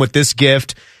wow them with this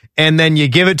gift, and then you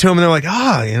give it to them and they're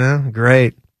like,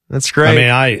 great. That's great.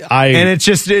 And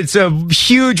it's a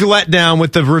huge letdown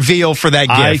with the reveal for that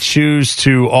gift. I choose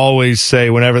to always say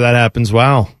whenever that happens,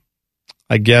 wow,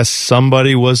 I guess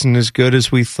somebody wasn't as good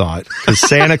as we thought. Because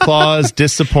Santa Claus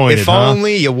disappointed. If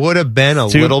only you would have been a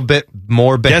little bit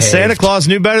more behaved. Guess Santa Claus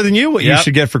knew better than you what you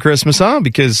should get for Christmas, huh?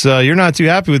 Because you're not too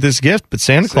happy with this gift, but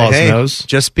Santa Claus knows.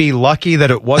 Just be lucky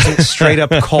that it wasn't straight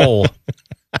up coal.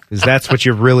 Because that's what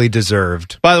you really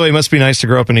deserved. By the way, it must be nice to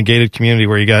grow up in a gated community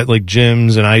where you got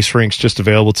gyms and ice rinks just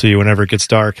available to you whenever it gets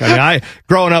dark.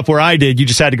 Growing up where I did, you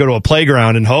just had to go to a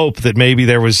playground and hope that maybe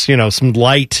there was, some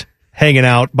light hanging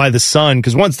out by the sun,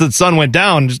 because once the sun went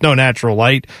down, there's no natural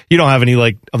light. You don't have any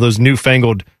of those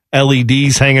newfangled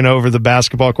LEDs hanging over the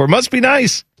basketball court. Must be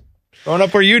nice growing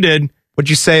up where you did. What'd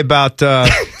you say about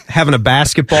having a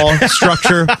basketball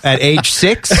structure at age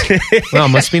 6? Well,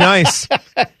 must be nice.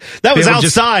 That was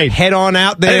outside. Head on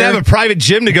out there. I didn't have a private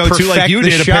gym to go to like you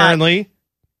did, apparently.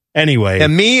 Anyway.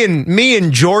 And me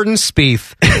and Jordan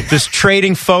Spieth just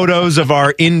trading photos of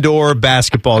our indoor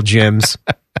basketball gyms.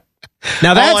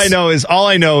 Now all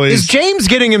I know is James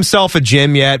getting himself a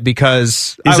gym yet?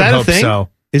 Because is that a thing? So.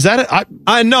 Is that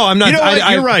I know I'm not. You know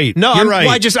what? You're right. No, you're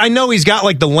right. I know he's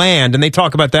got the land, and they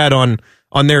talk about that on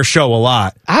their show a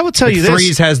lot. I will tell you this: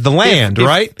 Threes has the land,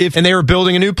 right? And they were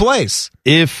building a new place.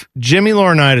 If Jimmy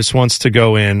Laurinaitis wants to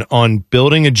go in on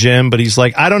building a gym, but he's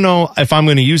like, I don't know if I'm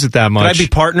going to use it that much. Could I be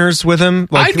partners with him?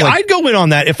 I'd go in on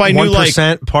that if I knew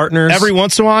 1% partners. Every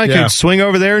once in a while, I could swing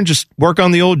over there and just work on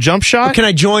the old jump shot. Or can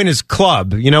I join his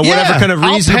club? Whatever kind of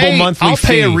reasonable monthly fee. I'll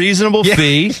pay a reasonable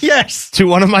fee. Yes, to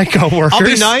one of my coworkers. I'll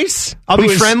be nice. I'll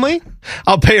be friendly.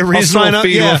 I'll pay a reasonable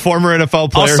fee to a former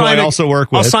NFL player who I also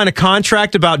work with. I'll sign a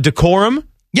contract about decorum.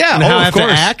 Yeah, and how I have to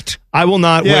act. I will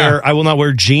not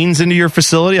wear jeans into your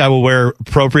facility. I will wear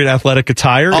appropriate athletic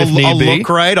attire if need be. I'll look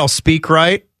right. I'll speak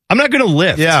right. I'm not going to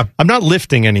lift. Yeah. I'm not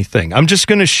lifting anything. I'm just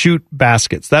going to shoot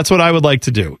baskets. That's what I would like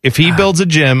to do. If he builds a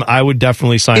gym, I would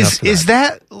definitely sign up for that. Is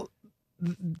that,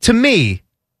 to me,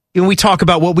 when we talk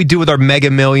about what we do with our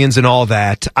Mega Millions and all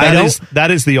that, that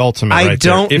is the ultimate. I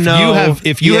don't know.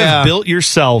 If you have built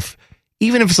yourself,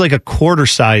 even if it's like a quarter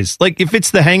size, like if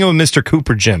it's the Hang with Mr.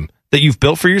 Cooper gym, that you've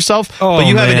built for yourself, but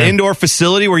you have an indoor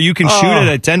facility where you can shoot at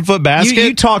a 10-foot basket.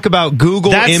 You talk about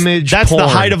Google image That's porn. the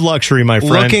height of luxury, my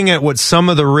friend. Looking at what some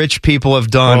of the rich people have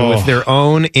done with their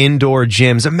own indoor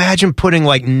gyms. Imagine putting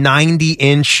like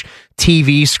 90-inch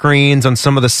TV screens on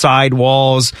some of the side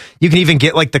walls. You can even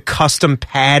get like the custom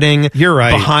padding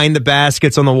behind the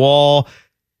baskets on the wall.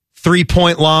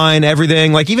 3-point line,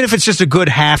 everything. Like, even if it's just a good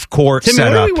half-court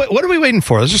setup. What are we waiting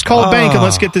for? Let's just call a bank and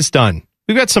let's get this done.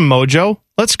 We've got some mojo.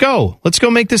 Let's go. Let's go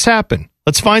make this happen.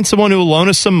 Let's find someone who will loan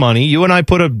us some money. You and I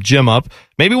put a gym up.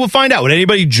 Maybe we'll find out. Would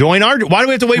anybody join our... Why do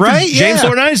we have to wait for James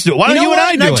Laurinaitis to do it? Why don't you and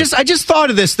I do it? I just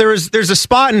thought of this. There's a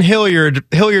spot in Hilliard.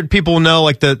 Hilliard people know,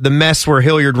 like, the mess where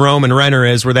Hilliard, Rome, and Renner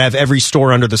is, where they have every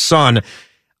store under the sun.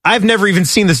 I've never even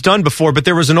seen this done before, but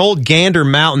there was an old Gander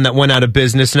Mountain that went out of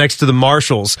business next to the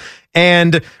Marshalls.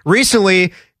 And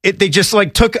recently... they just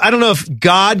like took, I don't know if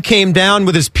God came down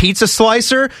with his pizza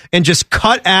slicer and just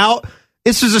cut out.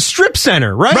 This is a strip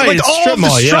center, right? Like all of the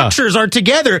structures are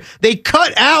together. They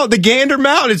cut out the Gander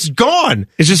Mountain. It's gone.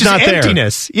 It's just not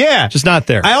emptiness. There. Yeah. Just not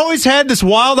there. I always had this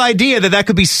wild idea that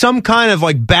could be some kind of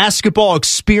like basketball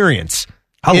experience.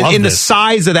 In the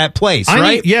size of that place,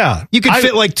 right? You could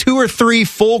fit like 2 or 3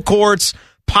 full courts.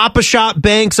 Pop-a-shot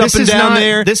banks up and down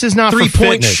there. This is not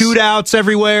 3-point shootouts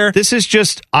everywhere. This is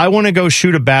just, I want to go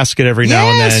shoot a basket every now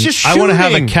and then. I want to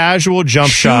have a casual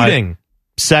jump shot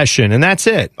session, and that's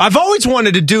it. I've always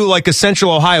wanted to do like a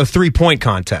Central Ohio 3-point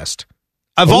contest.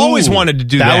 I've always wanted to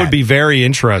do that. That would be very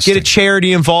interesting. Get a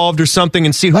charity involved or something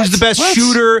and see who's the best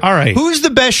shooter. All right. Who's the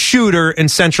best shooter in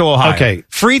Central Ohio? Okay.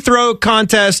 Free throw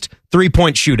contest,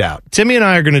 3-point shootout. Timmy and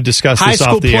I are going to discuss this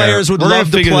off the air. High school players would love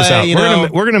to play.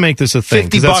 We're going to make this a thing.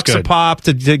 $50 a pop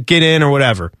to get in or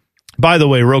whatever. By the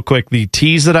way, real quick, the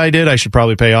tease that I did, I should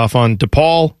probably pay off on.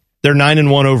 DePaul, they're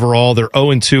 9-1 overall. They're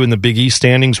 0-2 in the Big East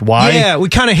standings. Why? Yeah, we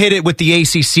kind of hit it with the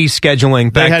ACC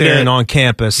scheduling back there and on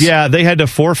campus. Yeah, they had to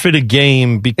forfeit a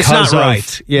game because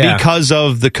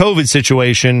of the COVID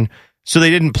situation. So they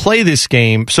didn't play this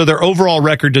game. So their overall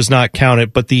record does not count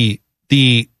it, but the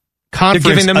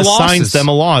conference assigns them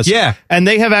a loss. Yeah. And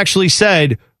they have actually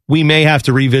said, we may have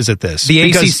to revisit this. The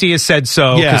ACC has said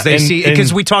so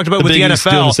because we talked about with the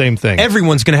NFL. Doing the same thing.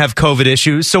 Everyone's going to have COVID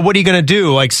issues. So what are you going to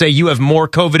do? Like, say you have more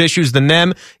COVID issues than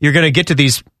them. You're going to get to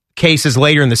these cases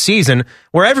later in the season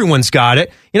where everyone's got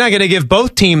it. You're not going to give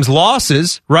both teams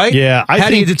losses, right? Yeah. How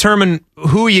do you determine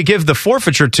who you give the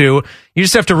forfeiture to? You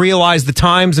just have to realize the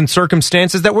times and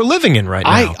circumstances that we're living in right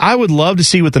now. I would love to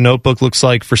see what the notebook looks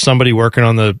like for somebody working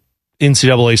on the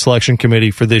NCAA selection committee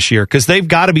for this year, because they've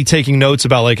got to be taking notes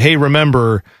about, like, hey,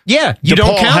 remember, you DePaul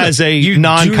don't count has a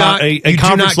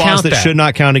conference loss that should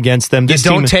not count against them. You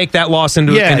don't take that loss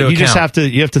into account. Just have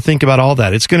to think about all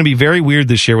that. It's going to be very weird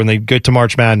this year when they get to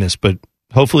March Madness, but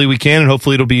hopefully we can, and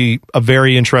hopefully it'll be a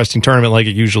very interesting tournament like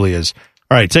it usually is.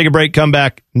 All right, take a break, come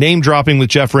back. Name dropping with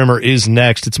Jeff Rimmer is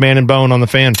next. It's Man and Bone on the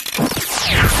Fan.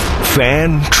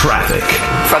 Fan traffic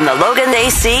from the Logan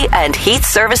AC and Heat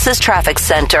Services Traffic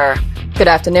Center. Good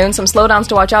afternoon. Some slowdowns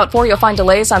to watch out for. You'll find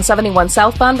delays on 71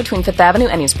 southbound between 5th Avenue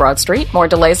and East Broad Street. More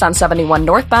delays on 71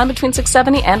 northbound between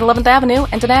 670 and 11th Avenue.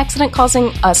 And an accident causing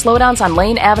slowdowns on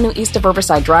Lane Avenue east of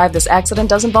Riverside Drive. This accident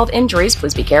does involve injuries.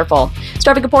 Please be careful. This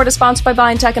traffic report is sponsored by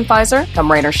BioNTech and Pfizer. Come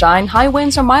rain or shine, high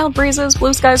winds or mild breezes,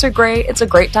 blue skies or gray, it's a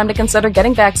great time to consider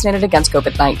getting vaccinated against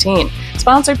COVID-19.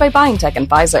 Sponsored by BioNTech and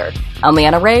Pfizer. I'm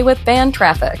Leanna Ray with Fan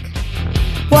Traffic.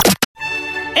 Oh,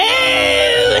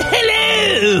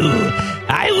 hello!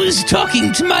 I was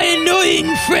talking to my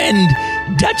annoying friend,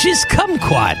 Duchess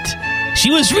Kumquat. She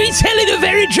was retelling a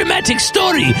very dramatic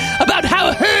story about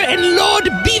how her and Lord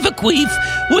Beaverqueef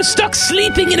were stuck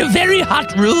sleeping in a very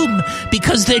hot room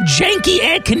because their janky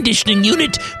air conditioning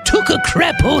unit took a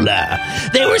crapola.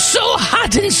 They were so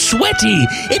hot and sweaty,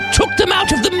 it took them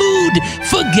out of the mood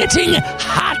for getting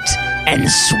hot and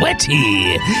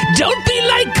sweaty. Don't be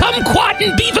like Kumquat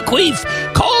and Beaverqueef.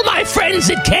 Call my friends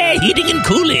at Care Heating and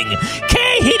Cooling.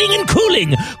 Care Heating and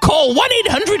Cooling. Call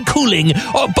 1-800-COOLING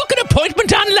or book an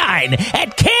appointment online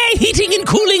at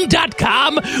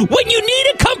careheatingandcooling.com when you need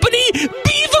a company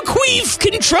Beaverqueef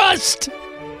can trust.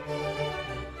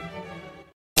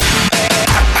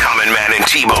 Common Man and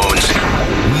T-Bone's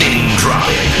Name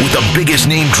Dropping with the biggest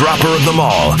name dropper of them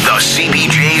all, the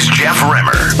CBJ's Jeff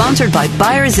Rimmer. Sponsored by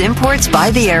Buyers Imports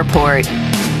by the Airport.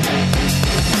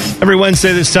 Every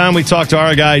Wednesday this time, we talk to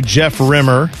our guy, Jeff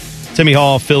Rimmer. Timmy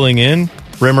Hall filling in.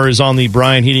 Rimmer is on the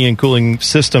Bryant Heating and Cooling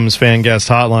Systems fan guest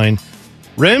hotline.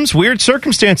 Rims, weird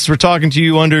circumstances we're talking to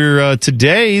you under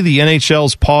today. The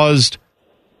NHL's paused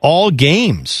all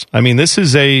games. I mean, this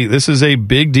is a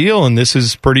big deal, and this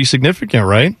is pretty significant,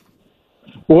 right?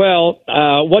 Well,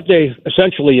 what they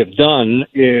essentially have done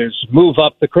is move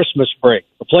up the Christmas break.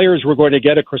 The players were going to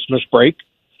get a Christmas break,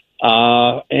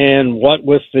 and what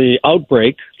with the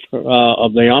outbreak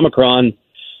of the Omicron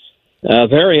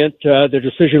variant, the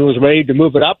decision was made to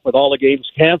move it up with all the games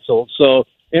canceled. So,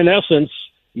 in essence,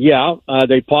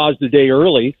 they paused a day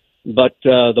early, but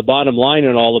the bottom line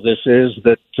in all of this is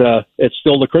that it's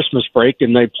still the Christmas break,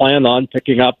 and they plan on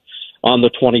picking up on the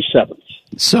 27th.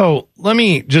 So let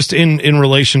me just in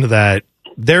relation to that,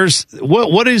 there's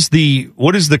what is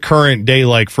the current day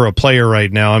like for a player right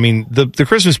now? I mean, the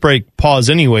Christmas break pause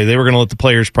anyway. They were going to let the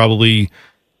players probably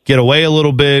get away a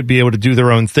little bit, be able to do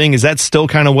their own thing. Is that still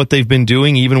kind of what they've been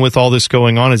doing, even with all this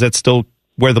going on? Is that still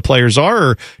where the players are,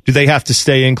 or do they have to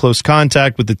stay in close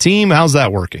contact with the team? How's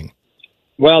that working?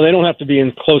 Well, they don't have to be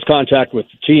in close contact with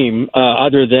the team,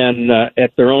 other than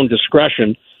at their own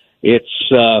discretion. It's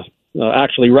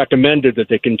actually recommended that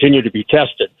they continue to be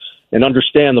tested. And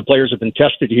understand the players have been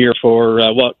tested here for,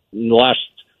 in the last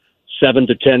 7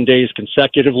 to 10 days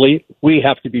consecutively. We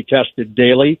have to be tested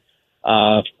daily.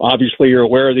 Obviously, you're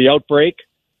aware of the outbreak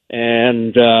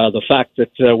and the fact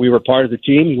that we were part of the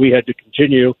team. We had to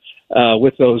continue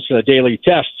with those daily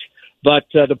tests. But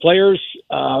the players,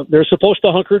 they're supposed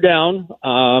to hunker down.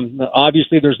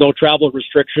 Obviously, there's no travel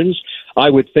restrictions. I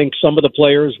would think some of the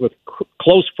players with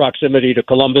close proximity to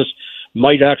Columbus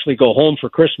might actually go home for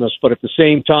Christmas, but at the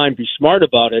same time, be smart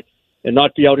about it and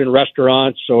not be out in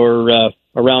restaurants or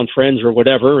around friends or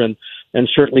whatever, and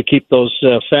certainly keep those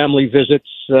family visits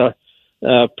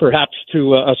perhaps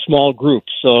to a small group.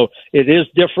 So it is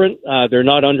different. They're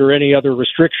not under any other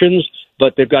restrictions,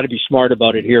 but they've got to be smart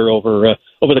about it here over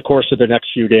the course of the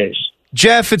next few days.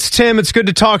 Jeff, it's Tim. It's good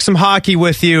to talk some hockey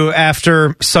with you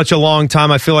after such a long time.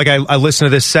 I feel like I listen to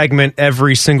this segment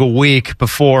every single week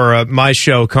before my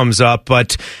show comes up.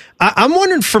 But I'm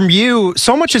wondering from you,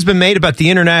 so much has been made about the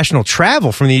international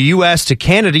travel from the U.S. to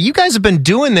Canada. You guys have been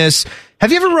doing this.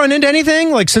 Have you ever run into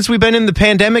anything? Like, since we've been in the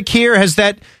pandemic here, has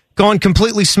that gone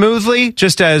completely smoothly,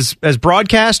 just as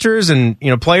broadcasters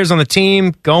and players on the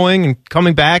team going and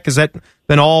coming back? Has that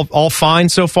been all fine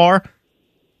so far?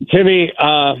 Timmy,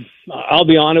 I'll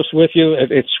be honest with you.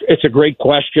 It's a great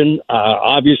question.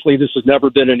 Obviously, this has never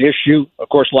been an issue. Of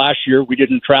course, last year we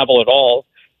didn't travel at all.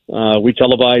 We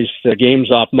televised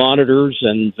games off monitors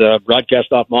and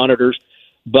broadcast off monitors.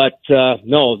 But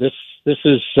no, this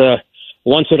is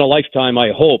once in a lifetime, I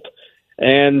hope.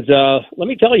 And let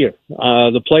me tell you,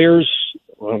 the players,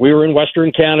 we were in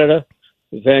Western Canada,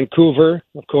 Vancouver,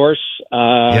 of course,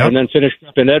 and then finished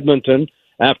up in Edmonton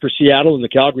after Seattle, and the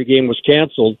Calgary game was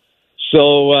canceled.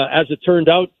 So as it turned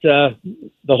out, the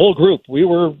whole group, we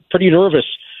were pretty nervous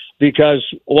because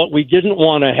what we didn't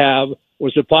want to have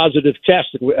was a positive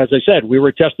test. As I said, we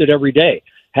were tested every day.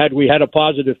 Had we had a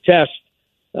positive test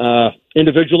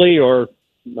individually, or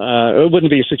it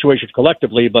wouldn't be a situation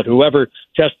collectively, but whoever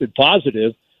tested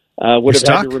positive would have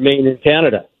had to remain in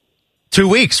Canada. 2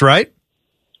 weeks, right?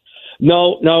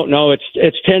 No.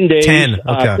 It's 10 days. 10,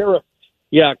 okay.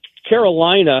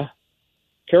 Carolina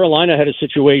had a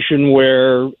situation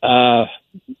where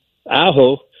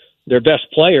Aho, their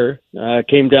best player,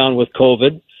 came down with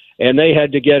COVID, and they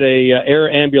had to get a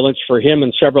air ambulance for him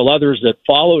and several others that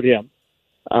followed him.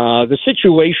 The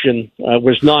situation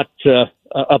was not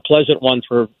a pleasant one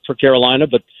for Carolina,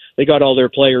 but they got all their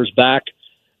players back.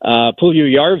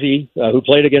 Puljujärvi, who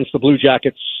played against the Blue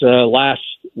Jackets last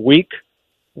week,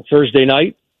 Thursday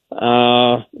night,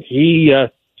 he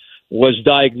was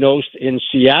diagnosed in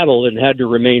Seattle and had to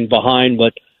remain behind,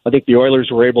 but I think the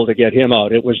Oilers were able to get him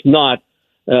out. It was not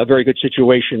a very good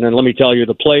situation, and let me tell you,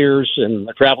 the players and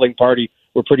the traveling party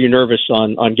were pretty nervous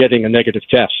on getting a negative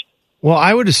test. Well,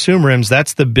 I would assume, Rims,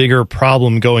 that's the bigger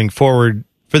problem going forward.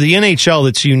 For the NHL,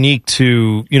 that's unique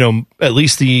to, at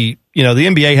least the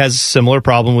NBA has a similar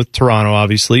problem with Toronto,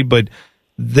 obviously, but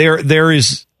there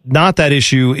is not that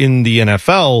issue in the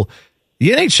NFL. The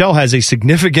NHL has a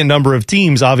significant number of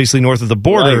teams, obviously, north of the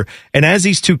border. Right. And as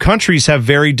these two countries have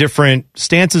very different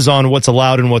stances on what's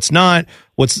allowed and what's not,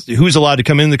 who's allowed to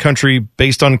come in the country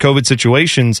based on COVID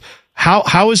situations,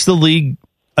 how is the league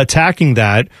attacking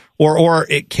that? Or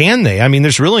can they? I mean,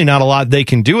 there's really not a lot they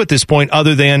can do at this point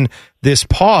other than this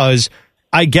pause.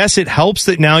 I guess it helps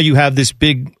that now you have this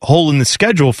big hole in the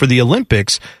schedule for the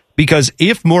Olympics, because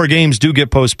if more games do get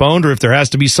postponed, or if there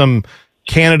has to be some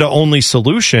Canada-only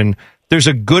solution, there's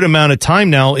a good amount of time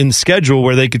now in the schedule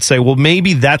where they could say, well,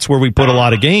 maybe that's where we put a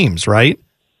lot of games, right?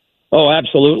 Oh,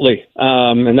 absolutely.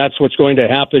 And that's what's going to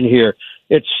happen here.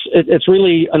 It's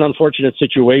really an unfortunate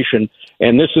situation.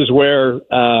 And this is where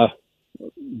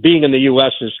being in the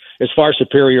U.S. is far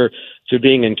superior to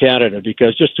being in Canada,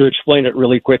 because just to explain it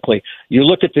really quickly, you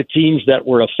look at the teams that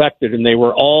were affected, and they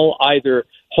were all either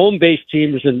home-based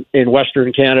teams in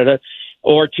Western Canada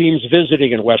or teams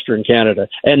visiting in Western Canada.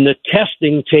 And the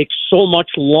testing takes so much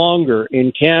longer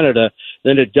in Canada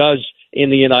than it does in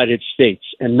the United States.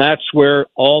 And that's where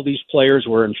all these players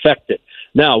were infected.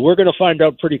 Now, we're going to find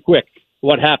out pretty quick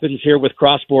what happens here with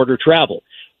cross-border travel,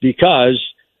 because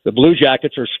the Blue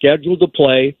Jackets are scheduled to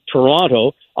play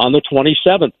Toronto on the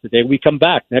 27th, the day we come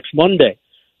back, next Monday.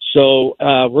 So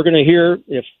we're going to hear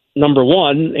if, number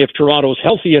one, if Toronto's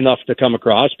healthy enough to come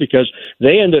across, because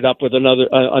they ended up with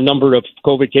a number of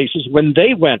COVID cases when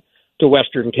they went to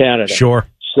Western Canada. Sure.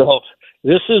 So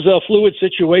this is a fluid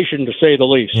situation, to say the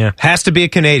least. Yeah, has to be a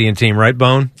Canadian team, right,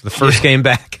 Bone? The first game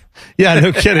back. Yeah,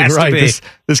 no kidding. Right.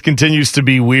 This continues to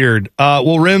be weird.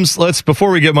 Well, Rims,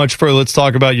 before we get much further, let's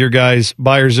talk about your guys,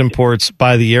 Buyers Imports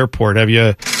by the airport. Have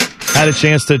you had a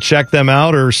chance to check them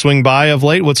out or swing by of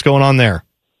late? What's going on there?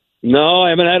 No, I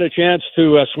haven't had a chance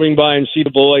to swing by and see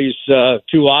the boys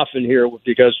too often here,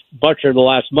 because much of the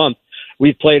last month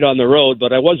we've played on the road.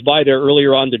 But I was by there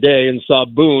earlier on today and saw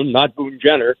Boone, not Boone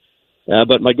Jenner,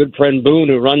 but my good friend Boone,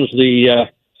 who runs the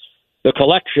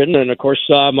collection, and of course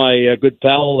saw my good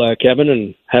pal Kevin,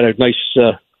 and had a nice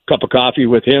cup of coffee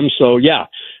with him. So yeah,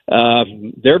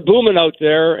 they're booming out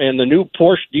there, and the new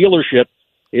Porsche dealership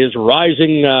is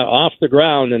rising off the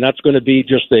ground, and that's going to be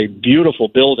just a beautiful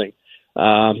building,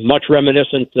 much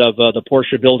reminiscent of the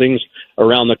Porsche buildings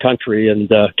around the country, and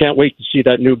can't wait to see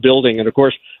that new building. And of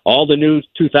course, all the new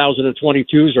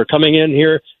 2022s are coming in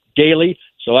here daily,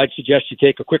 so I'd suggest you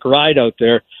take a quick ride out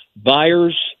there.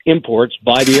 Buyers Imports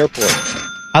by the airport.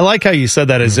 I like how you said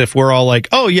that, as if we're all like,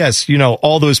 oh yes,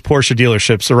 all those Porsche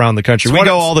dealerships around the country. We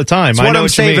go all the time. It's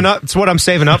what I'm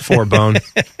saving up for, Bone.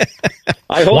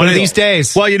 I hope one of these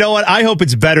days. Well, you know what? I hope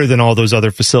it's better than all those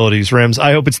other facilities, Rims.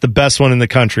 I hope it's the best one in the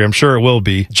country. I'm sure it will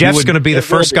be. Jeff's going to be the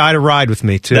first guy to ride with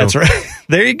me, too. That's right.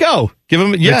 There you go. Give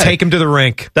him, take him to the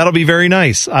rink. That'll be very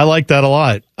nice. I like that a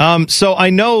lot. So I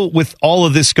know with all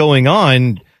of this going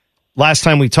on, last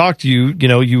time we talked to you,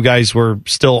 you guys were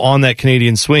still on that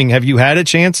Canadian swing. Have you had a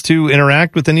chance to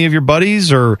interact with any of your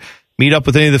buddies or meet up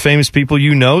with any of the famous people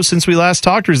since we last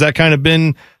talked, or has that kind of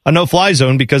been a no-fly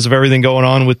zone because of everything going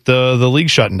on with the league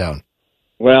shutting down?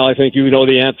 Well, I think you know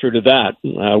the answer to that.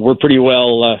 We're pretty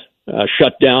well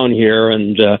shut down here,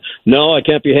 and no, I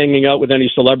can't be hanging out with any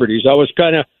celebrities. I was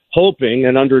kind of hoping,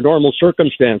 and under normal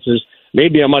circumstances,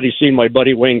 maybe I might have seen my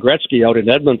buddy Wayne Gretzky out in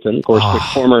Edmonton, of course, the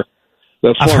former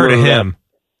I've heard of him.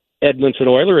 Edmonton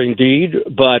Oiler, indeed.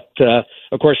 But,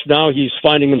 of course, now he's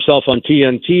finding himself on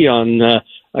TNT on,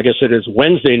 I guess it is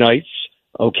Wednesday nights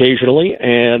occasionally.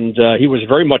 And he was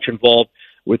very much involved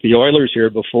with the Oilers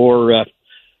here before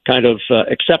kind of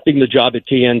accepting the job at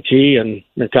TNT and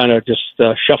kind of just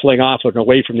shuffling off and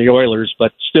away from the Oilers.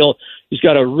 But still, he's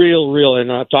got a real,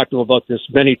 and I've talked to him about this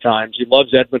many times, he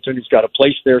loves Edmonton. He's got a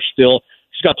place there still.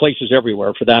 He's got places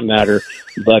everywhere, for that matter.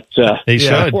 But he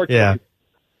should, yeah.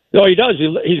 No, he does.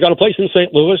 He's got a place in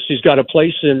St. Louis. He's got a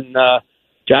place in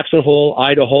Jackson Hole,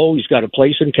 Idaho. He's got a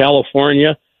place in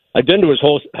California. I've been to his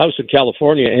house in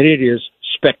California, and it is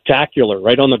spectacular,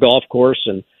 right on the golf course,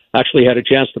 and actually had a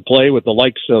chance to play with the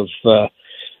likes of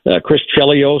Chris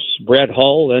Chelios, Brad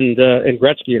Hull, and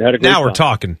Gretzky. And had a great now we're time.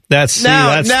 Talking. Those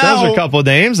are a couple of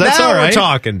names. That's all right. We're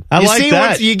talking. I like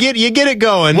that. You get it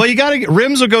going. Well, you got to.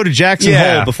 Rims will go to Jackson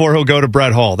Hole before he'll go to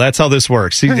Brett Hall. That's how this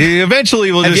works. He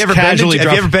eventually will just casually.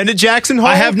 Have you ever been to Jackson Hole?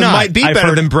 I have not. It might be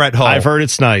better than Brett Hall. I've heard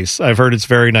it's nice. I've heard it's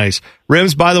very nice.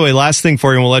 Rims, by the way, last thing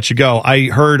for you, and we'll let you go. I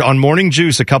heard on Morning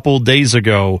Juice a couple of days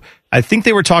ago. I think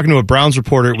they were talking to a Browns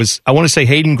reporter. It was, I want to say,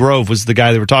 Hayden Grove was the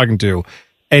guy they were talking to.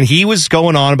 And he was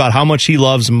going on about how much he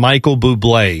loves Michael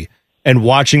Bublé and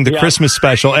watching the Christmas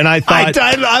special. And I thought,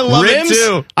 I love Rims, it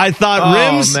too. I thought,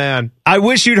 Rims, man. I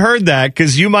wish you'd heard that,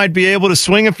 because you might be able to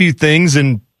swing a few things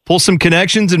and pull some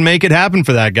connections and make it happen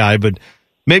for that guy. But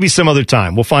maybe some other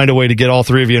time. We'll find a way to get all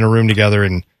three of you in a room together,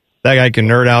 and that guy can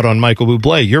nerd out on Michael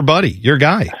Bublé, your buddy, your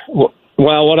guy. Well,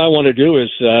 what I want to do is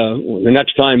the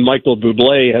next time Michael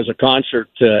Bublé has a concert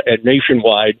at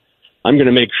Nationwide, I'm going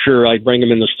to make sure I bring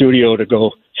him in the studio to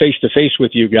go face-to-face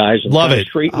with you guys and love it.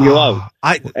 Straighten you out.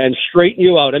 I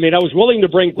mean, I was willing to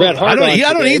bring Brett Hart on. I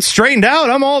don't need straightened out.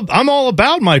 I'm all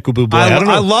about Michael Bublé.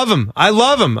 I love him. I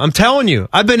love him. I'm telling you.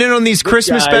 I've been in on these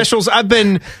Christmas specials. I've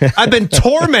been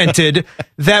tormented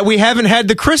that we haven't had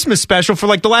the Christmas special for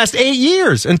like the last 8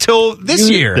 years until this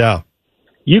year. Yeah.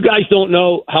 You guys don't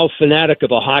know how fanatic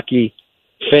of a hockey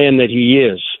fan that he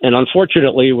is. And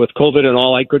unfortunately, with COVID and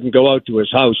all, I couldn't go out to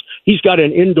his house. He's got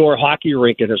an indoor hockey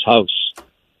rink in his house.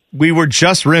 we were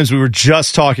just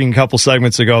talking a couple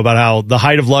segments ago about how the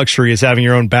height of luxury is having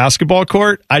your own basketball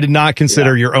court. I did not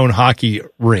consider your own hockey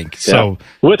rink. So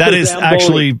that is Zamboni.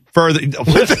 Actually further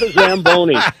with the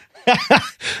Zamboni.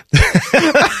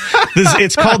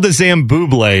 It's called the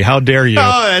Zambuble. How dare you?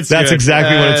 Oh, that's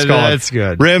exactly what it's called. That's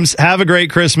good. Rims, have a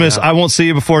great Christmas. I won't see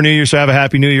you before New Year, so have a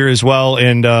happy New Year as well.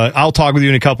 And I'll talk with you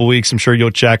in a couple weeks. I'm sure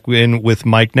you'll check in with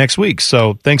Mike next week.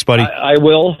 So thanks, buddy. I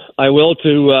will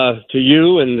to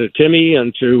you and to Timmy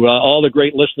and to all the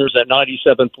great listeners at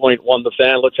 97.1 The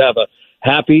Fan. Let's have a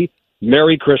happy,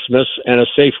 Merry Christmas and a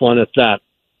safe one at that.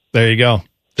 There you go.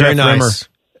 Very Jeff nice. Rimmer,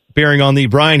 appearing on the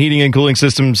Brian Heating and Cooling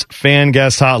Systems fan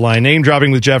guest hotline. Name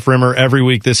dropping with Jeff Rimmer every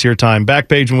week this year time.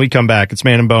 Backpage when we come back. It's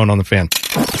Man and Bone on the Fan.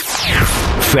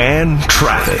 Fan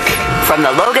traffic. From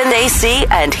the Logan AC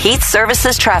and Heat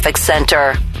Services Traffic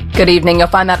Center. Good evening. You'll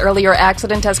find that earlier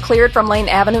accident has cleared from Lane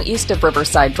Avenue east of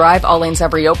Riverside Drive. All lanes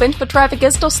have reopened, but traffic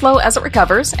is still slow as it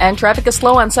recovers. And traffic is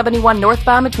slow on 71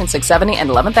 northbound between 670 and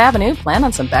 11th Avenue. Plan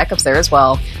on some backups there as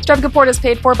well. This traffic report is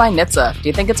paid for by NHTSA. Do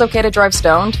you think it's okay to drive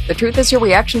stoned? The truth is your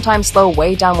reaction time slow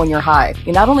way down when you're high.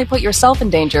 You not only put yourself in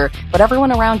danger, but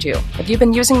everyone around you. If you've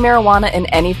been using marijuana in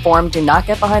any form, do not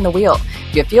get behind the wheel.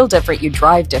 If you feel different, you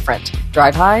drive different.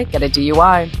 Drive high, get a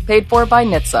DUI. Paid for by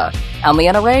NHTSA. I'm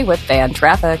Leanna Ray with Fan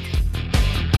Traffic.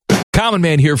 Common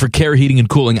Man here for Care Heating and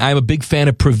Cooling. I'm a big fan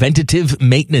of preventative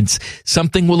maintenance.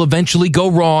 Something will eventually go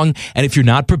wrong, and if you're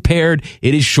not prepared,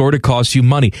 it is sure to cost you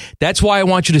money. That's why I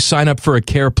want you to sign up for a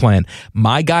Care plan.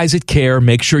 My guys at Care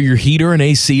make sure your heater and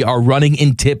AC are running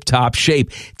in tip-top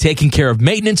shape, taking care of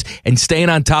maintenance and staying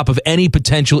on top of any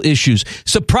potential issues.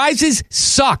 Surprises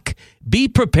suck. Be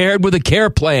prepared with a Care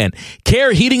plan.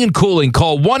 Care Heating and Cooling.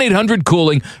 Call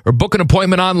 1-800-COOLING or book an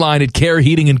appointment online at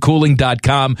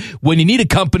careheatingandcooling.com when you need a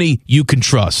company you can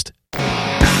trust.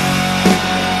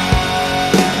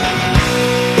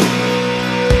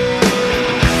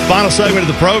 Final segment of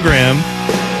the program.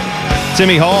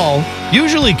 Timmy Hall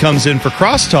usually comes in for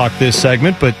crosstalk this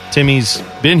segment, but Timmy's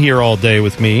been here all day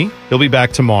with me. He'll be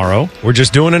back tomorrow. We're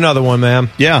just doing another one,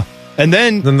 man. Yeah. And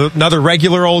then another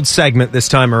regular old segment this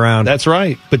time around. That's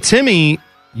right. But Timmy,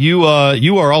 you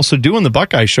are also doing the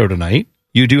Buckeye Show tonight.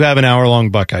 You do have an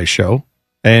hour-long Buckeye Show.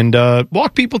 And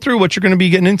walk people through what you're going to be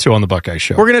getting into on the Buckeye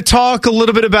Show. We're going to talk a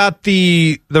little bit about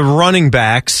the running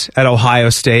backs at Ohio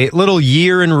State. Little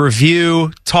year in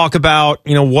review. Talk about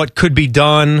what could be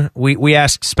done. We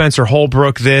asked Spencer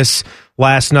Holbrook this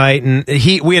last night, and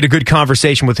we had a good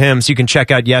conversation with him, so you can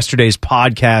check out yesterday's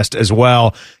podcast as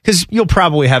well, because you'll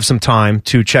probably have some time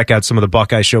to check out some of the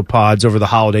Buckeye Show pods over the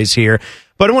holidays here.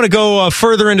 But I want to go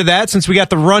further into that since we got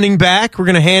the running back. We're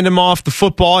going to hand him off the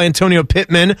football. Antonio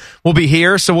Pittman will be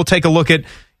here, so we'll take a look at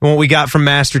what we got from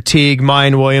Master Teague,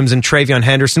 Mayan Williams, and Travion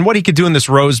Henderson, what he could do in this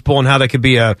Rose Bowl and how that could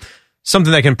be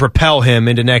something that can propel him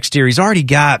into next year. He's already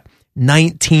got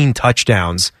 19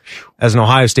 touchdowns as an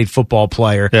Ohio State football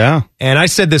player. Yeah. And I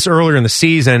said this earlier in the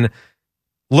season,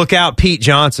 look out Pete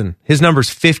Johnson. His number's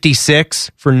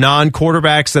 56 for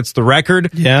non-quarterbacks. That's the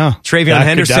record. Yeah. Travion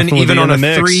Henderson, even on a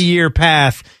 3-year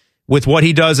path with what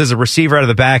he does as a receiver out of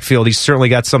the backfield, he's certainly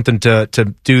got something to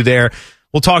do there.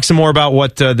 We'll talk some more about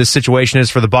what the situation is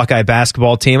for the Buckeye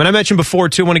basketball team. And I mentioned before,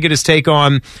 too, I want to get his take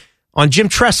on Jim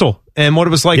Tressel and what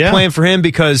it was like playing for him,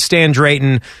 because Stan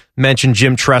Drayton mentioned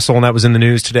Jim Tressel, and that was in the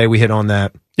news today. We hit on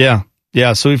that. Yeah.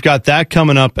 Yeah, so we've got that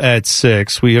coming up at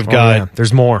 6. We have got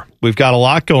there's more. We've got a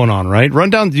lot going on, right? Run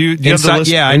down. Do you have the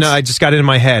list? Yeah, I know. I just got it in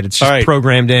my head. It's just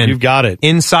programmed in. You've got it.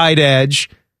 Inside Edge.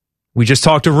 We just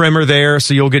talked to Rimmer there,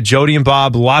 so you'll get Jody and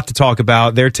Bob. A lot to talk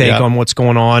about. Their take on what's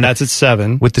going on. That's at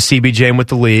 7 with the CBJ and with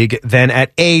the league. Then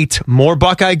at 8, more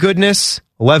Buckeye goodness.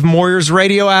 11 Warriors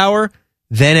Radio Hour.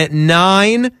 Then at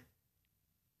 9.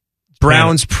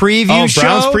 Browns preview show.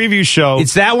 Browns preview show.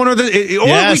 It's that one or we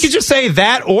could just say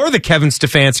that or the Kevin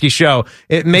Stefanski show.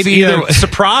 It may be a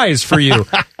surprise for you.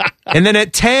 And then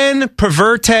at 10,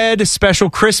 Perverted special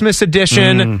Christmas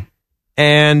edition.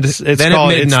 And it's then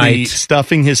called, at midnight, it's the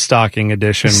Stuffing His Stocking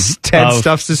edition. Ted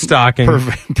stuffs his stocking.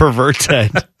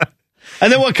 Perverted.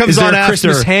 And then what comes on after?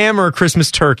 Christmas ham or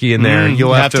Christmas turkey in there?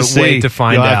 You'll have to wait to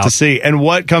find out. You'll have to see. And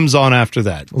what comes on after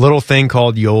that? Little thing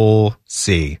called You'll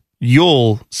See.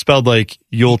 Yule, spelled like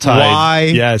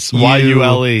Yuletide. Yes,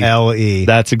 Y-U-L-E.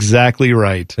 That's exactly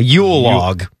right. A Yule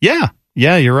log. Yeah,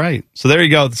 you're right. So there you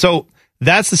go. So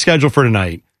that's the schedule for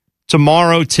tonight.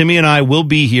 Tomorrow, Timmy and I will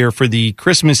be here for the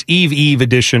Christmas Eve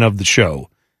edition of the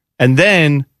show. And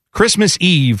then Christmas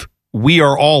Eve, we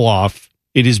are all off.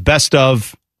 It is best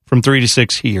of from 3 to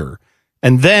 6 here.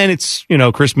 And then it's,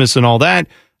 Christmas and all that.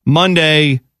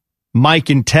 Monday, Mike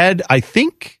and Ted, I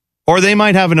think Or they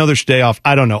might have another day off.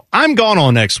 I don't know. I'm gone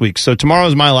all next week. So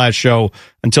tomorrow's my last show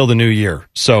until the new year.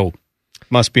 So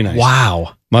must be nice.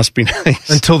 Wow. Must be nice.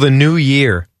 Until the new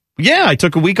year. Yeah, I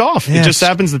took a week off. Yes. It just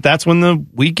happens that that's when the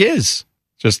week is.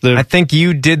 I think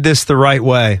you did this the right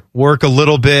way. Work a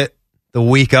little bit the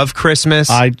week of Christmas.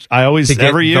 I always, to get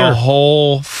every year, the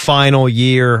whole final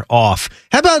year off.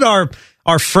 How about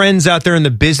our friends out there in the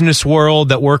business world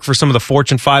that work for some of the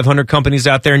Fortune 500 companies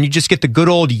out there, and you just get the good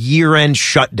old year-end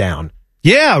shutdown?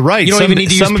 Yeah, right. You don't even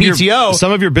need to use PTO.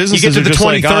 Some of your businesses you get to the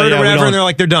 23rd like, or whatever, and they're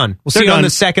like, they're done. We'll see you on the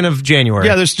 2nd of January.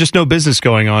 Yeah, there's just no business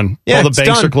going on. Yeah, all the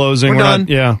banks are closing. We're done.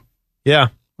 Yeah.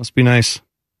 Must be nice.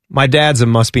 My dad's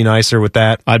must be nicer with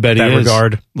that. I bet he is.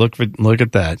 Regard. Look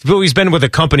at that. But he's been with the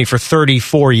company for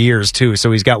 34 years too, so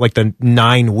he's got like the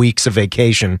 9 weeks of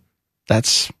vacation.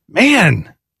 That's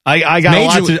man. I got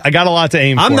a lot to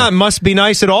aim for. I'm not must be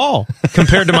nice at all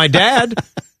compared to my dad.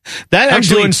 I'm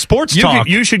doing sports talk.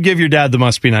 You should give your dad the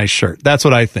must be nice shirt. That's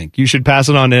what I think. You should pass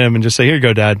it on to him and just say, "Here you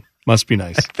go, Dad. Must be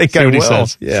nice." I think See I what will. he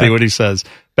says. Yeah. See what he says.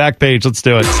 Back page. Let's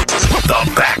do it.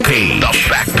 The Back Page. The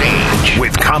Back Page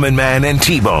with Common Man and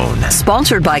T-Bone.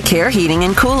 Sponsored by Care Heating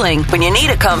and Cooling. When you need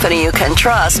a company you can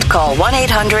trust, call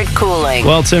 1-800-COOLING.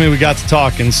 Well, Timmy, we got to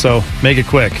talking, so make it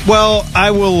quick. Well,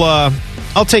 I will.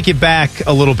 I'll take you back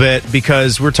a little bit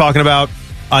because we're talking about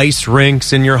ice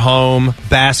rinks in your home,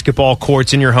 basketball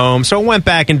courts in your home. So I went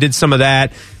back and did some of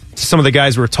that. Some of the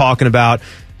guys we were talking about.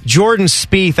 Jordan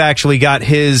Spieth actually got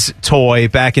his toy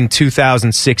back in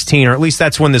 2016, or at least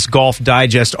that's when this Golf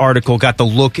Digest article got the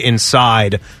look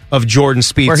inside of Jordan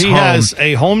Spieth's where he home. has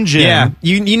a home gym. Yeah,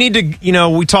 you need to,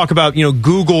 we talk about,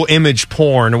 Google image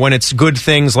porn when it's good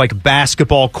things like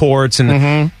basketball courts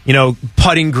and,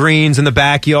 putting greens in the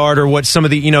backyard or what some of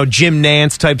the, Jim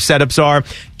Nantz type setups are.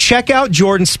 Check out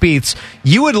Jordan Spieth's.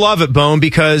 You would love it, Bone,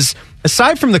 because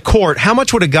aside from the court, how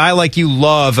much would a guy like you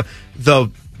love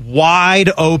the wide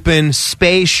open,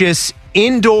 spacious,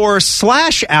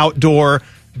 indoor/outdoor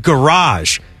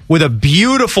garage with a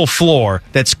beautiful floor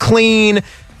that's clean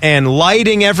and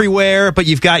lighting everywhere, but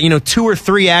you've got, 2 or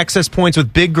 3 access points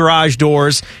with big garage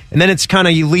doors, and then it's kind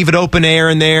of, you leave it open air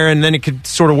in there, and then it could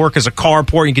sort of work as a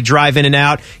carport. You could drive in and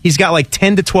out. He's got like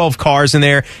 10 to 12 cars in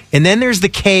there, and then there's the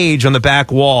cage on the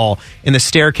back wall and the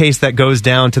staircase that goes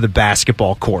down to the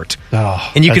basketball court.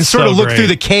 Oh, and you can sort of look great. through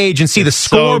the cage and see the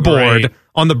scoreboard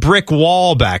on the brick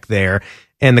wall back there.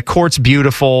 And the court's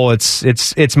beautiful.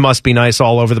 It's must be nice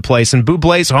all over the place. And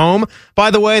Bublé's home, by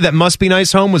the way, that must be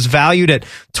nice home was valued at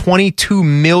 22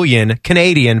 million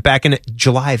Canadian back in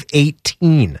July of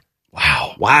 18.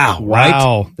 Wow.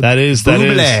 Right? That is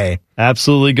Bublé.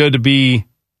 Absolutely good to be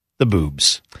the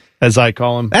boobs, as I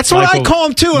call him. That's what I call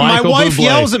him too. And my wife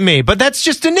yells at me, but that's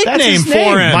just a nickname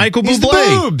for him. Michael Bublé. He's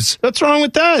the boobs. What's wrong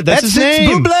with that? That's his name.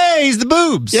 It's Bublé. He's the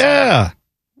boobs. Yeah.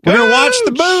 We're going to watch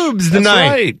the boobs tonight.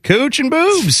 That's right. Cooch and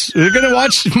boobs. You're going to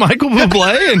watch Michael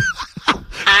Bublé and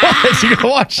what? You're going to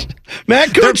watch Matt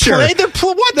Kuchar.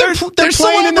 They're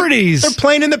celebrities. They're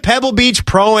playing in the Pebble Beach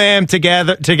Pro-Am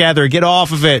together. Get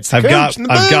off of it.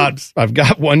 I've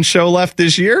got one show left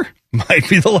this year. Might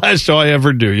be the last show I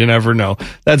ever do. You never know.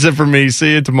 That's it for me.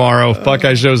 See you tomorrow.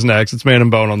 Buckeye Show's next. It's Man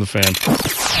and Bone on the Fan.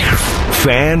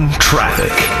 Fan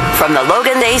traffic. From the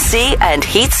Logan AC and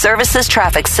Heat Services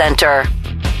Traffic Center.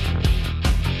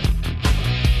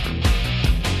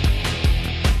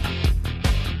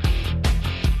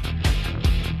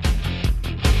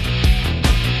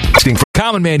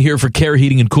 Common Man here for Care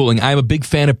Heating and Cooling. I'm a big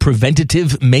fan of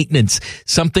preventative maintenance.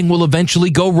 Something will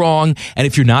eventually go wrong, and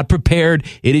if you're not prepared,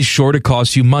 it is sure to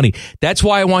cost you money. That's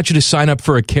why I want you to sign up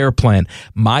for a Care plan.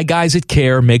 My guys at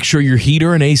Care make sure your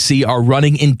heater and AC are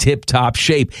running in tip-top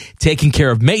shape, taking care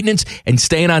of maintenance and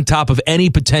staying on top of any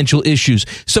potential issues.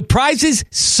 Surprises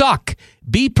suck.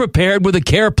 Be prepared with a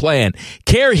Care plan.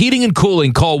 Care Heating and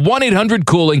Cooling. Call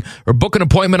 1-800-COOLING or book an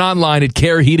appointment online at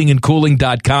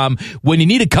careheatingandcooling.com when you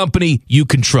need a company you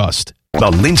can trust. The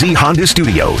Lindsay Honda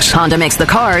Studios. Honda makes the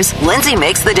cars. Lindsay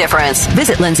makes the difference.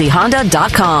 Visit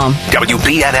lindsayhonda.com.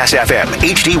 WBNS-FM,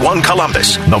 HD1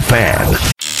 Columbus, The Fan.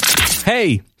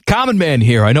 Hey, Common Man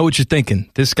here. I know what you're thinking.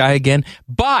 This guy again.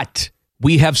 But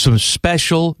we have some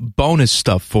special bonus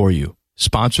stuff for you.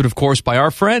 Sponsored, of course, by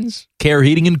our friends, Care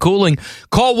Heating and Cooling.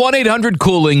 Call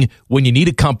 1-800-COOLING when you need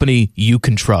a company you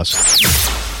can trust.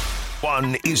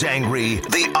 One is angry,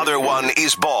 the other one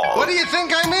is bald. What do you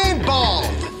think I mean, bald?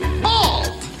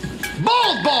 Bald!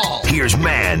 Bald! Here's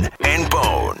Man and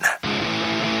Bone.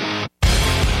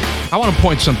 I want to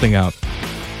point something out.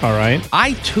 All right.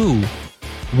 I, too,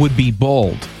 would be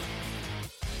bald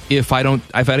if I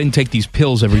didn't take these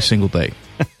pills every single day.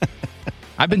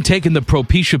 I've been taking the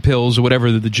Propecia pills or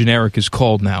whatever the generic is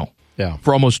called now.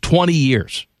 for almost 20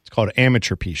 years. It's called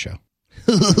Amateur Pee Show.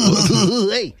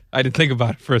 I didn't think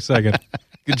about it for a second.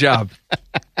 Good job.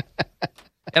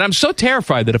 And I'm so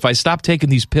terrified that if I stop taking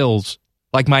these pills,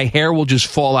 like my hair will just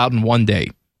fall out in one day.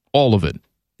 All of it.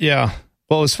 Yeah.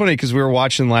 Well, it was funny because we were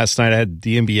watching last night. I had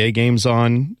the NBA games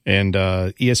on and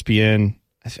ESPN.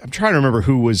 I'm trying to remember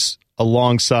who was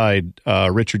alongside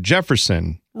Richard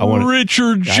Jefferson.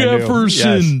 Richard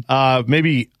Jefferson. Yes.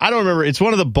 Maybe, I don't remember. It's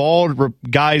one of the bald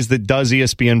guys that does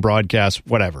ESPN broadcasts,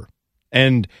 whatever.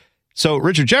 And so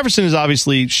Richard Jefferson is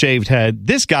obviously shaved head.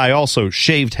 This guy also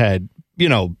shaved head,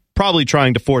 probably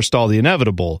trying to forestall the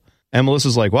inevitable. And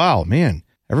Melissa's like, wow, man,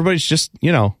 everybody's just,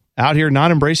 out here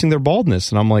not embracing their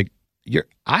baldness. And I'm like,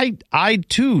 I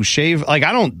too shave. Like,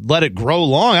 I don't let it grow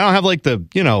long. I don't have like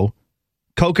the,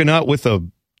 coconut with a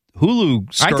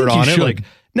Hulu skirt on it. Like,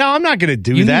 no, I'm not going to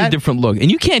do that. You need a different look. And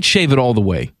you can't shave it all the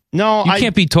way. No, you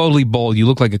can't be totally bald. You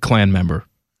look like a Klan member.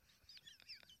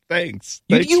 Thanks.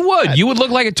 You would. You would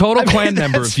look like a total Klan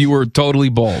member if you were totally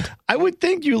bald. I would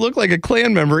think you look like a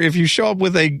Klan member if you show up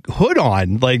with a hood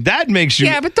on. Like, that makes you...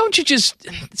 Yeah, but don't you just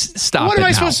stop What am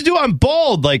I supposed to do? I'm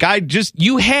bald. Like,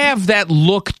 You have that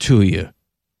look to you.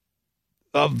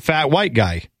 A fat white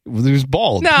guy who's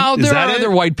bald. No, there are other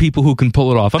white people who can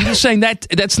pull it off. I'm just saying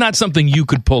that's not something you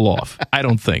could pull off, I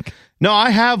don't think. No, I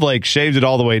have, shaved it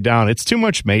all the way down. It's too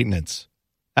much maintenance.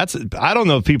 I don't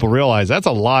know if people realize that's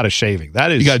a lot of shaving.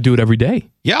 That is, you got to do it every day.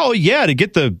 Yeah, to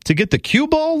get the cue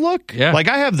ball look. Yeah, I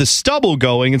have the stubble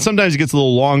going, and sometimes it gets a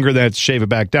little longer. Then I have to shave it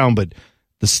back down. But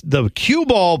the cue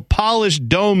ball polished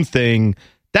dome thing,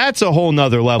 that's a whole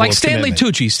nother level. Like of Stanley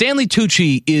commitment. Tucci. Stanley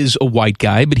Tucci is a white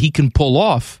guy, but he can pull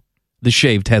off the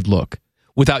shaved head look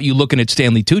without you looking at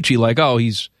Stanley Tucci like, oh,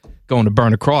 he's going to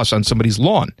burn a cross on somebody's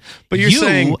lawn. But you're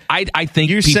saying, I think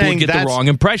people get the wrong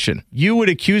impression. You would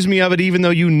accuse me of it even though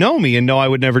you know me and know I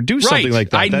would never do something like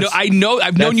that. I know.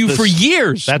 I've known you for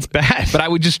years. That's bad. But I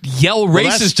would just yell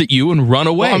racist at you and run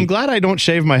away. Well, I'm glad I don't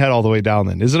shave my head all the way down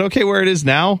then. Is it okay where it is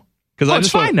now? Because it's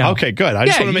fine now. Okay, good. I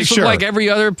just want to make sure. Look like every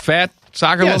other fat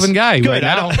soccer-loving guy right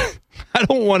now. I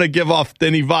don't want to give off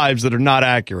any vibes that are not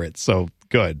accurate. So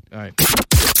good. All right.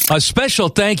 A special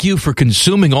thank you for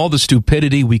consuming all the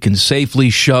stupidity we can safely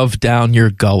shove down your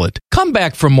gullet. Come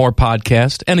back for more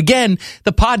podcast. And again,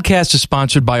 the podcast is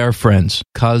sponsored by our friends,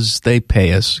 because they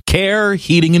pay us. Care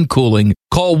Heating and Cooling.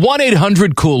 Call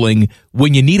 1-800-COOLING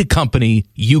when you need a company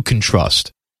you can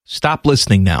trust. Stop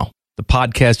listening now. The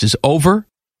podcast is over.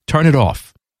 Turn it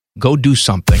off. Go do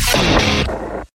something.